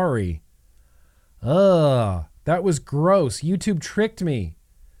sorry. Ugh, that was gross. YouTube tricked me.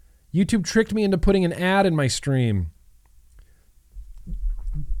 YouTube tricked me into putting an ad in my stream.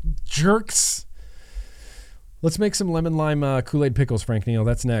 Jerks. Let's make some lemon lime Kool-Aid pickles, Frank Neal.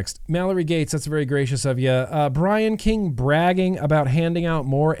 That's next. Mallory Gates, that's very gracious of you. Brian King bragging about handing out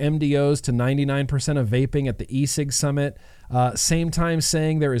more MDOs to 99% of vaping at the e-cig summit. Same time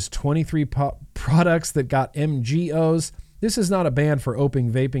saying there is 23 products that got MGOs. This is not a ban for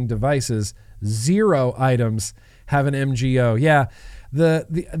open vaping devices. 0 items have an MGO. Yeah,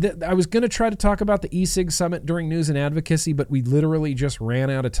 I was going to try to talk about the e-cig summit during news and advocacy, but we literally just ran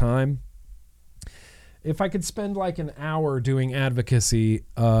out of time. If I could spend like an hour doing advocacy,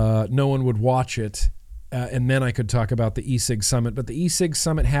 no one would watch it And then I could talk about the e-cig summit. But the e-cig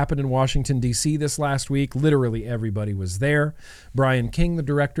summit happened in Washington, D.C. this last week. Literally everybody was there. Brian King, the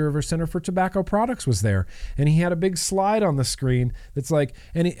director of our Center for Tobacco Products, was there. And he had a big slide on the screen that's like,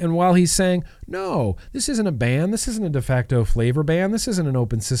 and while he's saying, no, this isn't a ban. This isn't a de facto flavor ban. This isn't an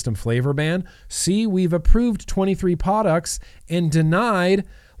open system flavor ban. See, we've approved 23 products and denied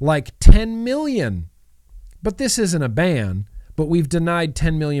like 10 million. But this isn't a ban. But we've denied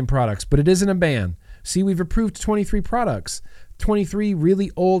 10 million products. But it isn't a ban. See, we've approved 23 products, 23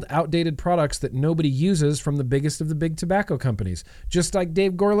 really old, outdated products that nobody uses from the biggest of the big tobacco companies, just like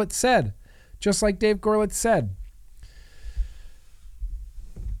Dave Gorlitz said. Just like Dave Gorlitz said.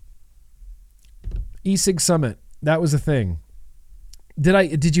 E-cig Summit, that was a thing.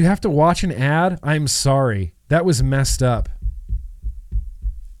 Did you have to watch an ad? I'm sorry. That was messed up.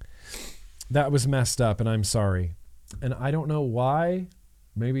 That was messed up, and I'm sorry. And I don't know why.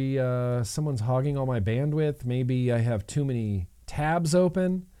 Maybe someone's hogging all my bandwidth. Maybe I have too many tabs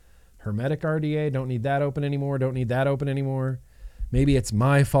open. Hermetic RDA, don't need that open anymore. Don't need that open anymore. Maybe it's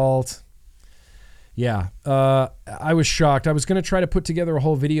my fault. Yeah, I was shocked. I was going to try to put together a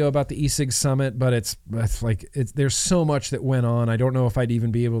whole video about the e-cig summit, but there's so much that went on. I don't know if I'd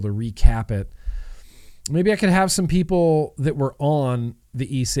even be able to recap it. Maybe I could have some people that were on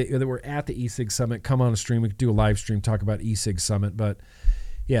the e-cig, that were at the e-cig summit, come on a stream. We could do a live stream, talk about e-cig summit, but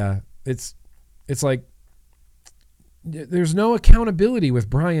yeah, it's like there's no accountability with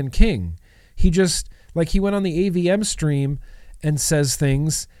Brian King. He just, like, he went on the AVM stream and says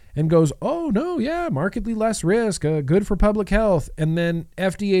things and goes, oh, no, yeah, markedly less risk, good for public health. And then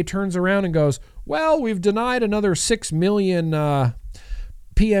FDA turns around and goes, well, we've denied another 6 million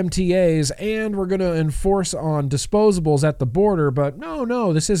PMTAs and we're going to enforce on disposables at the border. But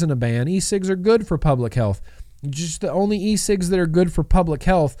no, this isn't a ban. E-cigs are good for public health. Just the only e-cigs that are good for public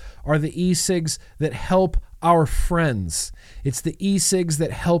health are the e-cigs that help our friends. It's the e-cigs that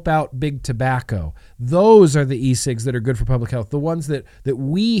help out big tobacco. Those are the e-cigs that are good for public health, the ones that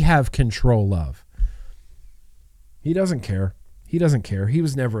we have control of. He doesn't care. He doesn't care. He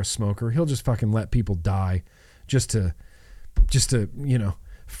was never a smoker. He'll just fucking let people die just to,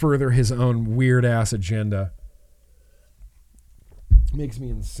 further his own weird ass agenda. Makes me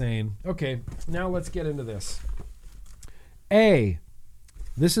insane. Okay, now let's get into this.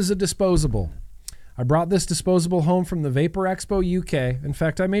 This is a disposable. I brought this disposable home from the Vapor Expo UK. In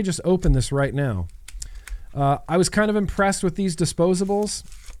fact, I may just open this right now. I was kind of impressed with these disposables.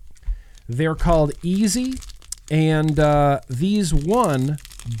 They're called Easy, and these won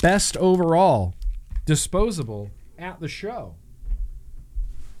Best Overall Disposable at the show.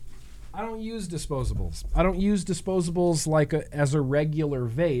 I don't use disposables. I don't use disposables as a regular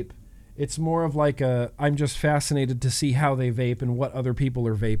vape. It's more of I'm just fascinated to see how they vape and what other people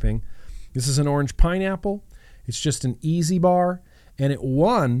are vaping. This is an orange pineapple. It's just an easy bar, and it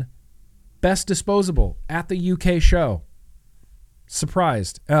won Best Disposable at the UK show.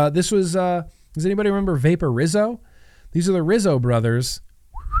 Surprised. This was, does anybody remember Vapor Rizzo? These are the Rizzo brothers.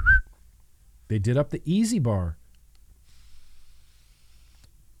 They did up the easy bar.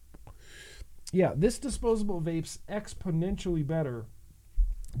 Yeah, this disposable vape's exponentially better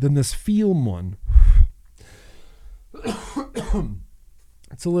than this Film one.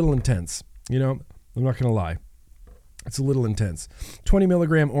 It's a little intense, I'm not going to lie. It's a little intense. 20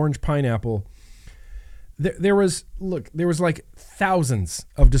 milligram orange pineapple. There was like thousands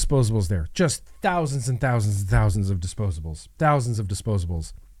of disposables there. Just thousands and thousands and thousands of disposables. Thousands of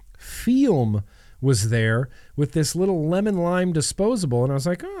disposables. Film was there with this little lemon lime disposable, and I was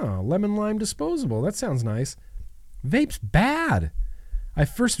like, oh, lemon lime disposable. That sounds nice. Vape's bad. I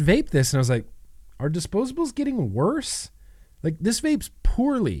first vaped this, and I was like, are disposables getting worse? Like, this vape's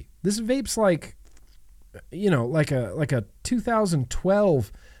poorly. This vape's like a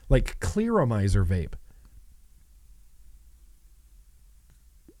 2012 Clearomizer vape.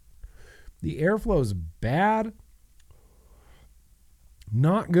 The airflow is bad.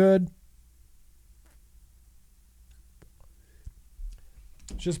 Not good.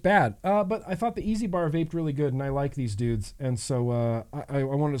 It's just bad. But I thought the Easy Bar vaped really good, and I like these dudes. And so I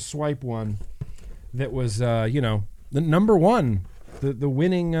wanted to swipe one that was, the number one, the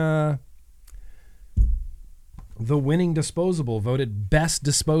winning disposable, voted best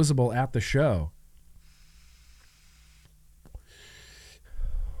disposable at the show.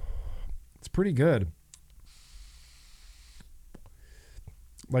 It's pretty good.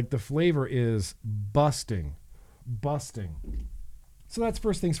 The flavor is busting. So that's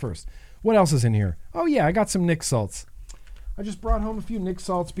first things first. What else is in here? Oh yeah, I got some Nick salts. I just brought home a few Nick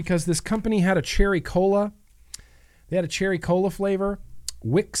salts because this company had a cherry cola. They had a cherry cola flavor.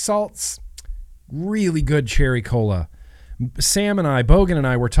 Wick salts. Really good cherry cola. Sam and I, Bogan and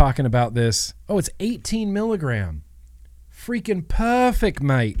I, were talking about this. Oh, it's 18 milligram. Freaking perfect,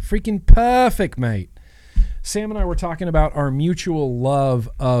 mate. Freaking perfect, mate. Sam and I were talking about our mutual love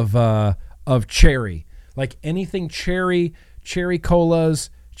of cherry. Like anything cherry, cherry colas,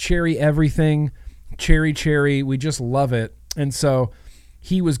 cherry everything, cherry. We just love it. And so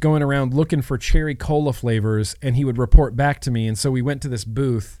he was going around looking for cherry cola flavors, and he would report back to me. And so we went to this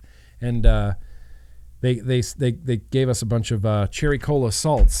booth, and they gave us a bunch of cherry cola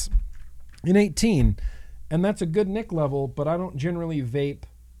salts in 18, and that's a good nic level. But I don't generally vape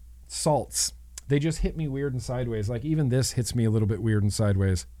salts. They just hit me weird and sideways. Like even this hits me a little bit weird and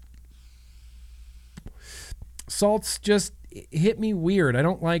sideways. Salts just hit me weird. I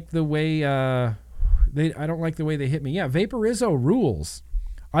don't like the way I don't like the way they hit me. Yeah, Vaporizzo rules.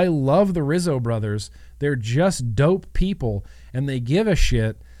 I love the Rizzo brothers. They're just dope people, and they give a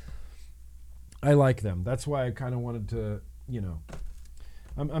shit. I like them. That's why I kind of wanted to,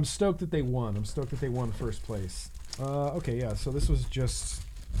 I'm stoked that they won. I'm stoked that they won first place. Okay, yeah. So this was just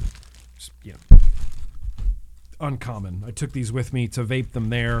uncommon. I took these with me to vape them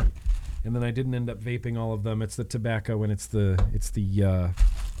there, and then I didn't end up vaping all of them. It's the tobacco and it's the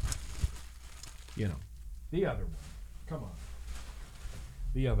the other one. Come on.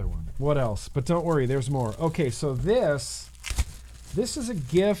 The other one. What else? But don't worry, there's more. Okay, so this is a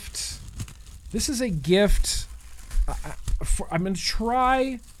gift. This is a gift. I'm going to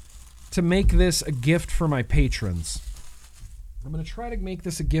try to make this a gift for my patrons. I'm going to try to make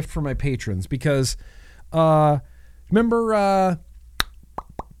this a gift for my patrons because remember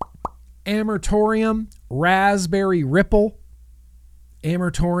Amertorium Raspberry Ripple?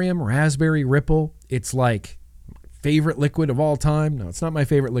 Amertorium Raspberry Ripple. It's like favorite liquid of all time. No, it's not my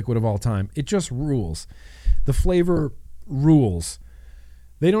favorite liquid of all time. It just rules. The flavor rules.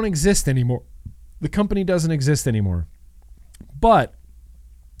 They don't exist anymore. The company doesn't exist anymore. But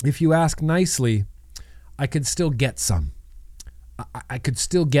if you ask nicely, I could still get some. I could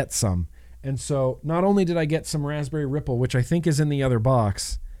still get some. And so not only did I get some Raspberry Ripple, which I think is in the other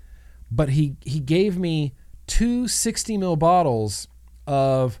box, but he gave me 2 60 ml bottles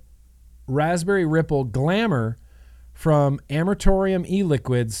of Raspberry Ripple Glamour from Amertorium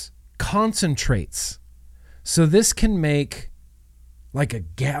e-liquids concentrates. So this can make like a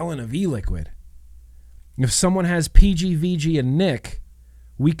gallon of e-liquid. If someone has PG, VG, and Nick,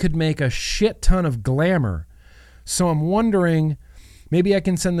 we could make a shit ton of Glamour. So I'm wondering, maybe I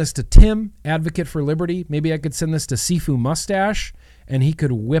can send this to Tim, Advocate for Liberty. Maybe I could send this to Sifu Mustache, and he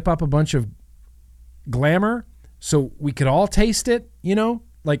could whip up a bunch of Glamour so we could all taste it,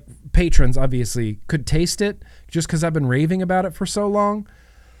 Like patrons, obviously, could taste it just because I've been raving about it for so long.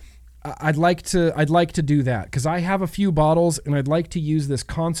 I'd like to do that because I have a few bottles, and I'd like to use this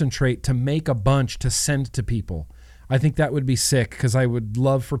concentrate to make a bunch to send to people. I think that would be sick because I would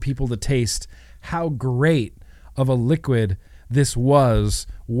love for people to taste how great of a liquid this was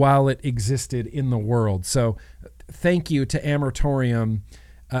while it existed in the world. So thank you to Amertorium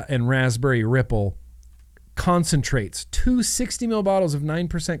and Raspberry Ripple. Concentrates, 2 60 ml bottles of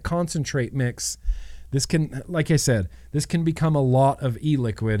 9% concentrate mix. This can, like I said, this can become a lot of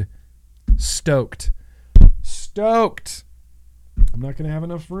e-liquid. Stoked. I'm not going to have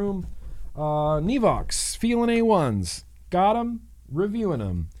enough room. Nevox, feeling A1s. Got them, reviewing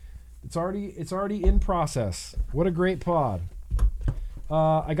them. It's already in process. What a great pod.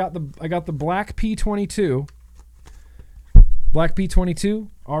 I got the Black P22. Black P22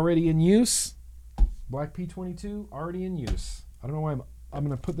 already in use. Black P22 already in use. I don't know why I'm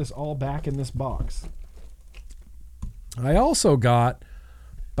going to put this all back in this box. I also got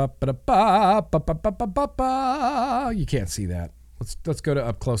you can't see that. Let's go to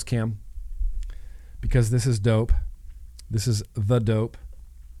up close cam because this is dope. This is the dope.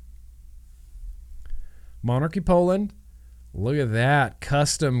 Monarchy Poland. Look at that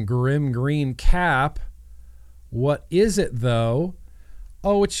custom Grim Green cap. What is it though?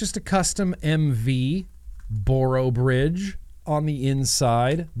 Oh, it's just a custom MV Boro bridge on the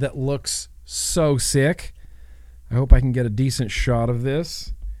inside that looks so sick. I hope I can get a decent shot of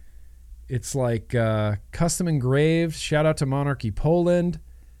this. It's like custom engraved. Shout out to Monarchy Poland.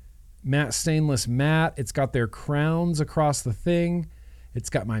 Matte stainless matte. It's got their crowns across the thing. It's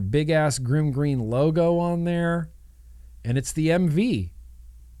got my big ass Grim Green logo on there. And it's the MV.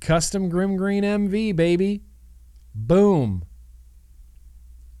 Custom Grim Green MV, baby. Boom.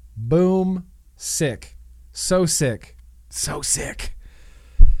 Boom. Sick. So sick. So sick.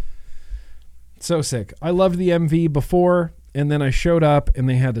 So sick. I loved the MV before, and then I showed up, and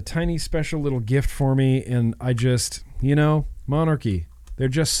they had a tiny special little gift for me, and I just, Monarchy. They're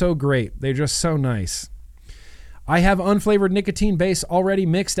just so great. They're just so nice. I have unflavored nicotine base already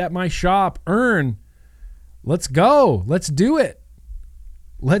mixed at my shop. Let's go. Let's do it.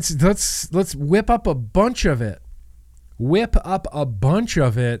 Let's whip up a bunch of it. Whip up a bunch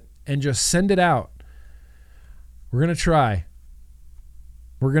of it and just send it out. We're going to try.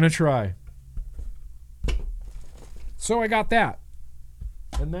 So I got that.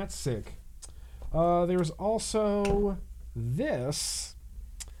 And that's sick. There's also this,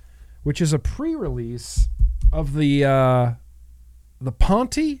 which is a pre-release of the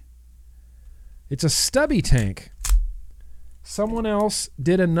Ponty. It's a stubby tank. Someone else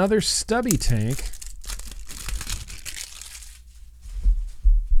did another stubby tank,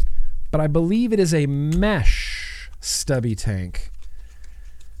 but I believe it is a mesh stubby tank.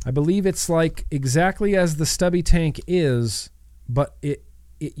 I believe it's like exactly as the stubby tank is, but it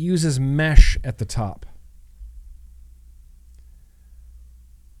uses mesh at the top.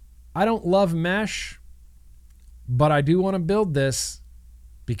 I don't love mesh, but I do want to build this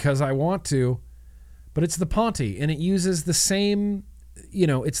because I want to. But it's the Ponty, and it uses the same,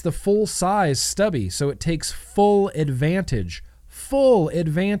 it's the full size stubby, so it takes full advantage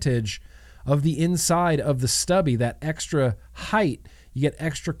of the inside of the stubby, that extra height. You get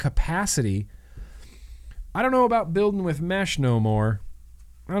extra capacity. I don't know about building with mesh no more.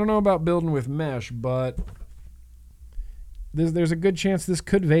 But there's a good chance this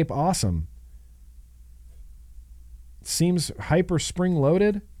could vape awesome. Seems hyper spring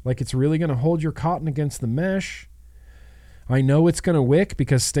loaded, like it's really going to hold your cotton against the mesh. I know it's going to wick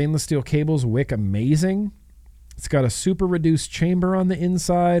because stainless steel cables wick amazing. It's got a super reduced chamber on the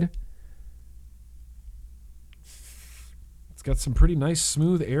inside. It's got some pretty nice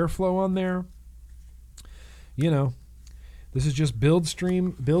smooth airflow on there. This is just build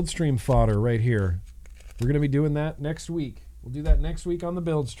stream fodder right here. We're going to be doing that next week. We'll do that next week on the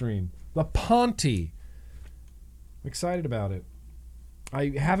build stream. The Ponty. I'm excited about it.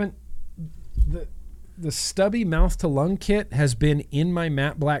 I haven't... The stubby mouth to lung kit has been in my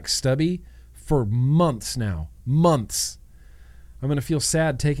matte black stubby for months now. Months. I'm going to feel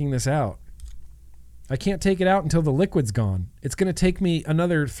sad taking this out. I can't take it out until the liquid's gone. It's going to take me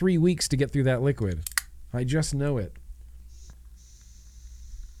another 3 weeks to get through that liquid. I just know it.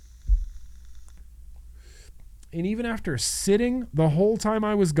 And even after sitting the whole time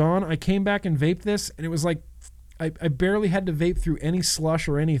I was gone, I came back and vaped this, and it was like I barely had to vape through any slush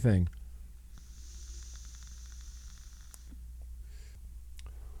or anything.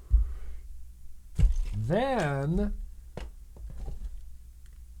 Then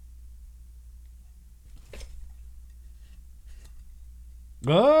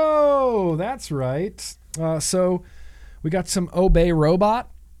that's right. So we got some Obey Robot,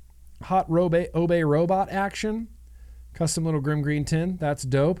 hot Obey Robot action. Custom little Grim Green tin. That's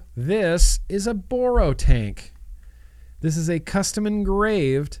dope. This is a Boro tank. This is a custom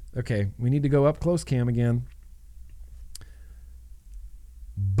engraved. Okay, we need to go up close cam again.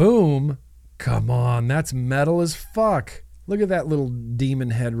 Boom. Come on, that's metal as fuck. Look at that little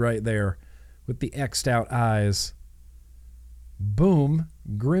demon head right there with the X'd out eyes. Boom.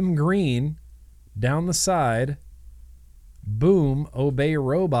 Grim Green down the side. Boom. Obey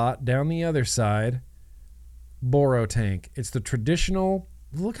Robot down the other side. Boro tank. It's the traditional.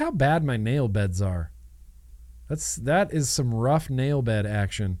 Look how bad my nail beds are. That is some rough nail bed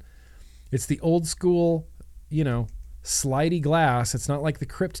action. It's the old school, slidey glass. It's not like the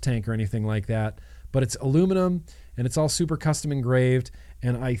Crypt tank or anything like that, but it's aluminum and it's all super custom engraved.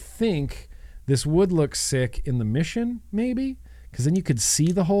 And I think this would look sick in the Mission, maybe, because then you could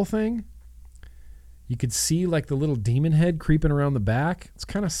see the whole thing. You could see like the little demon head creeping around the back. It's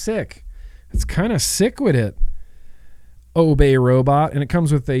kind of sick. It's kind of sick with it. Obey Robot, and it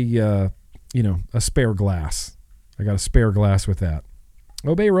comes with a spare glass. I got a spare glass with that.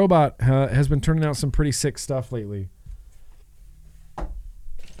 Obey Robot has been turning out some pretty sick stuff lately.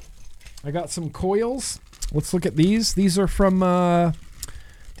 I got some coils. Let's look at these. These are from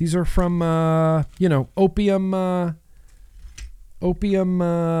opium.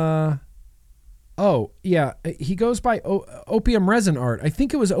 Oh yeah, he goes by opium resin art. I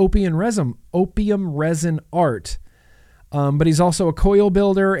think it was opium resin art. But he's also a coil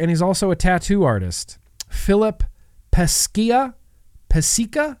builder and he's also a tattoo artist. Philip Pesika,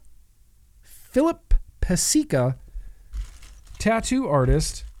 tattoo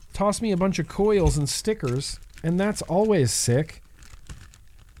artist, tossed me a bunch of coils and stickers, and that's always sick.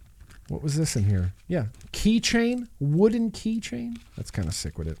 What was this in here? Yeah, keychain, wooden keychain. That's kind of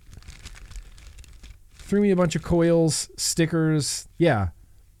sick with it. Threw me a bunch of coils, stickers. Yeah,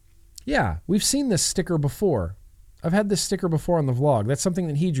 we've seen this sticker before. I've had this sticker before on the vlog. That's something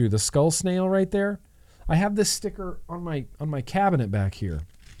that he drew, the skull snail right there. I have this sticker on my cabinet back here.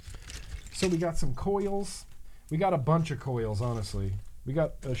 So we got some coils. We got a bunch of coils, honestly. We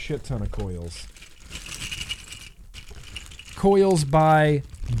got a shit ton of coils. Coils by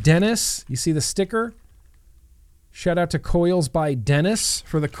Dennis. You see the sticker? Shout out to Coils by Dennis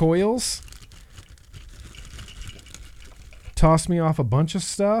for the coils. Tossed me off a bunch of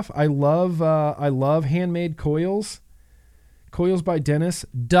stuff. I love handmade coils. Coils by Dennis.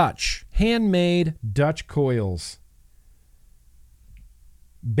 Dutch. Handmade Dutch coils.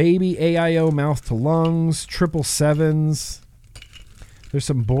 Baby AIO mouth to lungs. 777s. There's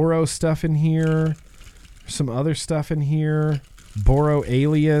some Boro stuff in here. Some other stuff in here. Boro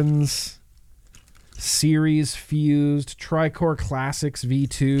Aliens. Series Fused. Tricore Classics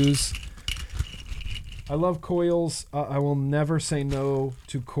V2s. I love coils. I will never say no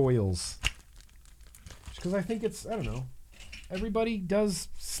to coils. Because I think it's, I don't know. Everybody does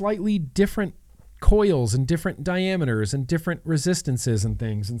slightly different coils and different diameters and different resistances and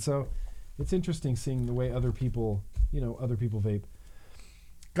things. And so it's interesting seeing the way other people, other people vape.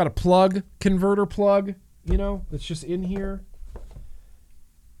 Got a plug, converter plug, that's just in here.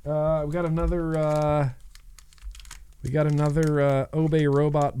 We got another Obey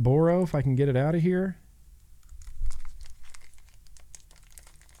Robot Boro, if I can get it out of here.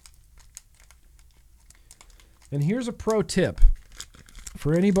 And here's a pro tip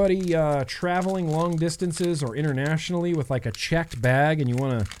for anybody traveling long distances or internationally with like a checked bag and you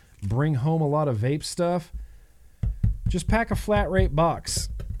want to bring home a lot of vape stuff. Just pack a flat rate box.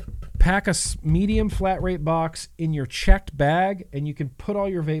 Pack a medium flat rate box in your checked bag and you can put all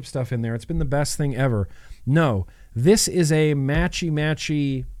your vape stuff in there. It's been the best thing ever. No, this is a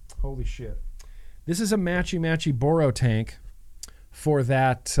matchy, holy shit. This is a matchy Boro tank for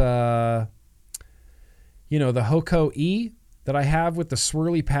that, the Hoko E that I have with the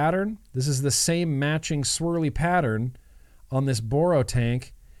swirly pattern. This is the same matching swirly pattern on this Boro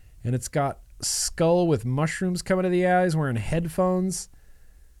tank. And it's got skull with mushrooms coming to the eyes, wearing headphones.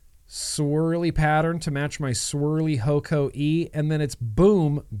 Swirly pattern to match my swirly Hoko E. And then it's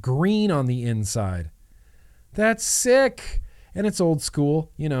boom, green on the inside. That's sick. And it's old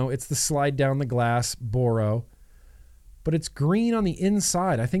school. It's the slide down the glass Boro. But it's green on the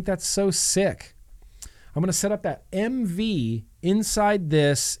inside. I think that's so sick. I'm going to set up that MV inside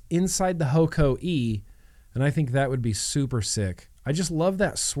the Hoko E, and I think that would be super sick. I just love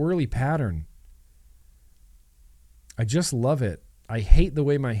that swirly pattern. I just love it. I hate the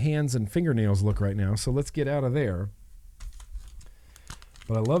way my hands and fingernails look right now, so let's get out of there.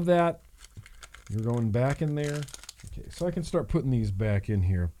 But I love that. You're going back in there. Okay, so I can start putting these back in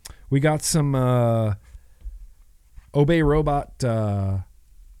here. We got some Obey Robot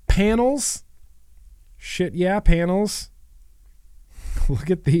panels. Shit, yeah, panels. Look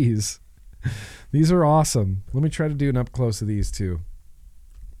at these. These are awesome. Let me try to do an up close of these too.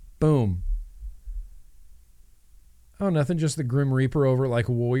 Boom. Oh, nothing, just the Grim Reaper over like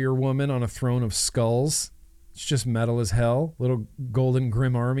Warrior Woman on a throne of skulls. It's just metal as hell. Little golden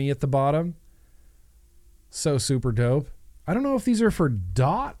Grim Army at the bottom. So super dope. I don't know if these are for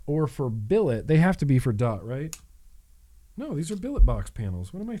dot or for billet. They have to be for dot, right? No, these are billet box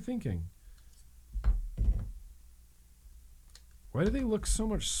panels. What am I thinking? Why do they look so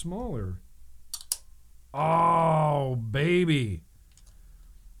much smaller? Oh, baby.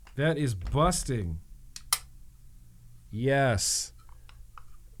 That is busting. Yes.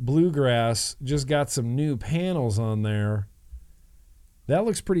 Bluegrass just got some new panels on there. That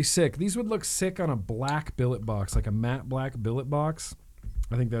looks pretty sick. These would look sick on a black billet box, like a matte black billet box.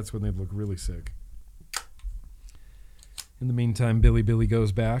 I think that's when they'd look really sick. In the meantime, Billy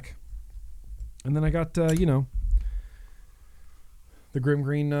goes back. And then I got, the Grim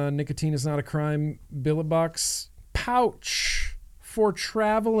Green Nicotine is Not a Crime billet box pouch for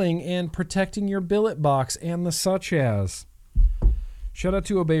traveling and protecting your billet box and the such as. Shout out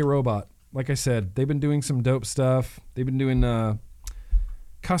to Obey Robot. Like I said, they've been doing some dope stuff. They've been doing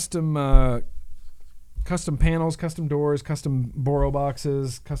custom panels, custom doors, custom Boro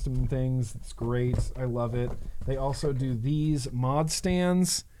boxes, custom things. It's great. I love it. They also do these mod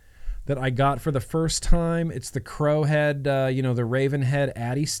stands that I got for the first time. It's the crow head, the raven head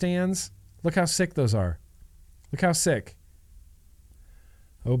Addy stands. Look how sick those are. Look how sick.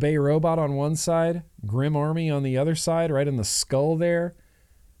 Obey Robot on one side, Grim Army on the other side, right in the skull there.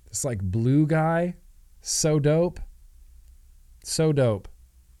 This like blue guy. So dope. So dope.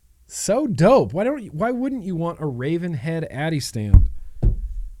 So dope. Why wouldn't you want a raven head Addy stand?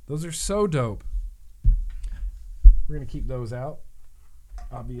 Those are so dope. We're going to keep those out.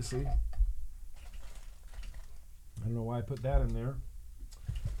 Obviously. don't know why I put that in there.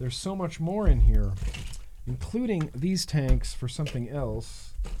 There's so much more in here, including these tanks for something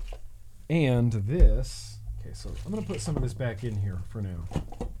else. And this. Okay, so I'm going to put some of this back in here for now.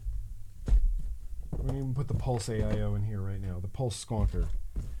 I'm going to even put the Pulse AIO in here right now, the Pulse Squonker.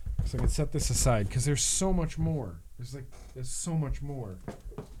 So I can set this aside because there's so much more. There's so much more.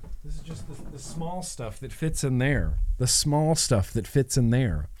 This is just the small stuff that fits in there. The small stuff that fits in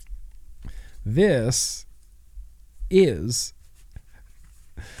there. This is...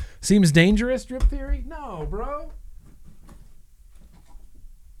 Seems dangerous, Drip Theory? No, bro.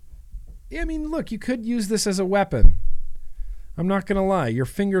 I mean, look, you could use this as a weapon. I'm not going to lie. Your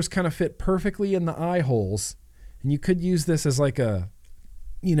fingers kind of fit perfectly in the eye holes. And you could use this as like a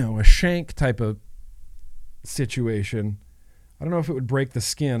shank type of situation. I don't know if it would break the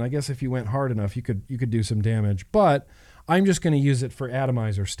skin. I guess if you went hard enough, you could do some damage. But I'm just going to use it for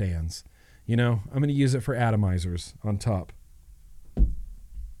atomizer stands. I'm going to use it for atomizers on top.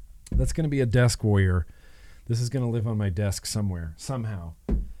 That's going to be a desk warrior. This is going to live on my desk somewhere, somehow.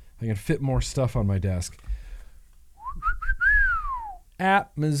 I can fit more stuff on my desk.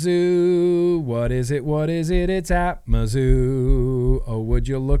 Atmazoo, what is it? What is it? It's Atmazoo. Oh, would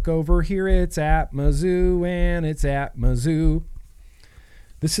you look over here? It's Atmazoo, and it's Atmazoo.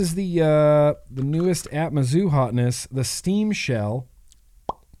 This is the newest Atmazoo hotness, the Steam Shell.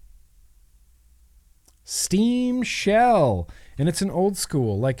 Steam Shell, and it's an old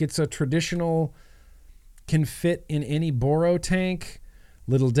school, like it's a traditional, can fit in any Boro tank.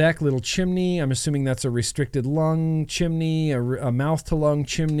 Little deck, little chimney. I'm assuming that's a restricted lung chimney, a mouth to lung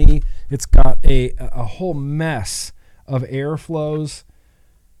chimney. It's got a whole mess of airflows.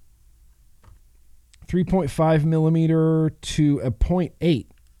 3.5 millimeter to a 0.8.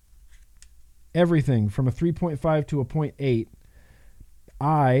 Everything from a 3.5 to a 0.8.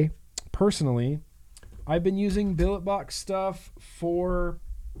 I've been using billet box stuff for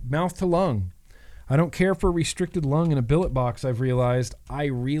mouth to lung. I don't care for restricted lung in a billet box. I've realized I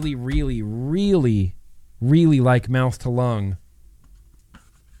really, really, really, really like mouth to lung.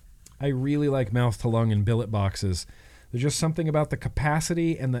 I really like mouth to lung in billet boxes. There's just something about the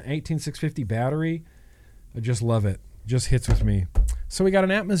capacity and the 18650 battery. I just love it. It just hits with me. So we got an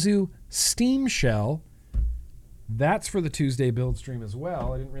Atmazoo Steam Shell. That's for the Tuesday build stream as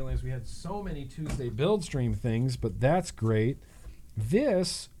well. I didn't realize we had so many Tuesday build stream things, but that's great.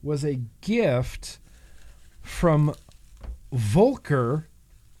 This was a gift from Volker.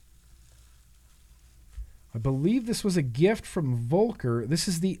 I believe this was a gift from Volker. This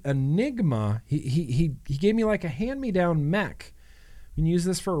is the Enigma. He gave me like a hand-me-down mech. We can use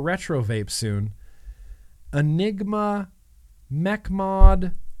this for a retro vape soon. Enigma mech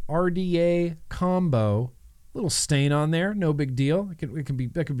mod RDA combo. Little stain on there, no big deal.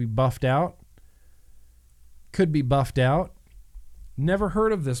 That could be buffed out. Could be buffed out. Never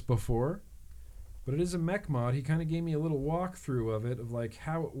heard of this before, but it is a mech mod. He kind of gave me a little walkthrough of it, of like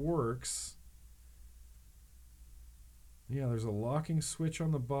how it works. Yeah, there's a locking switch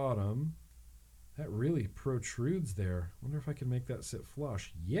on the bottom. That really protrudes there. Wonder if I can make that sit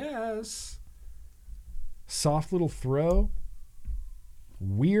flush. Yes! Soft little throw.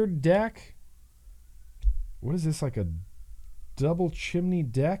 Weird deck. What is this, like a double chimney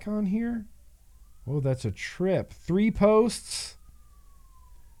deck on here? Oh, that's a trip. 3 posts.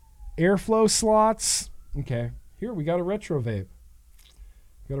 Airflow slots. Okay, here we got a retro vape.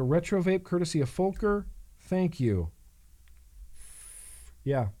 Got a retro vape courtesy of Volker. Thank you.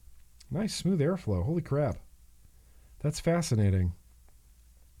 Yeah, nice smooth airflow. Holy crap. That's fascinating.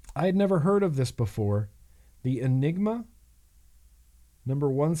 I had never heard of this before. The Enigma, number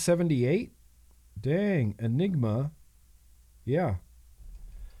 178. Dang, Enigma. Yeah.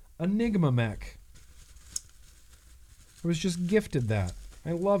 Enigma mech. I was just gifted that.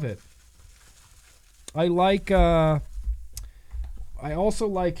 I love it. I also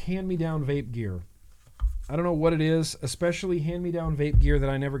like hand-me-down vape gear. I don't know what it is, especially hand-me-down vape gear that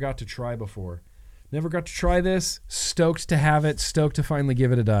I never got to try before. Never got to try this. Stoked to have it. Stoked to finally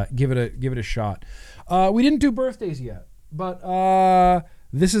give it a shot. We didn't do birthdays yet, but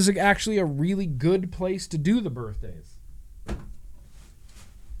this is actually a really good place to do the birthdays.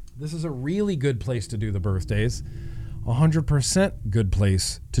 This is a really good place to do the birthdays. 100% good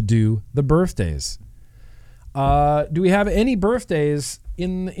place to do the birthdays. Do we have any birthdays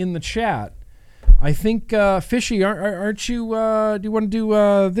in the chat? I think Fishy, aren't you? Do you want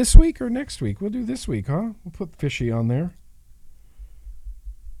to do this week or next week? We'll do this week, huh? We'll put Fishy on there.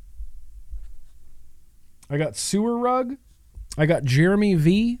 I got Sewer Rug. I got Jeremy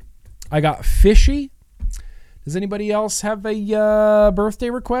V. I got Fishy. Does anybody else have a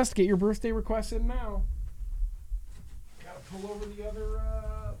birthday request? Get your birthday request in now. pull over the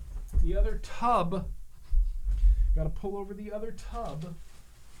other tub. Got to pull over the other tub.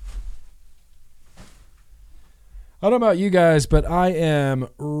 I don't know about you guys, but I am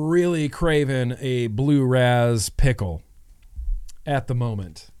really craving a blue raz pickle at the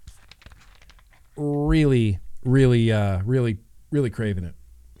moment. Really craving it.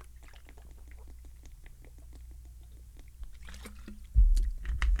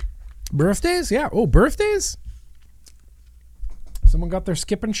 Birthdays? Yeah. Oh, birthdays? Someone got their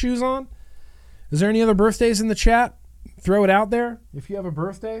skipping shoes on? Is there any other birthdays in the chat? Throw it out there. If you have a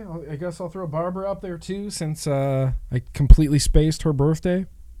birthday, I guess I'll throw Barbara up there too, since I completely spaced her birthday.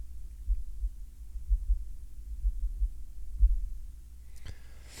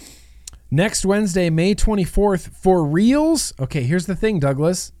 Next Wednesday, May 24th, for reals? Okay, here's the thing,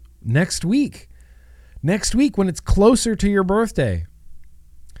 Douglas. Next week. Next week when it's closer to your birthday.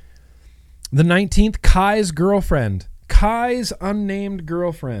 The 19th, Kai's girlfriend. Kai's unnamed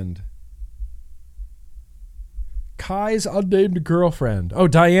girlfriend. Kai's unnamed girlfriend. Oh,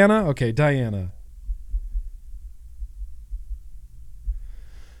 Diana? Okay, Diana.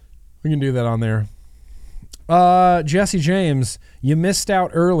 We can do that on there. Jesse James, you missed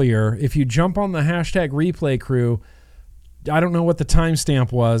out earlier. If you jump on the hashtag replay crew, I don't know what the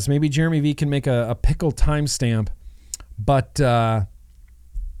timestamp was. Maybe Jeremy V can make a pickle timestamp. But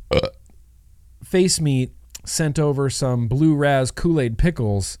Face Meat sent over some Blue Raz Kool-Aid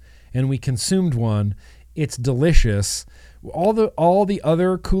pickles, and we consumed one. It's delicious. All the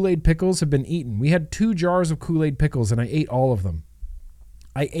other Kool-Aid pickles have been eaten. We had 2 jars of Kool-Aid pickles, and I ate all of them.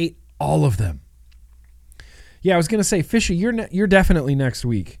 Yeah, I was gonna say, Fishy, you're definitely next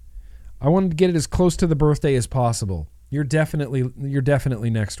week. I wanted to get it as close to the birthday as possible. You're definitely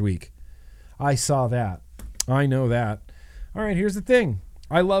next week. I saw that. I know that. All right, here's the thing.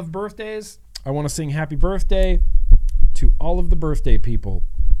 I love birthdays. I want to sing happy birthday to all of the birthday people.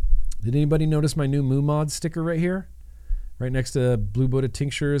 Did anybody notice my new Moo Mod sticker right here? Right next to Blue Buddha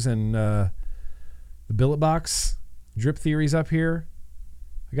Tinctures and the Billet Box. Drip Theories up here.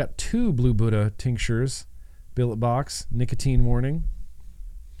 I got 2 Blue Buddha Tinctures. Billet Box. Nicotine warning.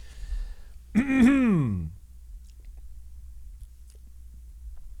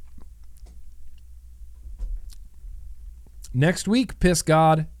 Next week, Piss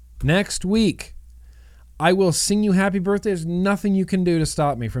God. Next week, I will sing you happy birthday. There's nothing you can do to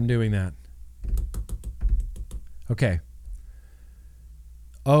stop me from doing that. Okay.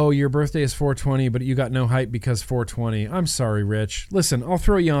 Oh, your birthday is 420, but you got no hype because 420. I'm sorry, Rich. Listen, I'll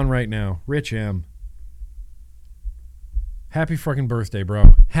throw you on right now. Rich M. Happy fucking birthday,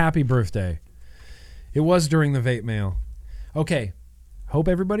 bro. Happy birthday. It was during the vape mail. Okay. Hope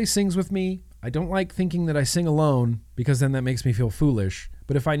everybody sings with me. I don't like thinking that I sing alone because then that makes me feel foolish.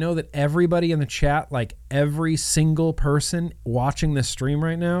 But if I know that everybody in the chat, like every single person watching this stream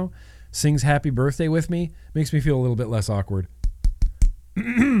right now, sings happy birthday with me, makes me feel a little bit less awkward.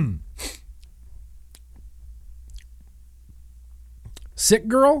 Sick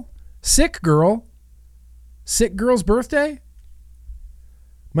girl? Sick girl? Sick girl's birthday?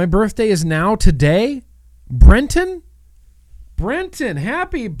 My birthday is now today? Brenton,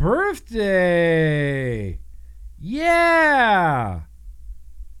 happy birthday. Yeah.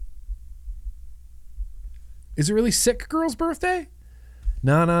 Is it really Sick Girl's birthday?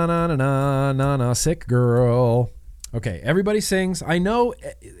 Na, sick girl. Okay, everybody sings. I know,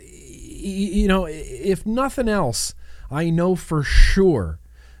 if nothing else, I know for sure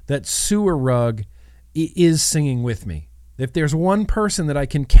that Sewer Rug is singing with me. If there's one person that I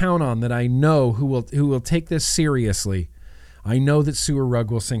can count on that I know who will take this seriously, I know that Sewer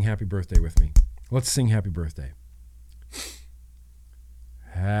Rug will sing happy birthday with me. Let's sing happy birthday.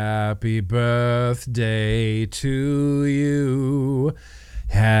 Happy birthday to you.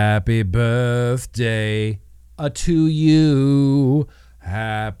 Happy birthday to you.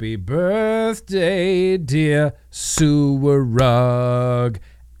 Happy birthday, dear Sewer Rug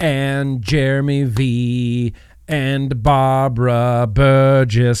and Jeremy V and Barbara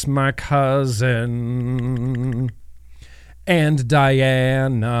Burgess, my cousin, and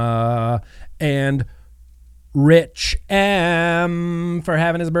Diana, and Rich M for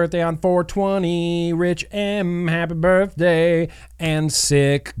having his birthday on 420. Rich M, happy birthday. And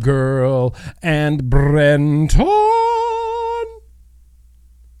Sick Girl and Brenton.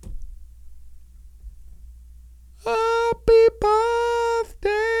 Happy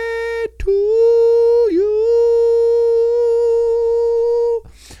birthday to you.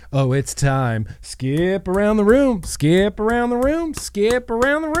 Oh, it's time. Skip around the room. Skip around the room. Skip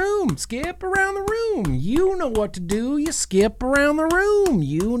around the room. Skip around the room. You know what to do. You skip around the room.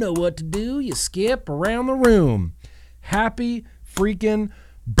 You know what to do. You skip around the room. Happy freaking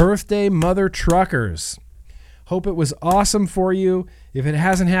birthday, mother truckers. Hope it was awesome for you. If it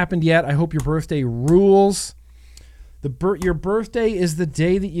hasn't happened yet, I hope your birthday rules. Your birthday is the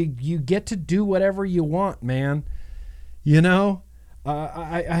day that you get to do whatever you want, man. You know,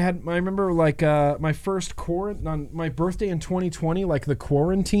 I remember like my first on my birthday in 2020, like the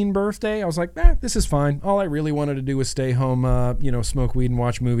quarantine birthday. I was like, this is fine. All I really wanted to do was stay home, smoke weed and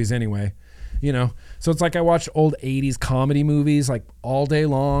watch movies anyway. So it's like I watched old 80s comedy movies like all day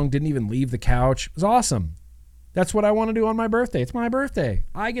long, didn't even leave the couch. It was awesome. That's what I want to do on my birthday. It's my birthday.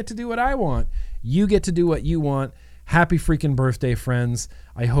 I get to do what I want. You get to do what you want. Happy freaking birthday, friends.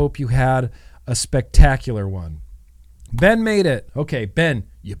 I hope you had a spectacular one. Ben made it. Okay, Ben,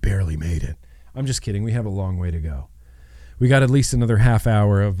 you barely made it. I'm just kidding. We have a long way to go. We got at least another half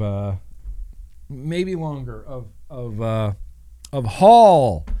hour of, maybe longer, of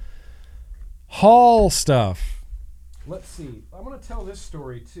haul stuff. Let's see. I'm going to tell this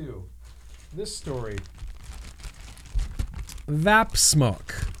story too. This story. VAPE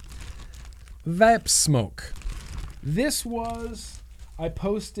smoke. This was, I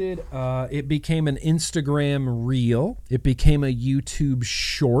posted, it became an Instagram reel. It became a YouTube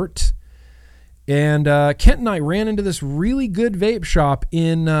short. And Kent and I ran into this really good vape shop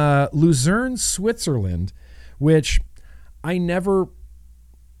in Lucerne, Switzerland, which I never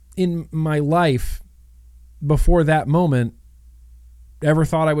in my life before that moment ever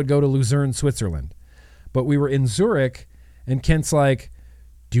thought I would go to Lucerne, Switzerland. But we were in Zurich, and Kent's like,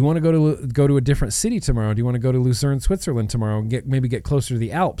 do you want to go to a different city tomorrow? Do you want to go to Lucerne, Switzerland tomorrow and maybe get closer to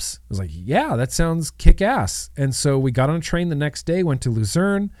the Alps? I was like, yeah, that sounds kick-ass. And so we got on a train the next day, went to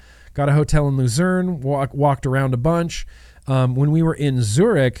Lucerne, got a hotel in Lucerne, walked around a bunch. When we were in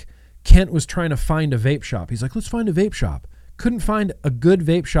Zurich, Kent was trying to find a vape shop. He's like, let's find a vape shop. Couldn't find a good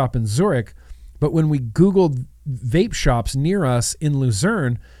vape shop in Zurich, but when we Googled vape shops near us in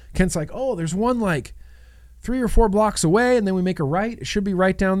Lucerne, Kent's like, oh, there's one like 3 or 4 blocks away, and then we make a right. It should be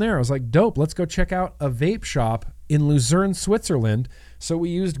right down there. I was like, dope, let's go check out a vape shop in Lucerne, Switzerland. So we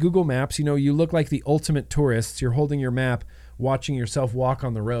used Google Maps. You look like the ultimate tourists. You're holding your map, watching yourself walk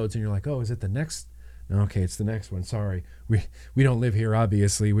on the roads, and you're like, oh, is it the next? No, okay, it's the next one. Sorry. We don't live here,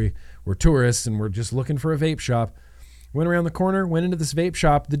 obviously. We're tourists, and we're just looking for a vape shop. Went around the corner, went into this vape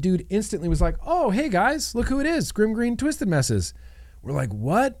shop. The dude instantly was like, oh, hey, guys, look who it is, Grim Green Twisted Messes. We're like,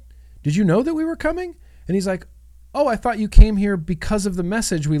 what? Did you know that we were coming? And he's like, oh, I thought you came here because of the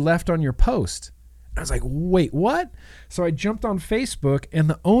message we left on your post. I was like, wait, what? So I jumped on Facebook, and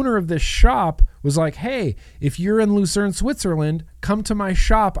the owner of this shop was like, hey, if you're in Lucerne, Switzerland, come to my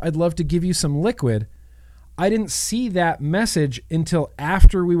shop. I'd love to give you some liquid. I didn't see that message until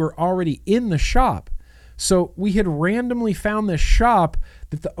after we were already in the shop. So we had randomly found this shop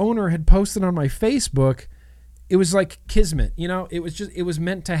that the owner had posted on my Facebook. It was like kismet, it was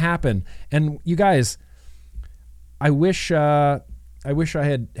meant to happen. And you guys, I wish I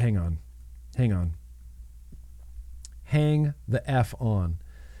had, hang on. Hang the F on.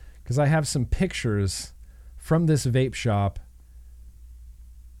 Because I have some pictures from this vape shop.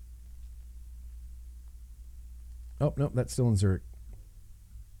 Oh, no, that's still in Zurich.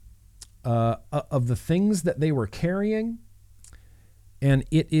 Of the things that they were carrying. And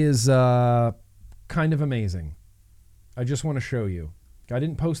it is kind of amazing. I just want to show you. I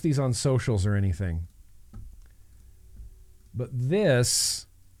didn't post these on socials or anything. But this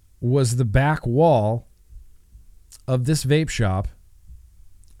was the back wall of this vape shop.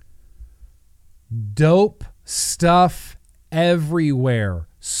 Dope stuff everywhere.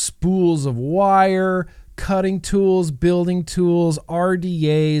 Spools of wire, cutting tools, building tools,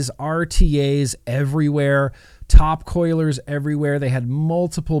 RDAs, RTAs everywhere. Top coilers everywhere. They had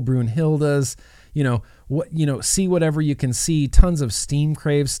multiple Brunhildes. See whatever you can see. Tons of Steam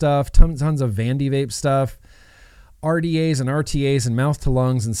Crave stuff, tons of Vandy Vape stuff. RDAs and RTAs and mouth to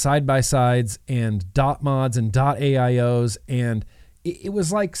lungs and side by sides and dot mods and dot AIOs, and it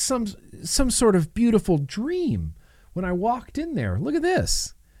was like some sort of beautiful dream when I walked in there. Look at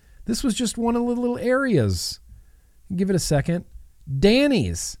this. This was just one of the little areas. Give it a second.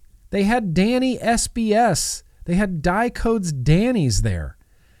 Danny's. They had Danny SBS. They had Dicodes Danny's there.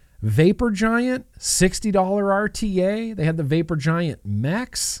 Vapor Giant, $60 RTA. They had the Vapor Giant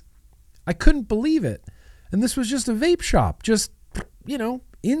Max. I couldn't believe it. And this was just a vape shop, just,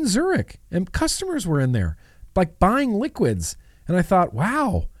 in Zurich. And customers were in there, like buying liquids. And I thought,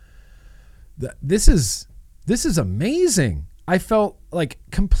 wow, this is amazing. I felt like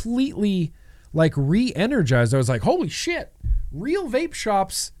completely like re-energized. I was like, holy shit, real vape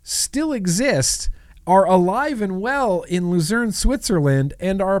shops still exist, are alive and well in Lucerne, Switzerland,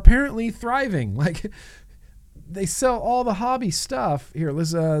 and are apparently thriving. Like, they sell all the hobby stuff. Here,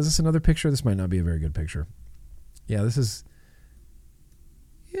 let's, is this another picture? This might not be a very good picture. Yeah, this is...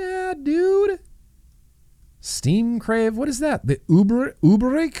 Yeah, dude. Steam Crave. What is that? The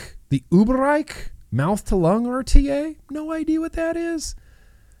Uberreich? The Uberreich? Mouth to lung RTA? No idea what that is.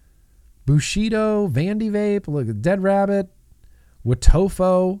 Bushido, Vandy Vape, look, Dead Rabbit,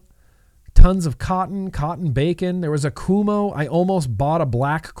 Watofo, tons of cotton bacon. There was a Kumo. I almost bought a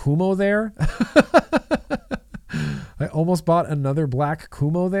black Kumo there. I almost bought another black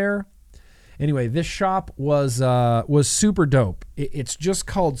Kumo there. Anyway, this shop was super dope. It's just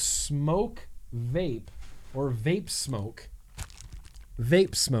called Smoke Vape or Vape Smoke.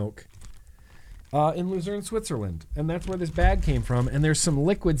 Vape Smoke. In Luzerne, Switzerland. And that's where this bag came from. And there's some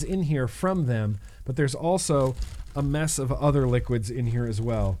liquids in here from them, but there's also a mess of other liquids in here as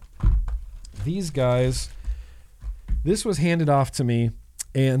well. These guys, this was handed off to me,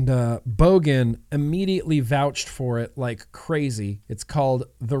 and Bogan immediately vouched for it like crazy. It's called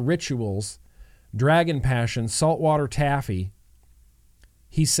The Rituals, Dragon Passion, Saltwater Taffy.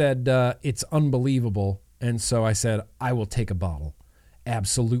 He said, it's unbelievable. And so I said, I will take a bottle.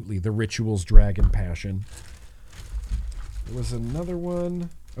 Absolutely, The Rituals Dragon Passion. There was another one.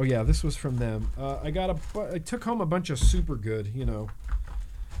 Oh yeah, this was from them. I took home a bunch of Super Good, you know,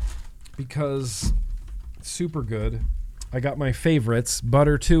 because Super Good. I got my favorites,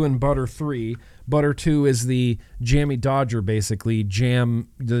 Butter 2 and Butter 3. Butter 2 is the Jammy Dodger, basically jam,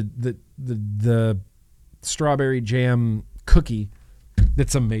 the strawberry jam cookie.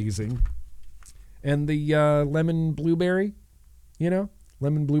 That's amazing, and the lemon blueberry. You know,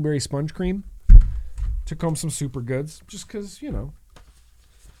 lemon blueberry sponge cream. Took home some Super Goods just because, you know,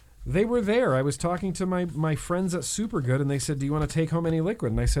 they were there. I was talking to my friends at Super Good, and they said, do you want to take home any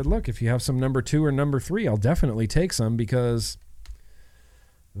liquid? And I said, look, if you have some number 2 or number 3, I'll definitely take some because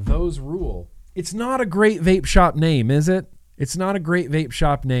those rule. It's not a great vape shop name, is it? It's not a great vape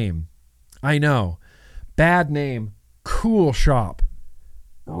shop name. I know. Bad name. Cool shop.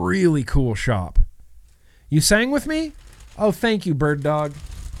 Really cool shop. You sang with me? Oh, thank you, Bird Dog.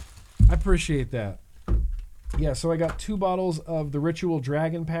 I appreciate that. Yeah, so I got 2 bottles of the Ritual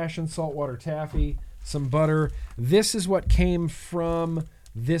Dragon Passion Saltwater Taffy, some butter. This is what came from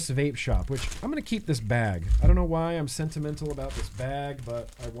this vape shop, which I'm going to keep this bag. I don't know why I'm sentimental about this bag, but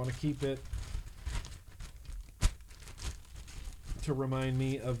I want to keep it to remind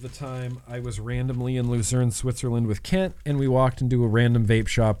me of the time I was randomly in Luzerne, Switzerland with Kent, and we walked into a random vape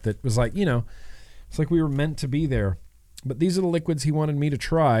shop that was like, you know, it's like we were meant to be there. But these are the liquids he wanted me to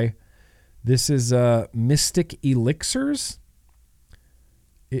try. This is Mystic Elixirs.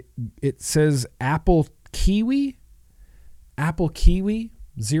 It says apple kiwi,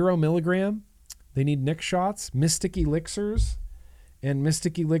 0 milligram. They need Nick shots. Mystic Elixirs and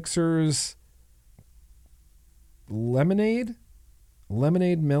Mystic Elixirs lemonade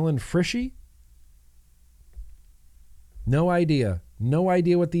melon frishy. No idea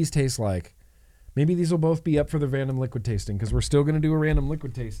what these taste like. Maybe these will both be up for the random liquid tasting because we're still going to do a random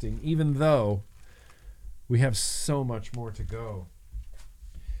liquid tasting, even though we have so much more to go.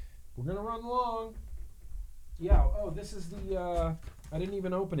 We're going to run long. Yeah. Oh, this is the, I didn't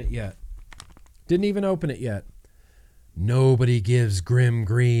even open it yet. Nobody gives Grim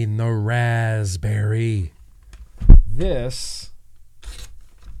Green the raspberry. This.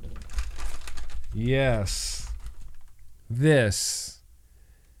 Yes. This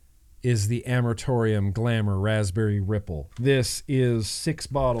is the Amatorium Glamour Raspberry Ripple. This is 6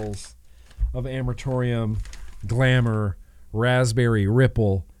 bottles of Amatorium Glamour Raspberry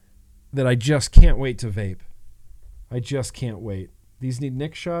Ripple that I just can't wait to vape. I just can't wait. These need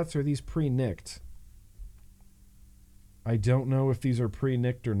Nick shots or are these pre-nicked? I don't know if these are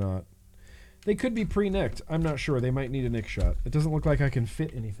pre-nicked or not. They could be pre-nicked. I'm not sure. They might need a Nick shot. It doesn't look like I can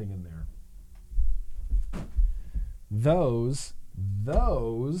fit anything in there.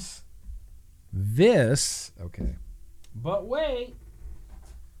 This, okay. But wait,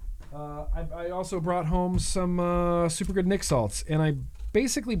 I also brought home some Super Good Nick salts, and I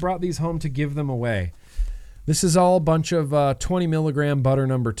basically brought these home to give them away. This is all a bunch of 20 milligram butter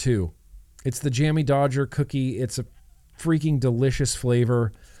number 2. It's the Jammy Dodger cookie. It's a freaking delicious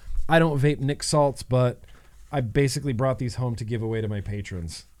flavor. I don't vape Nick salts, but I basically brought these home to give away to my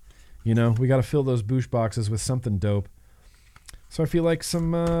patrons. You know, we got to fill those boosh boxes with something dope. So I feel like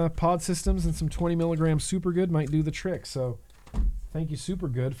some pod systems and some 20 milligram Super Good might do the trick. So thank you, Super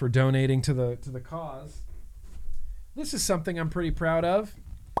Good, for donating to the cause. This is something I'm pretty proud of.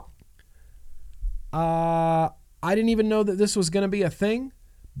 I didn't even know that this was going to be a thing,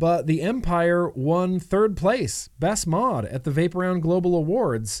 but the Empire won 3rd place, Best Mod, at the Vape Around Global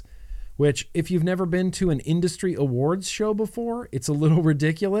Awards which if you've never been to an industry awards show before, it's a little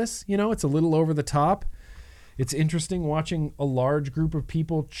ridiculous. You know, it's a little over the top. It's interesting watching a large group of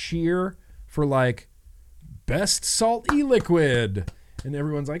people cheer for like best salt e-liquid. And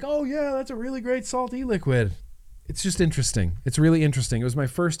everyone's like, oh yeah, that's a really great salt e-liquid. It's just interesting. It's really interesting. It was my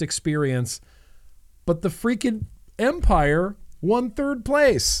first experience, but the freaking Empire won third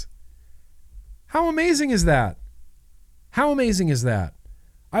place. How amazing is that? How amazing is that?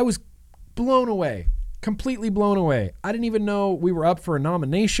 I was blown away, completely blown away. I didn't even know we were up for a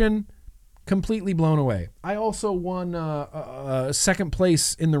nomination. Completely blown away. I also won second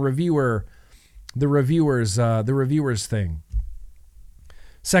place in the reviewers thing.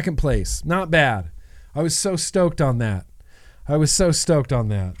 Second place, not bad. I was so stoked on that.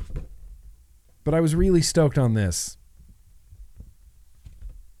 But I was really stoked on this.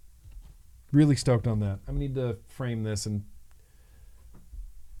 Really stoked on that. I need to frame this and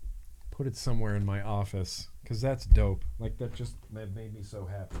put it somewhere in my office because that's dope. Like, that just made me so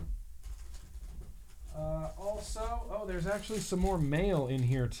happy. Also, there's actually some more mail in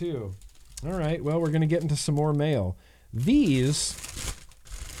here too. All right, well, we're going to get into some more mail. These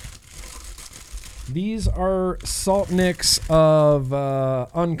are Salt Nicks of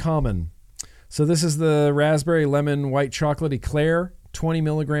Uncommon. So this is the raspberry lemon white chocolate eclair, 20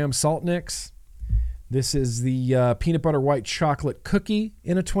 milligram Salt Nicks. This is the peanut butter white chocolate cookie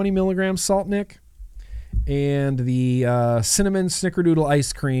in a 20 milligram Salt Nick. And the cinnamon snickerdoodle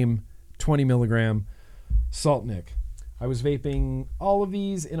ice cream, 20 milligram Salt Nick. I was vaping all of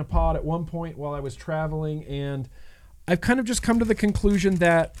these in a pod at one point while I was traveling, and I've kind of just come to the conclusion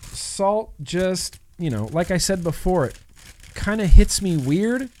that salt just, like I said before, it kind of hits me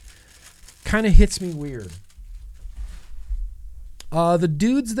weird. The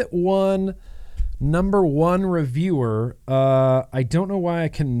dudes that won number one reviewer, I don't know why I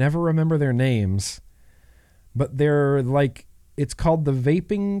can never remember their names, but they're like, it's called the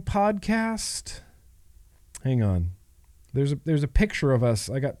Vaping Podcast. Hang on. There's a picture of us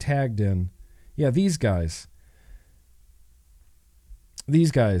I got tagged in. Yeah, these guys. The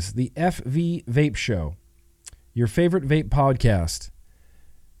FV Vape Show. Your favorite vape podcast.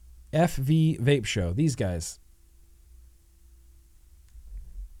 FV Vape Show. These guys.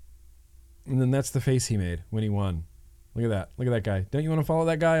 And then that's the face he made when he won. Look at that. Look at that guy. Don't you want to follow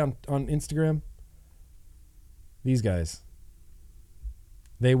that guy on Instagram? These guys.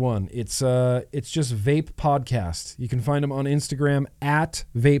 They won. It's just Vape Podcast. You can find them on Instagram at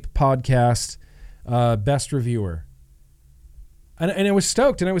Vape Podcast. Best reviewer. And I was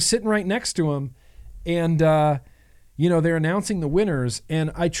stoked, and I was sitting right next to him, and they're announcing the winners, and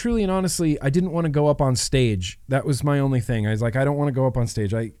I truly and honestly, I didn't want to go up on stage. That was my only thing. I was like, I don't want to go up on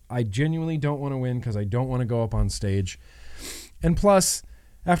stage. I genuinely don't want to win because I don't want to go up on stage. And plus,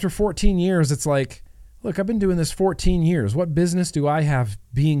 after 14 years, it's like, look, I've been doing this 14 years. What business do I have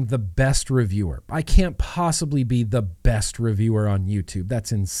being the best reviewer? I can't possibly be the best reviewer on YouTube.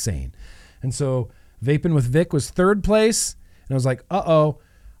 That's insane. And so Vaping with Vic was third place. And I was like, I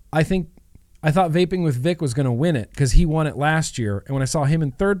thought Vaping with Vic was going to win it because he won it last year. And when I saw him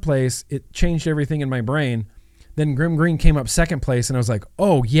in third place, it changed everything in my brain. Then Grim Green came up second place. And I was like,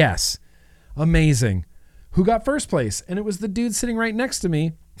 oh, yes. Amazing. Who got first place? And it was the dude sitting right next to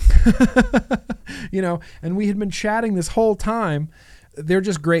me. And we had been chatting this whole time. They're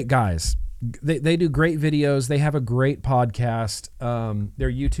just great guys. They do great videos. They have a great podcast.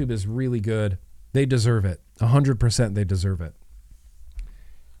 Their YouTube is really good. They deserve it. 100% they deserve it.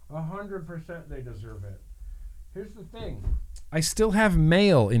 100% they deserve it. Here's the thing. I still have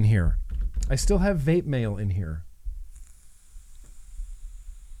mail in here. I still have vape mail in here.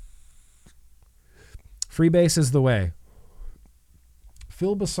 Freebase is the way.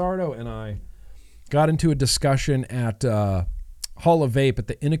 Phil Basardo and I got into a discussion at Hall of Vape at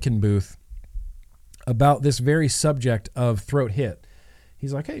the Innikin booth about this very subject of throat hit.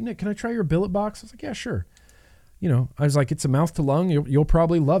 He's like, hey, Nick, can I try your billet box? I was like, yeah, sure. I was like, it's a mouth to lung. You'll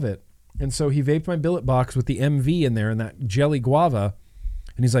probably love it. And so he vaped my billet box with the MV in there and that jelly guava.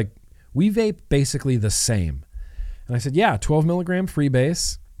 And he's like, we vape basically the same. And I said, yeah, 12 milligram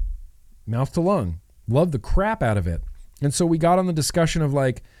freebase, mouth to lung. Love the crap out of it. And so we got on the discussion of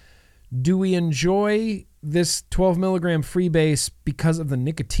like, do we enjoy this 12 milligram freebase because of the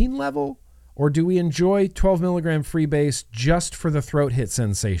nicotine level? Or do we enjoy 12 milligram freebase just for the throat hit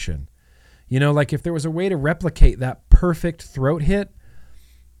sensation? Like if there was a way to replicate that perfect throat hit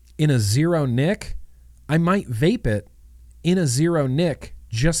in a zero nic, I might vape it in a zero nic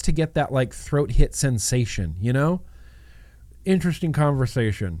just to get that like throat hit sensation, Interesting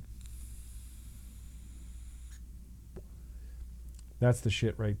conversation. That's the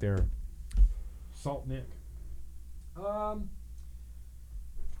shit right there. Salt Nick.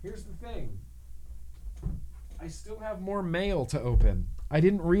 Here's the thing. I still have more mail to open. I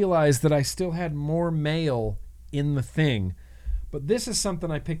didn't realize that I still had more mail in the thing. But this is something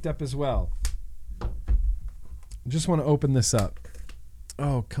I picked up as well. I just want to open this up.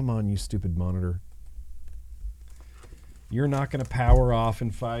 Oh, come on, you stupid monitor. You're not going to power off in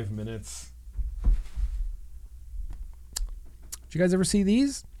 5 minutes. Did you guys ever see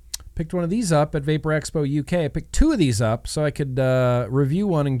these? Picked one of these up at Vapor Expo UK. I picked 2 of these up so I could review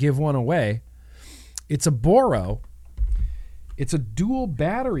one and give one away. It's a Boro. It's a dual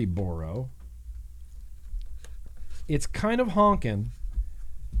battery Boro. It's kind of honking,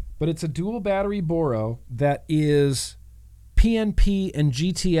 but it's a dual battery Boro that is PNP and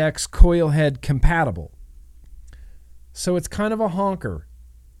GTX coil head compatible. So it's kind of a honker.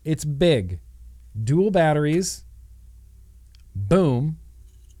 It's big. Dual batteries. Boom.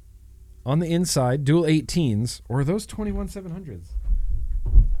 On the inside, dual 18s. Or are those 21700s?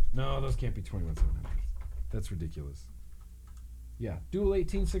 No, those can't be 21700s. That's ridiculous. Yeah, dual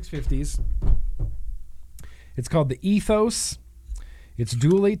 18 650s. It's called the Ethos. It's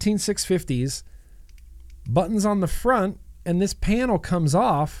dual 18 650s. Buttons on the front, and this panel comes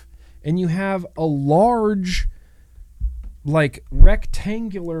off, and you have a large, like,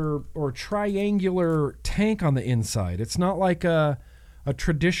 rectangular or triangular tank on the inside. It's not like a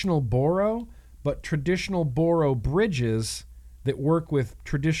traditional Boro, but traditional Boro bridges that work with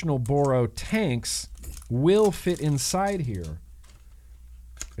traditional Boro tanks will fit inside here.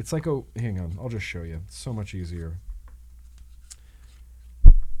 It's like a, hang on, I'll just show you. It's so much easier.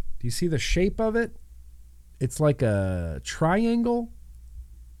 Do you see the shape of it? It's like a triangle.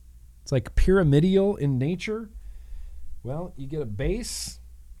 It's like pyramidal in nature. Well, you get a base.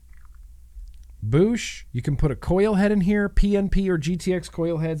 Boosh. You can put a coil head in here, PNP or GTX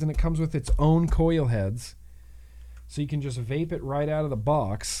coil heads, and it comes with its own coil heads. So you can just vape it right out of the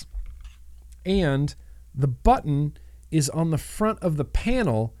box. And the button is on the front of the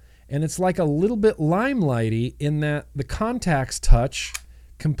panel, and it's like a little bit limelighty in that the contacts touch,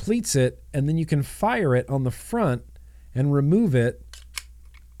 completes it, and then you can fire it on the front and remove it.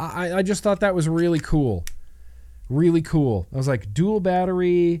 I just thought that was really cool. Really cool. I was like, dual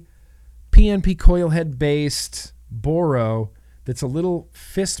battery, PNP coil head based Boro that's a little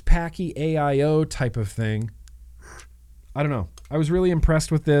fist packy AIO type of thing. I don't know. I was really impressed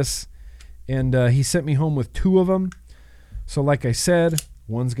with this, and he sent me home with 2 of them. So like I said,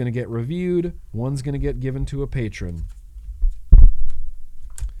 one's going to get reviewed, one's going to get given to a patron.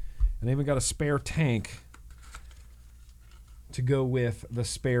 And I even got a spare tank to go with the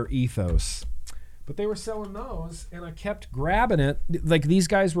spare Ethos. But they were selling those, and I kept grabbing it. Like, these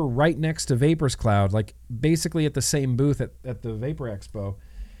guys were right next to Vapor's Cloud, like basically at the same booth at the Vapor Expo.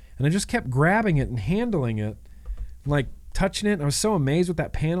 And I just kept grabbing it and handling it, like touching it. And I was so amazed with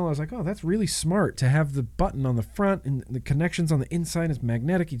that panel. I was like, oh, that's really smart to have the button on the front and the connections on the inside is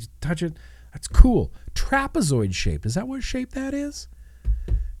magnetic. You just touch it. That's cool. Trapezoid shape. Is that what shape that is?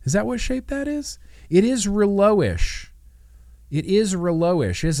 Is that what shape that is? It is Rillo-ish. It is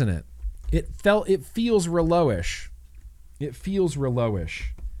Rillo-ish, isn't it? It feels Rillo-ish. It feels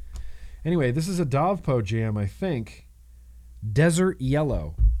Rillo-ish. Anyway, this is a Dovpo jam, I think. Desert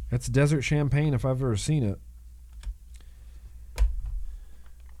Yellow. That's Desert Champagne if I've ever seen it.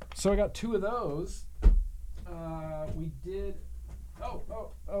 So I got 2 of those. We did...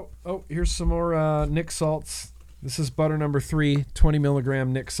 Oh, here's some more Nick Salts. This is butter number 3, 20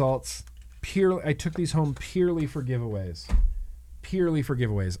 milligram Nick Salts. I took these home purely for giveaways. Purely for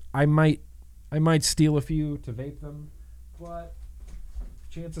giveaways. I might steal a few to vape them, but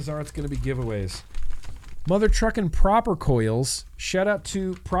chances are it's going to be giveaways. Mother Truckin' Proper Coils. Shout out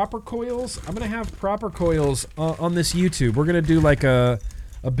to Proper Coils. I'm going to have Proper Coils on this YouTube. We're going to do like a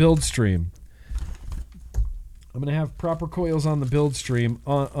build stream. I'm going to have Proper Coils on the build stream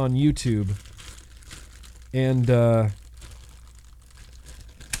on YouTube. And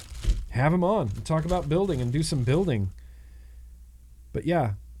have them on and talk about building and do some building. But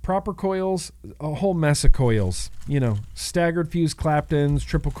yeah, Proper Coils, a whole mess of coils. You know, staggered fuse Claptons,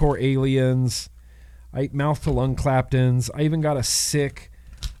 triple core Aliens, mouth to lung Claptons. I even got a sick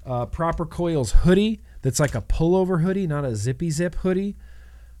Proper Coils hoodie that's like a pullover hoodie, not a zippy zip hoodie.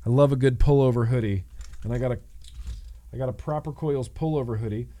 I love a good pullover hoodie. And I got a Proper Coils pullover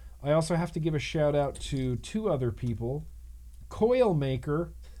hoodie. I also have to give a shout out to 2 other people. Coil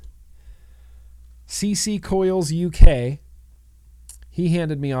Maker, CC Coils UK. He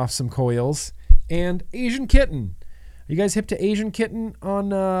handed me off some coils. And Asian Kitten. Are you guys hip to Asian Kitten on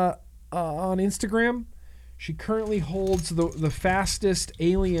Instagram? She currently holds the fastest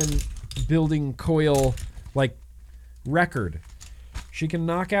alien building coil like record. She can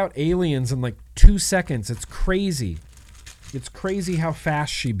knock out aliens in like 2 seconds. It's crazy. It's crazy how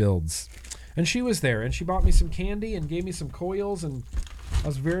fast she builds. And she was there, and she bought me some candy and gave me some coils, and I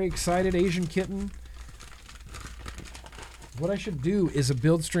was very excited. Asian kitten. What I should do is a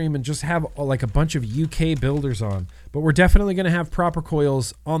build stream and just have like a bunch of UK builders on. But we're definitely going to have proper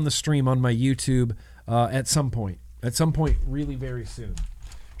coils on the stream on my YouTube at some point. At some point really very soon.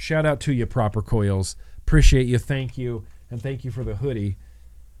 Shout out to you, Proper Coils. Appreciate you. Thank you. And thank you for the hoodie.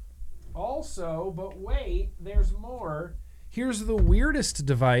 Also, but wait, there's more. Here's the weirdest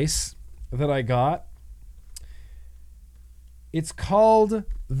device that I got. It's called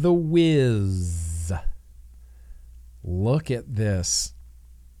the Wiz. Look at this.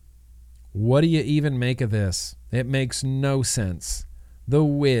 What do you even make of this? It makes no sense. The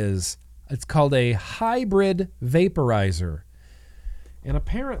Wiz. It's called a hybrid vaporizer. And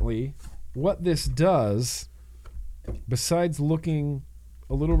apparently, what this does, besides looking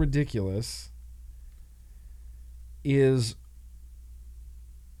a little ridiculous, is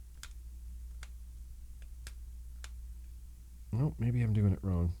oh, maybe I'm doing it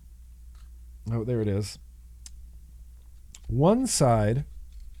wrong. Oh, there it is. One side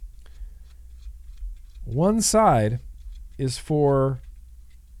is for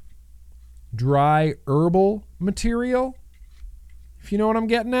dry herbal material, if you know what I'm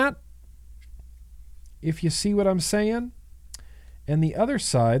getting at. If you see what I'm saying. And the other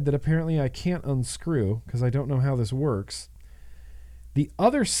side that apparently I can't unscrew because I don't know how this works. The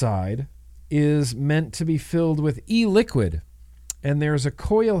other side is meant to be filled with e-liquid. And there's a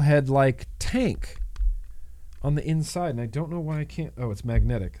coil head like tank on the inside. And I don't know why I can't. Oh, it's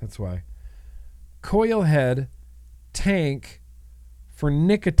magnetic. That's why. Coil head tank for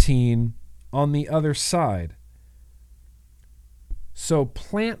nicotine on the other side. So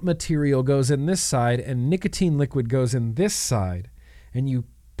plant material goes in this side and nicotine liquid goes in this side. And you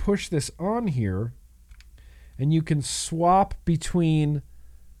push this on here and you can swap between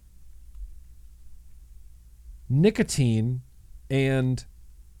nicotine and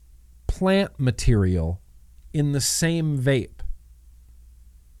plant material in the same vape.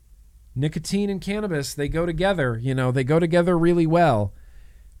 Nicotine and cannabis, they go together, they go together really well.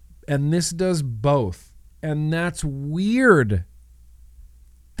 And this does both. And that's weird.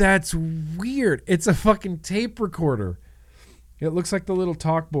 That's weird. It's a fucking tape recorder. It looks like the little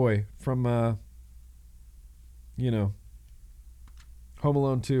talk boy from, Home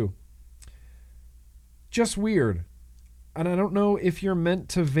Alone 2. Just weird. And I don't know if you're meant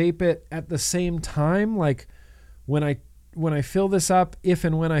to vape it at the same time. Like when I fill this up, if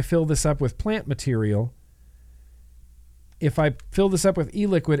and when I fill this up with plant material, if I fill this up with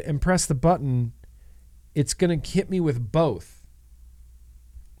e-liquid and press the button, it's going to hit me with both.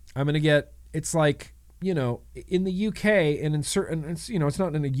 I'm going to get, it's like, in the UK and in certain, it's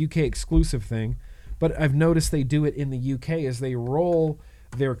not an UK exclusive thing, but I've noticed they do it in the UK as they roll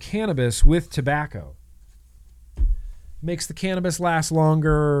their cannabis with tobacco. Makes the cannabis last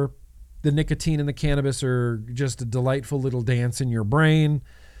longer. The nicotine in the cannabis are just a delightful little dance in your brain.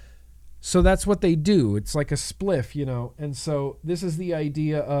 So that's what they do. It's like a spliff, And so this is the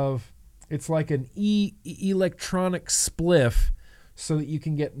idea of, it's like an electronic spliff so that you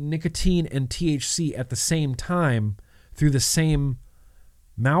can get nicotine and THC at the same time through the same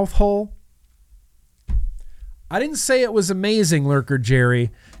mouth hole. I didn't say it was amazing, Lurker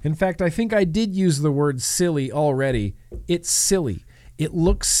Jerry. In fact, I think I did use the word silly already. It's silly. It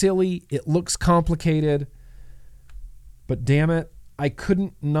looks silly. It looks complicated. But damn it, I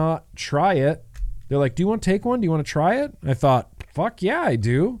couldn't not try it. They're like, do you want to take one? Do you want to try it? I thought, fuck yeah, I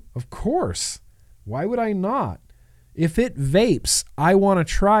do. Of course. Why would I not? If it vapes, I want to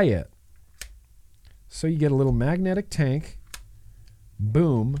try it. So you get a little magnetic tank.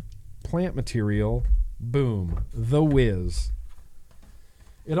 Boom. Plant material. Boom. The Wiz.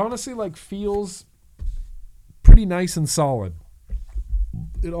 It honestly feels pretty nice and solid.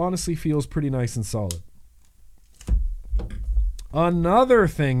 It honestly feels pretty nice and solid. Another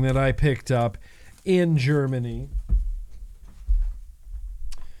thing that I picked up in Germany.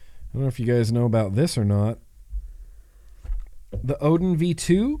 I don't know if you guys know about this or not. The Odin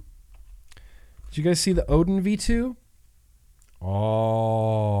V2. Did you guys see the Odin V2?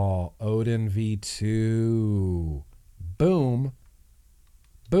 Oh, Odin V2. Boom.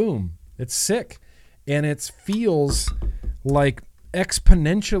 Boom. It's sick. And it feels like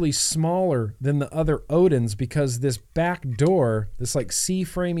exponentially smaller than the other Odins because this back door, this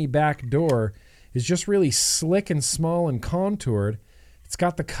C-framey back door, is just really slick and small and contoured. It's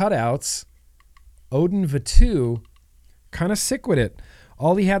got the cutouts. Odin V2, kind of sick with it.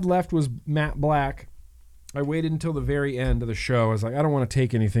 All he had left was matte black. I waited until the very end of the show. I was like, I don't want to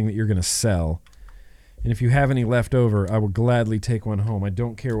take anything that you're going to sell. And if you have any left over, I will gladly take one home. I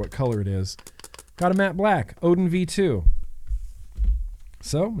don't care what color it is. Got a matte black, Odin V2.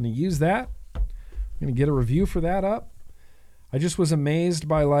 So I'm going to use that. I'm going to get a review for that up. I just was amazed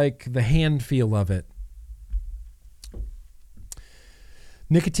by like the hand feel of it.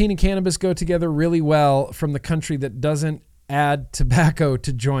 Nicotine and cannabis go together really well from the country that doesn't add tobacco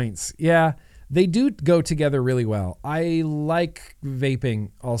to joints. Yeah, they do go together really well. I like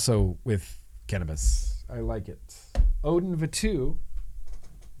vaping also with cannabis. I like it. Odin V2.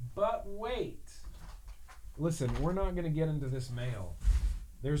 But wait. Listen, we're not going to get into this mail.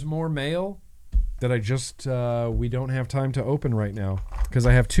 There's more mail that I just, we don't have time to open right now. Because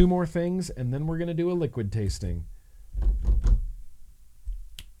I have 2 more things, and then we're going to do a liquid tasting.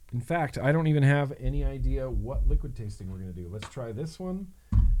 In fact, I don't even have any idea what liquid tasting we're going to do. Let's try this one.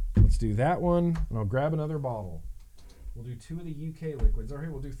 Let's do that one, and I'll grab another bottle. We'll do 2 of the UK liquids. All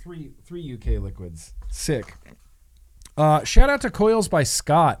right, we'll do three UK liquids. Sick. Shout out to Coils by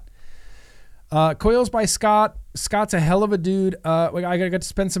Scott. Coils by Scott. Scott's a hell of a dude. I got to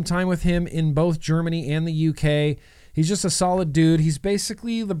spend some time with him in both Germany and the UK. He's just a solid dude. He's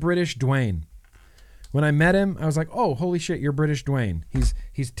basically the British Dwayne. When I met him, I was like, oh, holy shit, you're British Dwayne.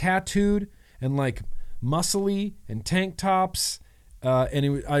 He's tattooed and like muscly and tank tops.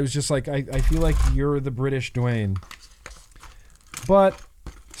 I was just like, I feel like you're the British Dwayne. But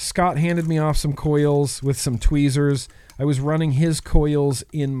Scott handed me off some coils with some tweezers. I was running his coils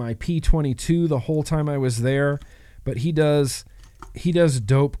in my P22 the whole time I was there. But he does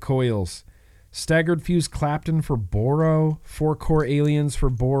dope coils. Staggered fuse Clapton for Boro, 4-core aliens for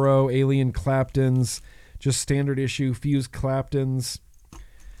Boro, alien Claptons, just standard issue fuse Claptons.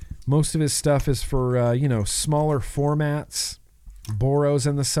 Most of his stuff is for, smaller formats, Boros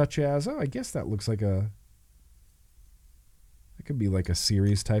and the such as. Oh, I guess that looks like that could be like a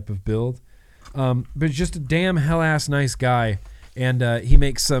series type of build. But just a damn hell-ass nice guy. And he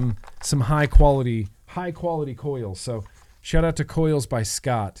makes some high quality coils. So shout out to Coils by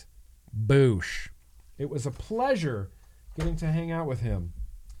Scott. Boosh. It was a pleasure getting to hang out with him.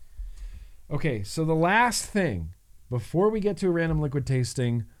 Okay, so the last thing, before we get to a random liquid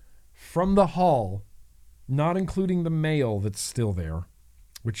tasting from the haul, not including the mail that's still there,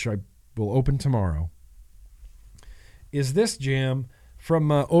 which I will open tomorrow, is this jam from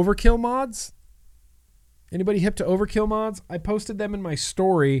Overkill Mods. Anybody hip to Overkill Mods? I posted them in my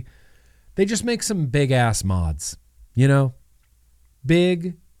story. They just make some big-ass mods,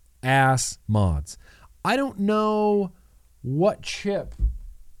 Big ass mods. I don't know what chip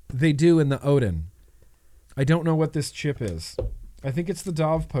they do in the Odin. I don't know what this chip is. I think it's the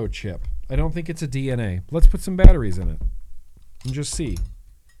Dovpo chip. I don't think it's a DNA. Let's put some batteries in it and just see.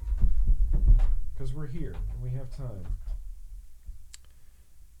 Because we're here and we have time.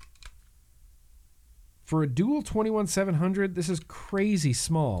 For a dual 21700, this is crazy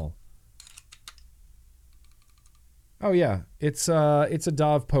small. Oh yeah, it's a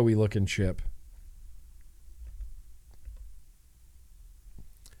Dovpo-y looking chip.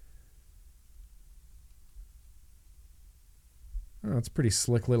 Oh, it's pretty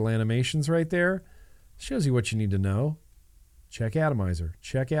slick little animations right there. Shows you what you need to know. Check atomizer.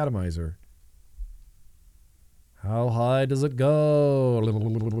 Check atomizer. How high does it go?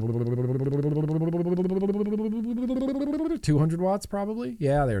 200 watts probably?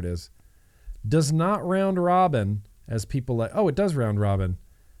 Yeah, there it is. Does not round robin. As people like, oh, it does round robin.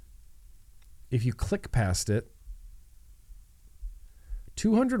 If you click past it,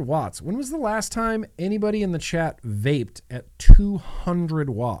 200 watts. When was the last time anybody in the chat vaped at 200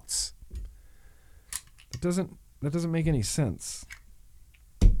 watts? That doesn't make any sense.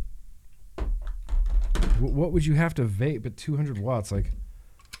 What would you have to vape at 200 watts? Like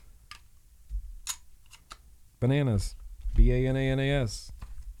bananas. BANANAS.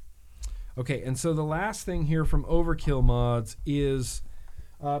 Okay, and so the last thing here from Overkill Mods is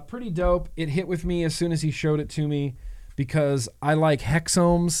pretty dope. It hit with me as soon as he showed it to me because I like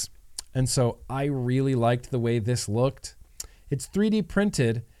hexomes, and so I really liked the way this looked. It's 3D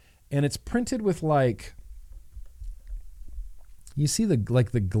printed, and it's printed with like, you see the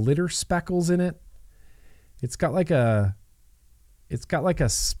glitter speckles in it? It's got like a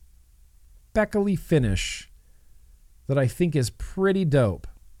speckly finish that I think is pretty dope.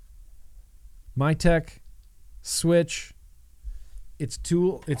 MyTech switch. It's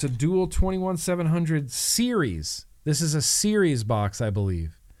a dual 21700 series. This is a series box, I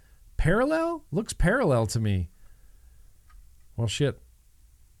believe. Parallel? Looks parallel to me. Well, shit.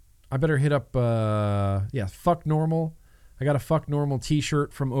 I better hit up fuck normal. I got a Fuck Normal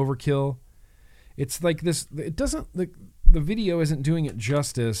t-shirt from Overkill. It's like this. It doesn't, the video isn't doing it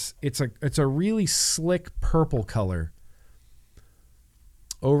justice. It's a really slick purple color.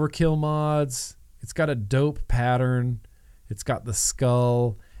 Overkill mods. It's got a dope pattern. It's got the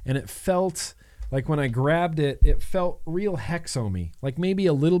skull. And it felt like when I grabbed it, it felt real hexome-y. Like maybe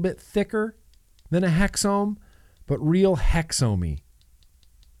a little bit thicker than a hexome, but real hexome-y.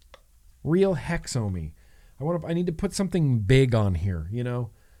 Real hexome-y. I need to put something big on here, you know?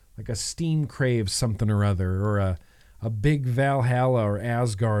 Like a Steam Craves something or other, or a big Valhalla or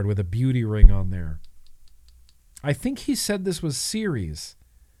Asgard with a beauty ring on there. I think he said this was series.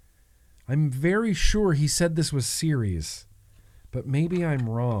 I'm very sure he said this was series, but maybe I'm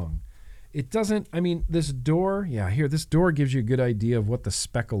wrong. It doesn't, I mean, this door, yeah, here, this door gives you a good idea of what the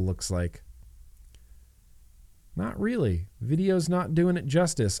speckle looks like. Not really. Video's not doing it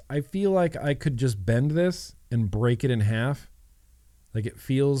justice. I feel like I could just bend this and break it in half. Like it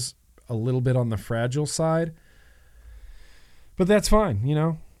feels a little bit on the fragile side. But that's fine, you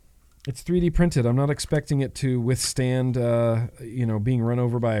know. It's 3D printed. I'm not expecting it to withstand, being run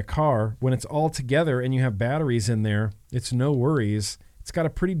over by a car. When it's all together and you have batteries in there, it's no worries. It's got a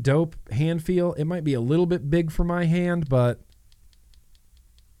pretty dope hand feel. It might be a little bit big for my hand, but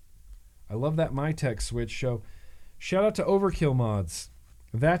I love that MyTech switch. So shout out to Overkill Mods.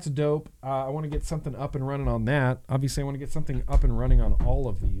 That's dope. I want to get something up and running on that. Obviously, I want to get something up and running on all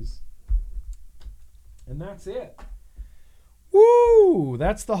of these. And that's it. Woo!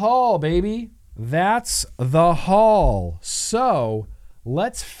 That's the haul, baby. That's the haul. So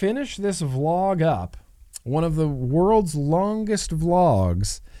let's finish this vlog up. One of the world's longest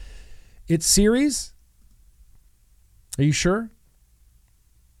vlogs. It's series? Are you sure?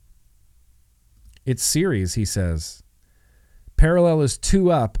 It's series, he says. Parallel is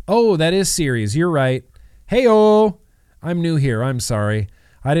 2 up. Oh, that is series. You're right. Hey-oh. I'm new here. I'm sorry.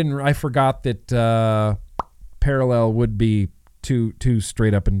 I forgot that parallel would be two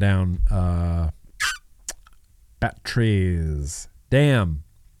straight up and down batteries. Damn.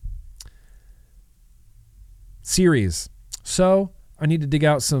 Series. So I need to dig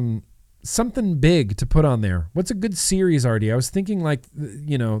out something big to put on there. What's a good series, Artie? I was thinking like,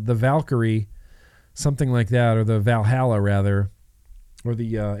 the Valkyrie, something like that, or the Valhalla rather, or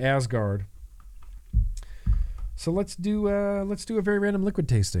the Asgard. So let's do a very random liquid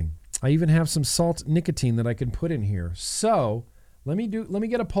tasting. I even have some salt nicotine that I can put in here. So let me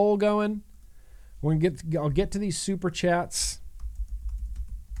get a poll going. I'll get to these super chats.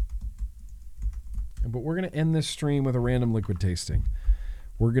 But we're going to end this stream with a random liquid tasting.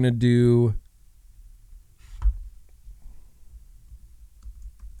 We're going to do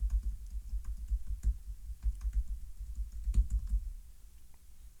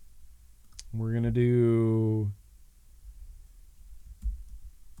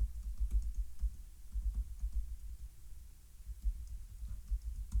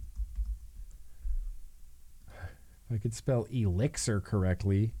if I could spell elixir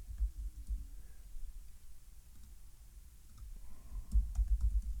correctly.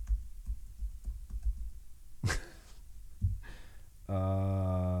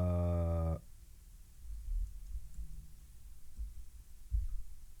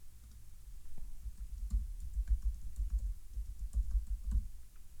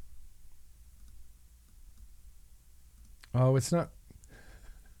 Oh, it's not.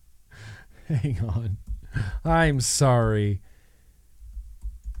 Hang on. I'm sorry.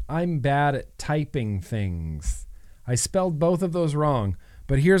 I'm bad at typing things. I spelled both of those wrong.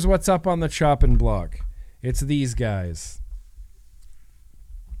 But here's what's up on the chopping block. It's these guys.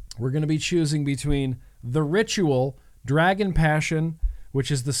 We're going to be choosing between the Ritual Dragon Passion,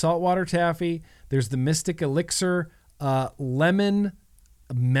 which is the saltwater taffy. There's the Mystic Elixir Lemonade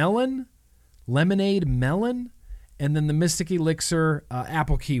Melon, and then the Mystic Elixir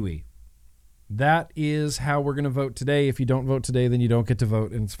Apple Kiwi. That is how we're going to vote today. If you don't vote today, then you don't get to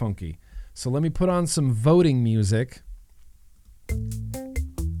vote, and it's funky. So let me put on some voting music.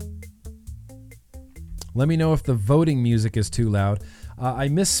 Let me know if the voting music is too loud. I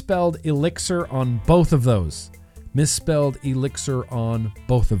misspelled elixir on both of those.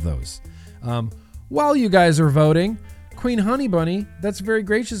 While you guys are voting, Queen Honey Bunny, that's very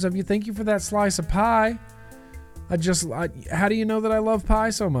gracious of you. Thank you for that slice of pie. How do you know that I love pie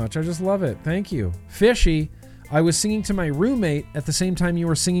so much? I just love it. Thank you. Fishy, I was singing to my roommate at the same time you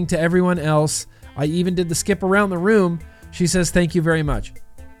were singing to everyone else. I even did the skip around the room. She says, thank you very much.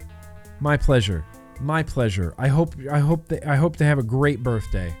 My pleasure. My pleasure. I hope they have a great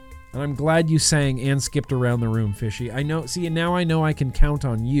birthday. And I'm glad you sang and skipped around the room, Fishy. Now I know I can count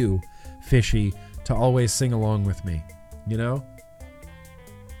on you, Fishy, to always sing along with me. you know?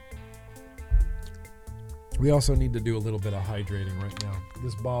 We also need to do a little bit of hydrating right now.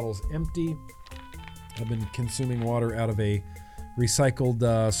 This bottle's empty. I've been consuming water out of a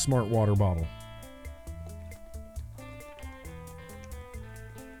recycled smart water bottle.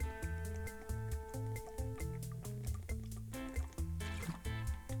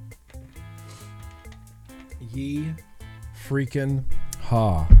 Ye freaking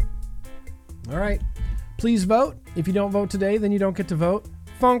ha. All right. Please vote. If you don't vote today, then you don't get to vote.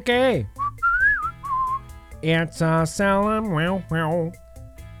 Funky. It's a solemn wow wow.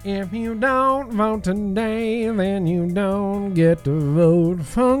 If you don't vote today, then you don't get to vote.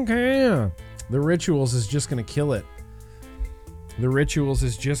 Funky. The Rituals is just going to kill it. The Rituals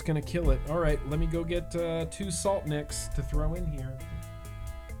is just going to kill it. All right. Let me go get 2 salt nicks to throw in here.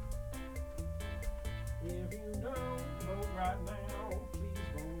 If you don't vote right now, please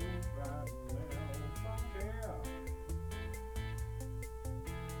vote right now. Funky.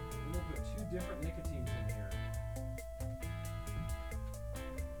 I'm going to put 2 different nicotines in here.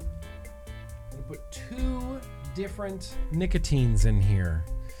 I'm going to put 2 different nicotines in here.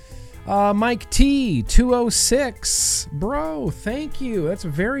 Mike T, 206. Bro, thank you. That's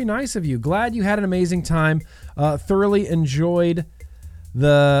very nice of you. Glad you had an amazing time. Thoroughly enjoyed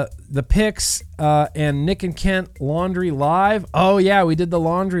the picks and Nick and Kent laundry live. Oh, yeah, we did the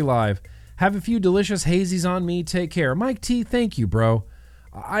laundry live. Have a few delicious hazies on me. Take care. Mike T, thank you, bro.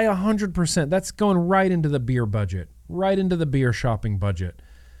 I 100%. That's going right into the beer budget. Right into the beer shopping budget.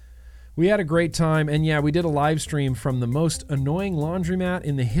 We had a great time, and yeah, we did a live stream from the most annoying laundromat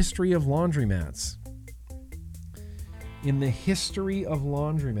in the history of laundromats. In the history of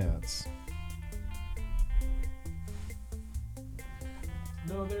laundromats.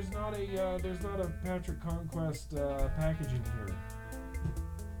 No, there's not a Patrick Conquest packaging here.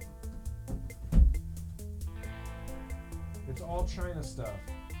 It's all China stuff.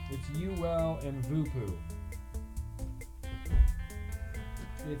 It's UL and Vupu.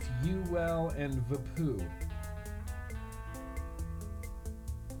 It's UL and Vapu.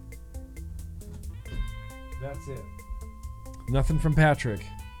 That's it. Nothing from Patrick.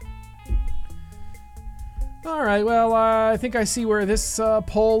 All right, well, I think I see where this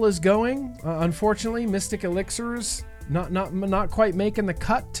poll is going. Unfortunately, Mystic Elixirs not quite making the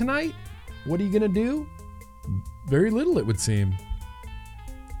cut tonight. What are you going to do? Very little, it would seem.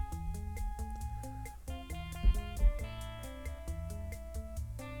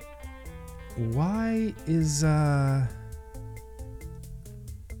 Why is I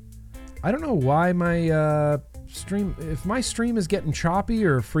don't know why my stream, if my stream is getting choppy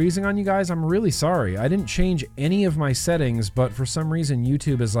or freezing on you guys, I'm really sorry. I didn't change any of my settings, but for some reason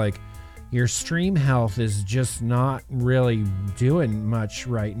YouTube is like, your stream health is just not really doing much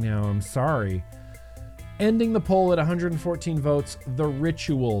right now. I'm sorry. Ending the poll at 114 votes, The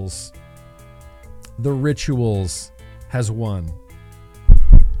Rituals has won.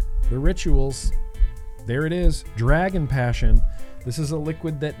 The Rituals, there it is, Dragon Passion. This is a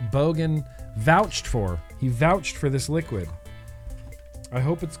liquid that Bogan vouched for. He vouched for this liquid. I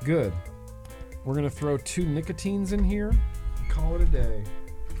hope it's good. We're going to throw 2 nicotines in here and call it a day.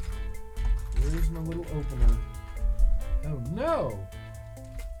 Where's my little opener? Oh, no!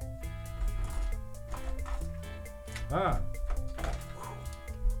 Ah.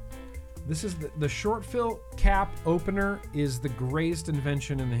 This is the short fill cap opener is the greatest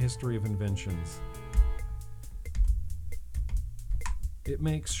invention in the history of inventions. It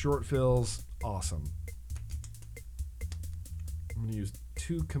makes short fills awesome. I'm going to use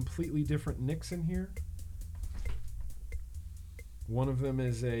 2 completely different nicks in here. One of them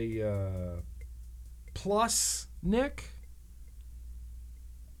is a plus nick.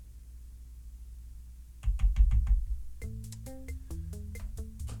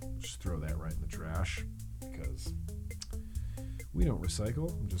 Just throw that right in the trash because we don't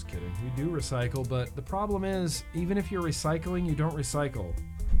recycle. I'm just kidding. We do recycle, but the problem is, even if you're recycling, you don't recycle.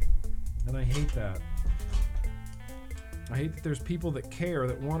 And I hate that. I hate that there's people that care,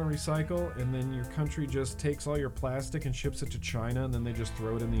 that want to recycle, and then your country just takes all your plastic and ships it to China, and then they just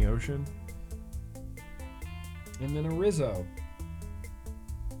throw it in the ocean. And then a Rizzo.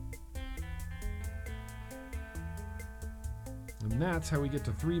 And that's how we get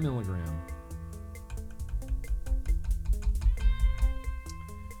to 3 milligram.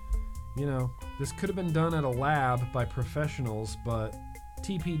 You know, this could have been done at a lab by professionals, but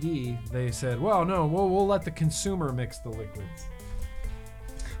TPD, they said, well, no, we'll let the consumer mix the liquids.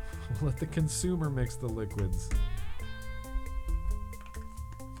 We'll let the consumer mix the liquids.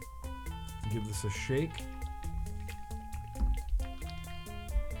 Give this a shake.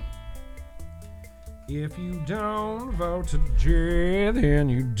 If you don't vote today, then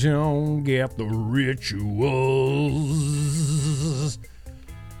you don't get the rituals.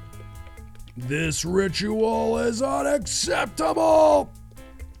 This ritual is unacceptable.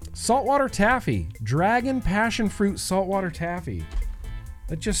 Saltwater taffy. Dragon passion fruit saltwater taffy.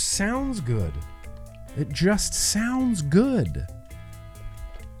 That just sounds good. It just sounds good.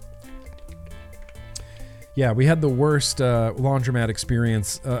 Yeah, we had the worst laundromat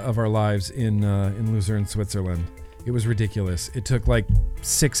experience of our lives in Lucerne, Switzerland. It was ridiculous. It took like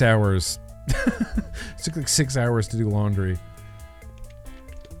 6 hours. It took like 6 hours to do laundry.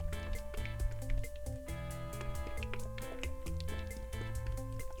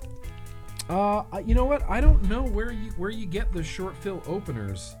 You know what? I don't know where you get the short fill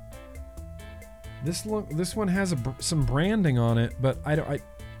openers. This one has some branding on it, but I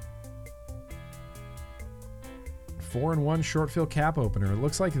 4-in-1 short fill cap opener. It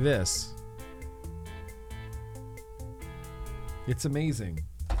looks like this. It's amazing.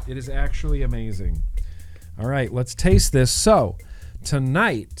 It is actually amazing. All right, let's taste this. So,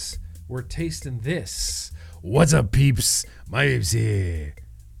 tonight we're tasting this. What's up, peeps? My Vapes here.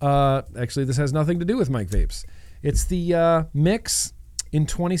 Actually, this has nothing to do with Mike Vapes. It's the Mix in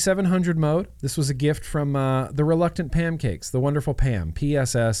 2700 mode. This was a gift from the Reluctant Pam Cakes, the wonderful Pam,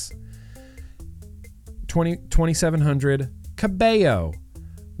 PSS 2700 Cabello.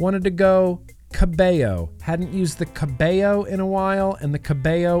 Wanted to go Cabello. Hadn't used the Cabello in a while, and the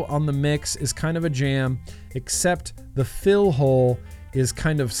Cabello on the Mix is kind of a jam, except the fill hole is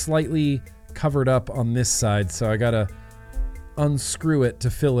kind of slightly covered up on this side, so I gotta unscrew it to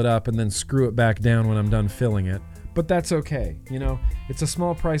fill it up and then screw it back down when I'm done filling it. But that's okay. You know, it's a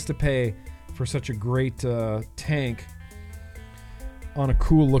small price to pay for such a great tank on a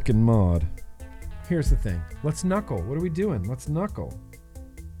cool looking mod. Here's the thing. Let's knuckle. What are we doing? Let's knuckle.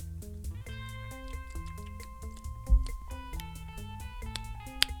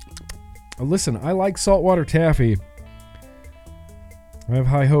 Listen, I like saltwater taffy. I have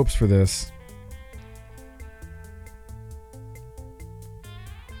high hopes for this.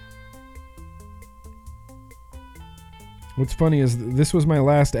 What's funny is this was my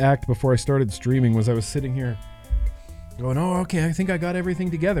last act before I started streaming. Was I was sitting here going, oh, okay, I think I got everything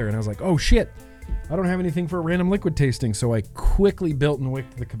together. And I was like, oh, shit, I don't have anything for a random liquid tasting. So I quickly built and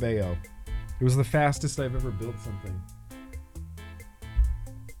wicked the Cabello. It was the fastest I've ever built something.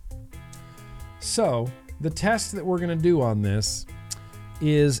 So the test that we're going to do on this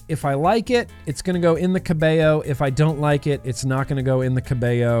is if I like it, it's going to go in the Cabello. If I don't like it, it's not going to go in the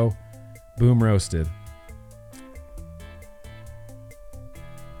Cabello. Boom roasted.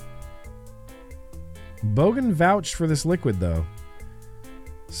 Bogan vouched for this liquid, though.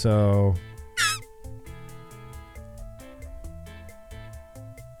 So...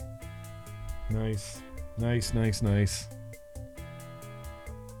 Nice. Nice, nice, nice.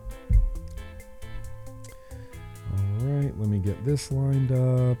 Alright, let me get this lined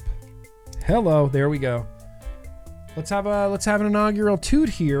up. Hello, there we go. Let's have an inaugural toot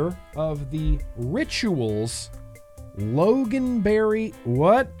here of the Rituals Loganberry...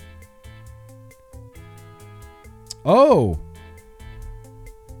 What? Oh!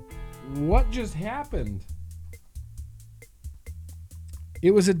 What just happened? It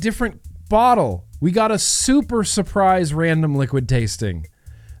was a different bottle. We got a super surprise random liquid tasting.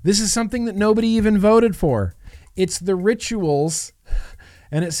 This is something that nobody even voted for. It's the Rituals,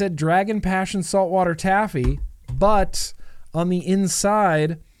 and it said Dragon Passion Saltwater Taffy, but on the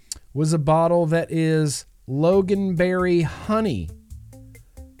inside was a bottle that is Loganberry Honey.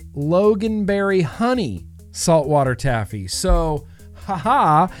 Loganberry Honey saltwater taffy. So,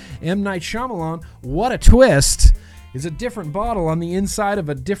 haha, M. Night Shyamalan, what a twist, is a different bottle on the inside of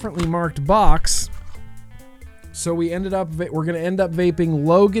a differently marked box. So we're going to end up vaping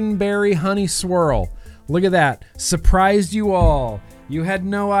Loganberry Honey Swirl. Look at that. Surprised you all. You had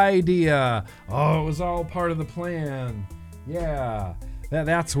no idea. Oh, it was all part of the plan. Yeah,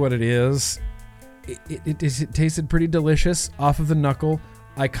 that's what it is. It tasted pretty delicious off of the knuckle.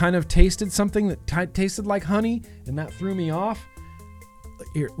 I kind of tasted something that tasted like honey, and that threw me off.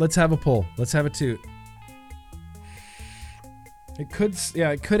 Here, let's have a pull. Let's have a toot. It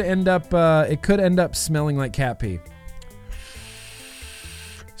could end up smelling like cat pee.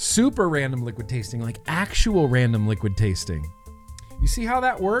 Super random liquid tasting, like actual random liquid tasting. You see how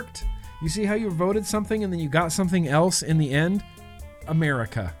that worked? You see how you voted something and then you got something else in the end?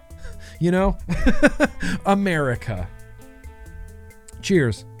 America. You know? America.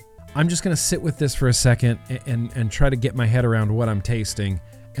 Cheers. I'm just going to sit with this for a second and try to get my head around what I'm tasting,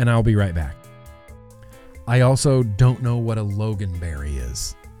 and I'll be right back. I also don't know what a Loganberry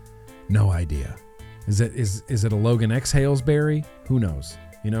is. No idea. Is it a Logan Exhales berry? Who knows?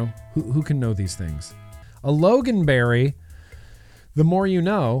 You know, who can know these things? A loganberry, the more you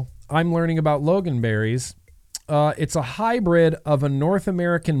know. I'm learning about loganberries. It's a hybrid of a North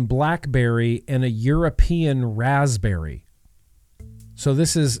American blackberry and a European raspberry. So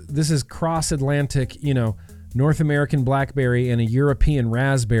this is cross-Atlantic, you know, North American blackberry and a European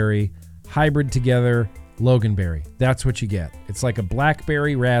raspberry hybrid together, loganberry. That's what you get. It's like a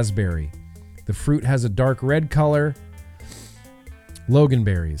blackberry raspberry. The fruit has a dark red color.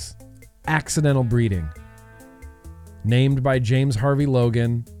 Loganberries. Accidental breeding. Named by James Harvey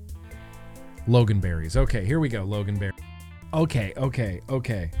Logan. Loganberries. Okay, here we go, loganberry.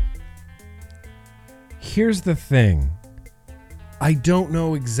 Okay. Here's the thing. I don't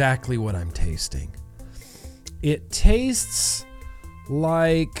know exactly what I'm tasting. It tastes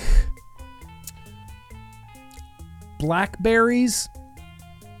like blackberries.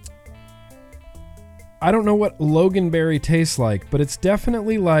 I don't know what loganberry tastes like, but it's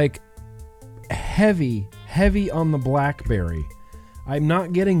definitely like heavy on the blackberry. I'm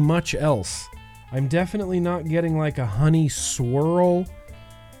not getting much else. I'm definitely not getting like a honey swirl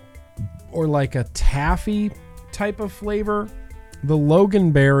or like a taffy type of flavor. The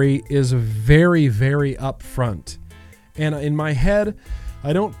loganberry is very, very upfront. And in my head,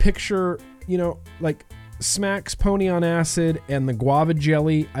 I don't picture, you know, like Smack's Pony on Acid and the guava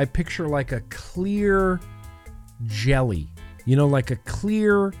jelly. I picture like a clear jelly, you know, like a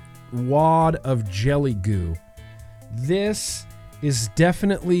clear wad of jelly goo. This is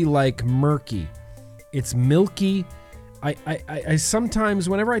definitely like murky. It's milky. I sometimes,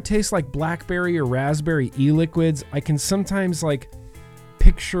 whenever I taste like blackberry or raspberry e-liquids, I can sometimes like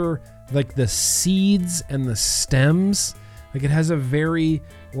picture like the seeds and the stems. Like it has a very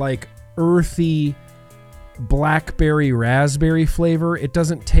like earthy blackberry raspberry flavor. It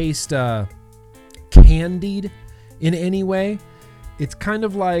doesn't taste candied in any way. It's kind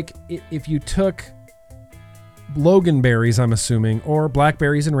of like if you took loganberries, I'm assuming, or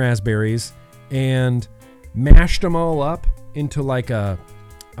blackberries and raspberries, and mashed them all up into like a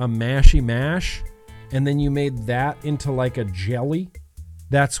mashy mash, and then you made that into like a jelly.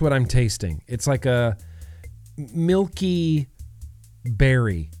 That's what I'm tasting. It's like a milky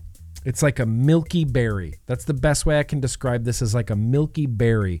berry. It's like a milky berry. That's the best way I can describe this, as like a milky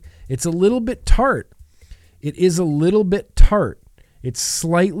berry. It's a little bit tart. It is a little bit tart. It's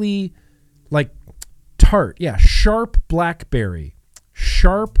slightly like tart. Yeah, sharp blackberry.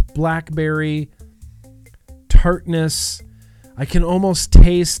 Sharp blackberry tartness. I can almost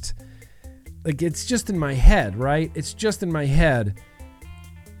taste, like it's just in my head, right? It's just in my head.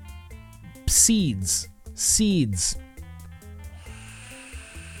 Seeds.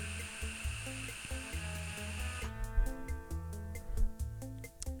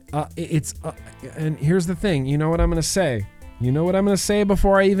 And here's the thing. You know what I'm going to say? You know what I'm going to say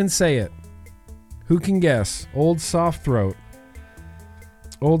before I even say it? Who can guess? Old soft throat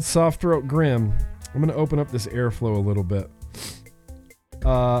Grim. I'm going to open up this airflow a little bit.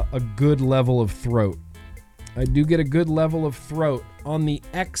 A good level of throat. I do get a good level of throat on the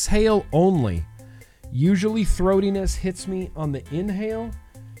exhale only. Usually throatiness hits me on the inhale.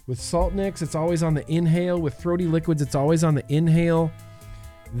 With Salt Nicks, it's always on the inhale. With throaty liquids, it's always on the inhale.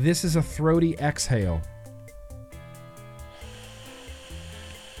 This is a throaty exhale.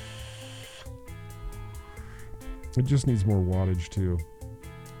 It just needs more wattage too.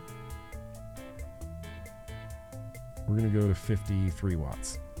 We're going to go to 53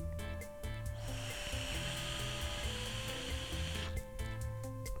 watts.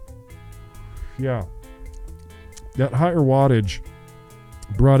 Yeah. That higher wattage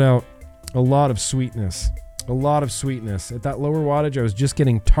brought out a lot of sweetness. A lot of sweetness. At that lower wattage, I was just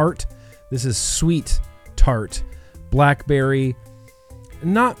getting tart. This is sweet tart. Blackberry.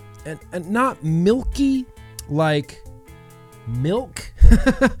 Not milky like milk.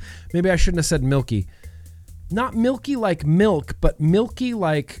 Maybe I shouldn't have said milky. Not milky like milk, but milky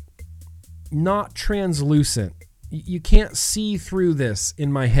like not translucent. You can't see through this in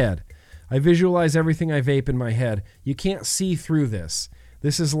my head. I visualize everything I vape in my head. You can't see through this.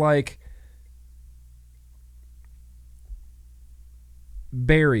 This is like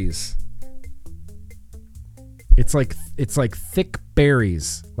berries. It's like thick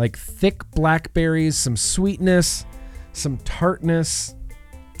berries, like thick blackberries, some sweetness, some tartness.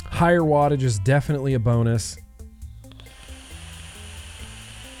 Higher wattage is definitely a bonus.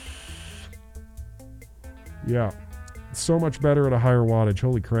 Yeah, so much better at a higher wattage.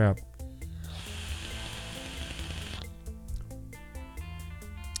 Holy crap.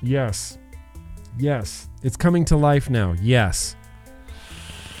 Yes. It's coming to life now. Yes.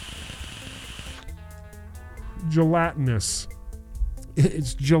 gelatinous.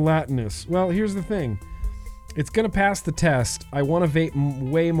 It's gelatinous. Well, here's the thing. It's going to pass the test. I want to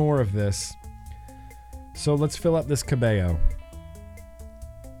vape way more of this. So let's fill up this Cabello.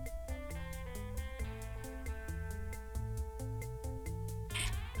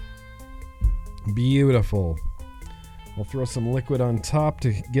 Beautiful. I'll throw some liquid on top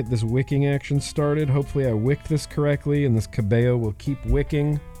to get this wicking action started. Hopefully I wicked this correctly and this Cabello will keep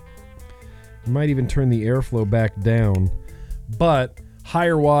wicking. I might even turn the airflow back down. But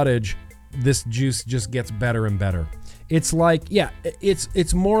higher wattage, this juice just gets better and better. It's like, yeah,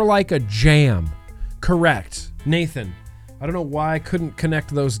 it's more like a jam. Correct. Nathan, I don't know why I couldn't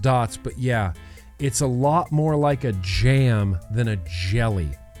connect those dots, but yeah, it's a lot more like a jam than a jelly.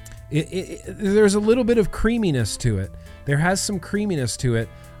 There's a little bit of creaminess to it. There has some creaminess to it.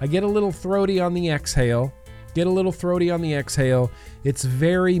 I get a little throaty on the exhale. It's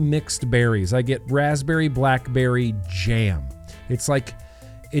very mixed berries. I get raspberry, blackberry, jam. It's like,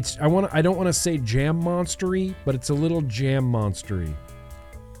 I don't want to say jam monstery, but it's a little jam monstery.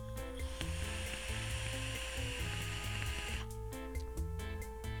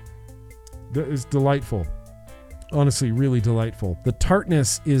 That is delightful. Honestly, really delightful. The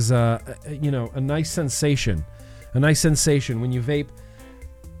tartness is, a nice sensation. A nice sensation when you vape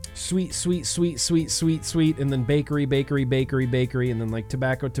sweet, and then bakery, and then like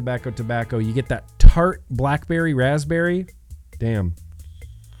tobacco. You get that tart blackberry, raspberry. Damn.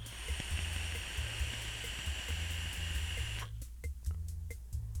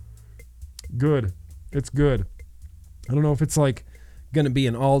 Good. It's good. I don't know if it's like going to be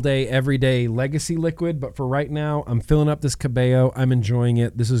an all-day, everyday legacy liquid, but for right now, I'm filling up this Cabello. I'm enjoying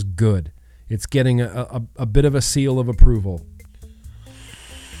it. This is good. It's getting a bit of a seal of approval.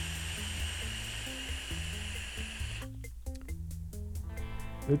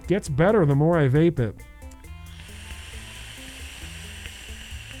 It gets better the more I vape it.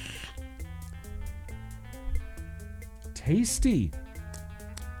 Tasty.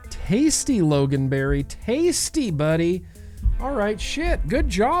 Tasty, Loganberry. Tasty, buddy. All right, shit. Good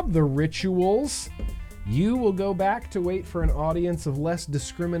job, the rituals. You will go back to wait for an audience of less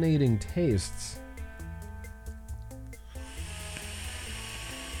discriminating tastes.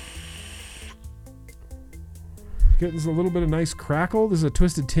 Getting a little bit of nice crackle. There's a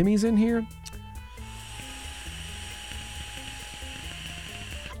Twisted Timmy's in here.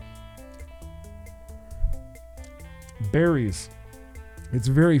 Berries. It's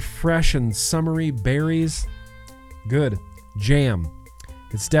very fresh and summery berries. Good. Jam.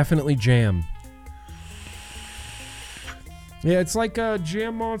 It's definitely jam. Yeah, it's like a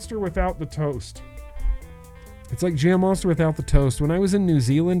Jam Monster without the toast. It's like Jam Monster without the toast. When I was in New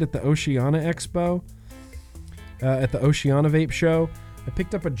Zealand at the Oceana Expo, at the Oceana Vape Show, I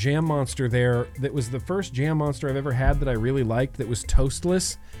picked up a Jam Monster there that was the first Jam Monster I've ever had that I really liked that was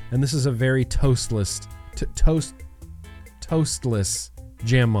toastless. And this is a very toastless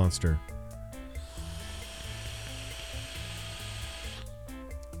Jam Monster.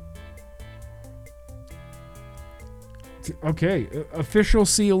 Okay, official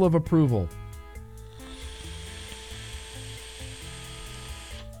seal of approval.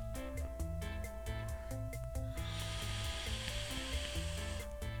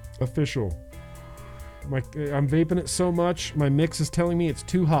 Official. I'm vaping it so much, my mix is telling me it's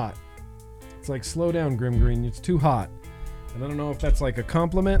too hot. It's like, slow down, Grim Green, it's too hot. And I don't know if that's like a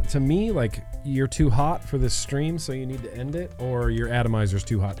compliment to me, like you're too hot for this stream, so you need to end it, or your atomizer's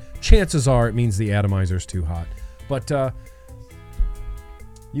too hot. Chances are it means the atomizer's too hot. But,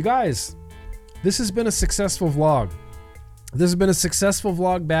 you guys, this has been a successful vlog. This has been a successful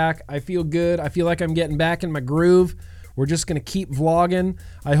vlog back. I feel good. I feel like I'm getting back in my groove. We're just going to keep vlogging.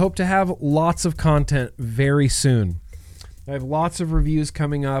 I hope to have lots of content very soon. I have lots of reviews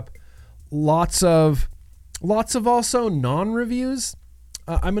coming up. Lots of also non-reviews.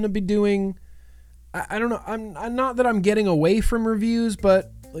 I'm going to be doing, I don't know, I'm not that I'm getting away from reviews,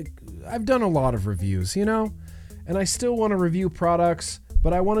 but like I've done a lot of reviews, you know? And I still want to review products,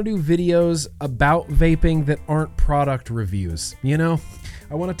 but I want to do videos about vaping that aren't product reviews, you know?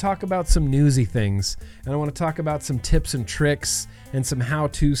 I want to talk about some newsy things, and I want to talk about some tips and tricks and some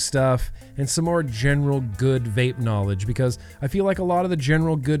how-to stuff and some more general good vape knowledge, because I feel like a lot of the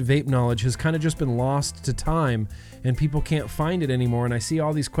general good vape knowledge has kind of just been lost to time and people can't find it anymore. And I see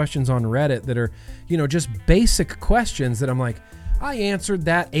all these questions on Reddit that are, you know, just basic questions that I'm like, I answered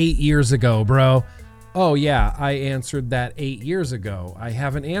that 8 years ago, bro. Oh yeah, I answered that 8 years ago. I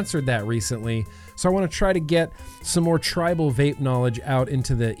haven't answered that recently. So I want to try to get some more tribal vape knowledge out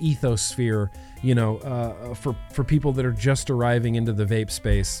into the ethosphere, you know, for people that are just arriving into the vape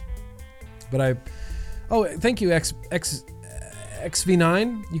space. But Oh, thank you,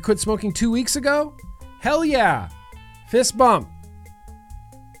 XV9. You quit smoking 2 weeks ago? Hell yeah. Fist bump.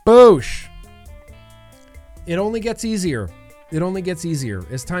 Boosh. It only gets easier. It only gets easier.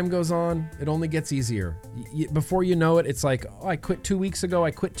 As time goes on, it only gets easier. Before you know it, it's like, oh, I quit 2 weeks ago,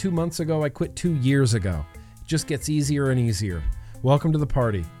 I quit 2 months ago, I quit 2 years ago. It just gets easier and easier. Welcome to the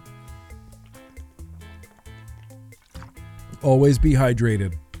party. Always be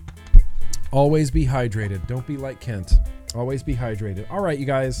hydrated. Always be hydrated. Don't be like Kent. Always be hydrated. All right, you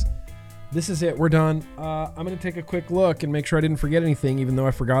guys. This is it. We're done. I'm going to take a quick look and make sure I didn't forget anything, even though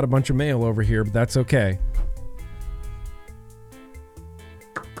I forgot a bunch of mail over here, but that's okay.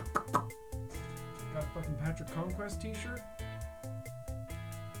 Got a fucking Patrick Conquest t-shirt.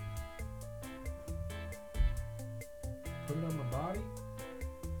 Put it on my body.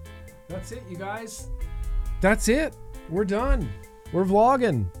 That's it, you guys. That's it. We're done. We're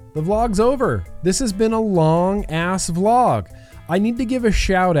vlogging. The vlog's over. This has been a long-ass vlog. I need to give a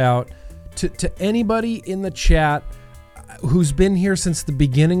shout-out to anybody in the chat who's been here since the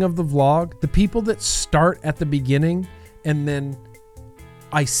beginning of the vlog. The people that start at the beginning and then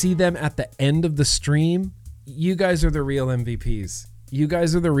I see them at the end of the stream. You guys are the real MVPs. You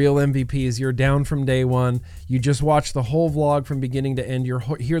guys are the real MVPs. You're down from day one. You just watch the whole vlog from beginning to end. You're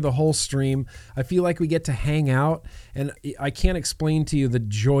hear the whole stream. I feel like we get to hang out, and I can't explain to you the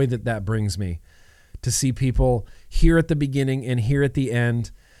joy that brings me to see people here at the beginning and here at the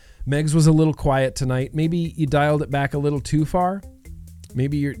end. Megs was a little quiet tonight. Maybe you dialed it back a little too far.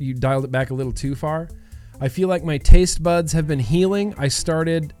 Maybe you dialed it back a little too far. I feel like my taste buds have been healing. I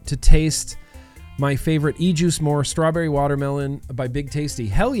started to taste my favorite e-juice more, strawberry watermelon by Big Tasty.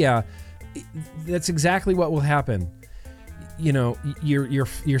 Hell yeah, that's exactly what will happen. You know,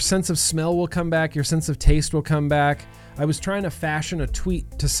 your sense of smell will come back, your sense of taste will come back. I was trying to fashion a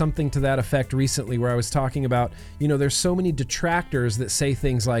tweet to something to that effect recently where I was talking about, you know, there's so many detractors that say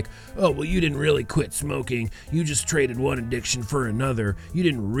things like, oh, well, you didn't really quit smoking. You just traded one addiction for another. You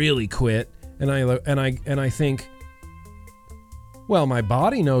didn't really quit. And I think, well, my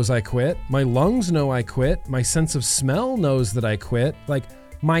body knows I quit. My lungs know I quit. My sense of smell knows that I quit. Like,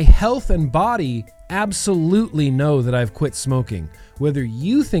 my health and body absolutely know that I've quit smoking. Whether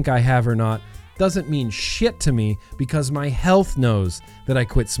you think I have or not doesn't mean shit to me, because my health knows that I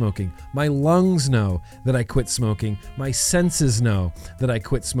quit smoking. My lungs know that I quit smoking. My senses know that I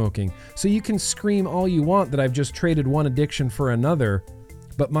quit smoking. So you can scream all you want that I've just traded one addiction for another,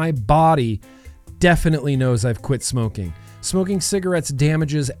 but my body definitely knows I've quit smoking. Smoking cigarettes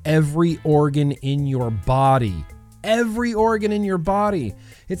damages every organ in your body. Every organ in your body.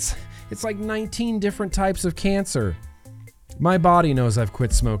 It's like 19 different types of cancer. My body knows I've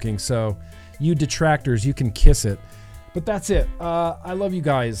quit smoking, so you detractors, you can kiss it. But that's it. I love you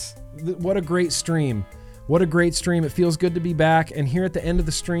guys. What a great stream. What a great stream. It feels good to be back. And here at the end of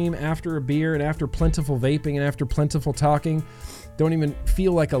the stream, after a beer and after plentiful vaping and after plentiful talking, don't even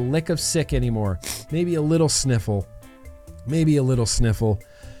feel like a lick of sick anymore. Maybe a little sniffle. Maybe a little sniffle.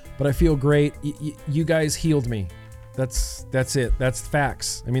 But I feel great. You guys healed me. That's it. That's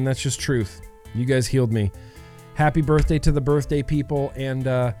facts. I mean, that's just truth. You guys healed me. Happy birthday to the birthday people.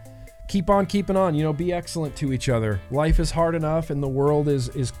 And keep on keeping on. You know, be excellent to each other. Life is hard enough and the world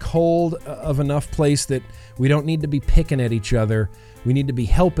is cold of enough place that we don't need to be picking at each other. We need to be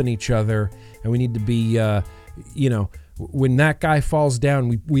helping each other. And we need to be, you know, when that guy falls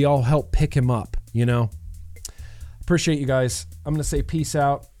down, we all help pick him up, you know? Appreciate you guys. I'm going to say peace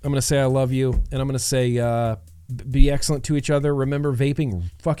out. I'm going to say I love you. And I'm going to say be excellent to each other. Remember, vaping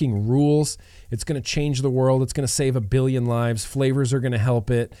fucking rules. It's going to change the world. It's going to save 1 billion lives. Flavors are going to help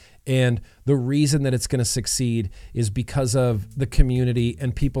it. And the reason that it's going to succeed is because of the community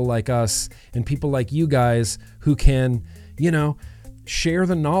and people like us and people like you guys who can, you know, share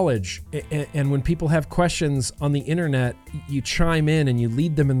the knowledge. And when people have questions on the internet, you chime in and you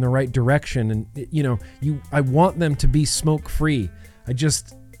lead them in the right direction. And, you know, I want them to be smoke free. It's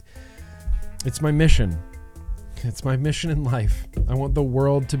my mission. It's my mission in life. I want the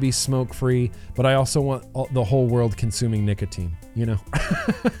world to be smoke free, but I also want the whole world consuming nicotine, you know?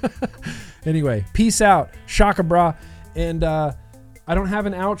 Anyway, peace out. Shaka bra. And I don't have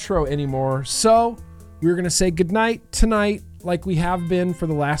an outro anymore. So we're going to say goodnight tonight, like we have been for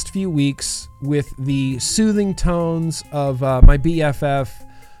the last few weeks, with the soothing tones of my BFF,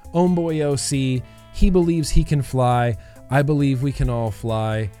 Homeboy OC. He believes he can fly. I believe we can all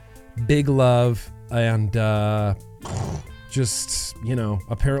fly. Big love. And just, you know,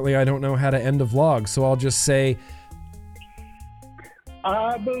 apparently I don't know how to end a vlog, so I'll just say,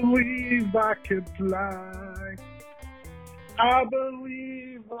 I believe I can fly. I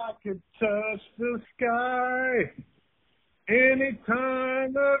believe I could touch the sky any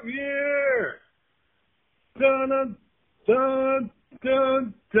time of year. Dun dun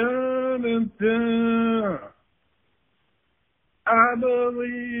dun dun dun dun. I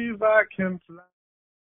believe I can fly.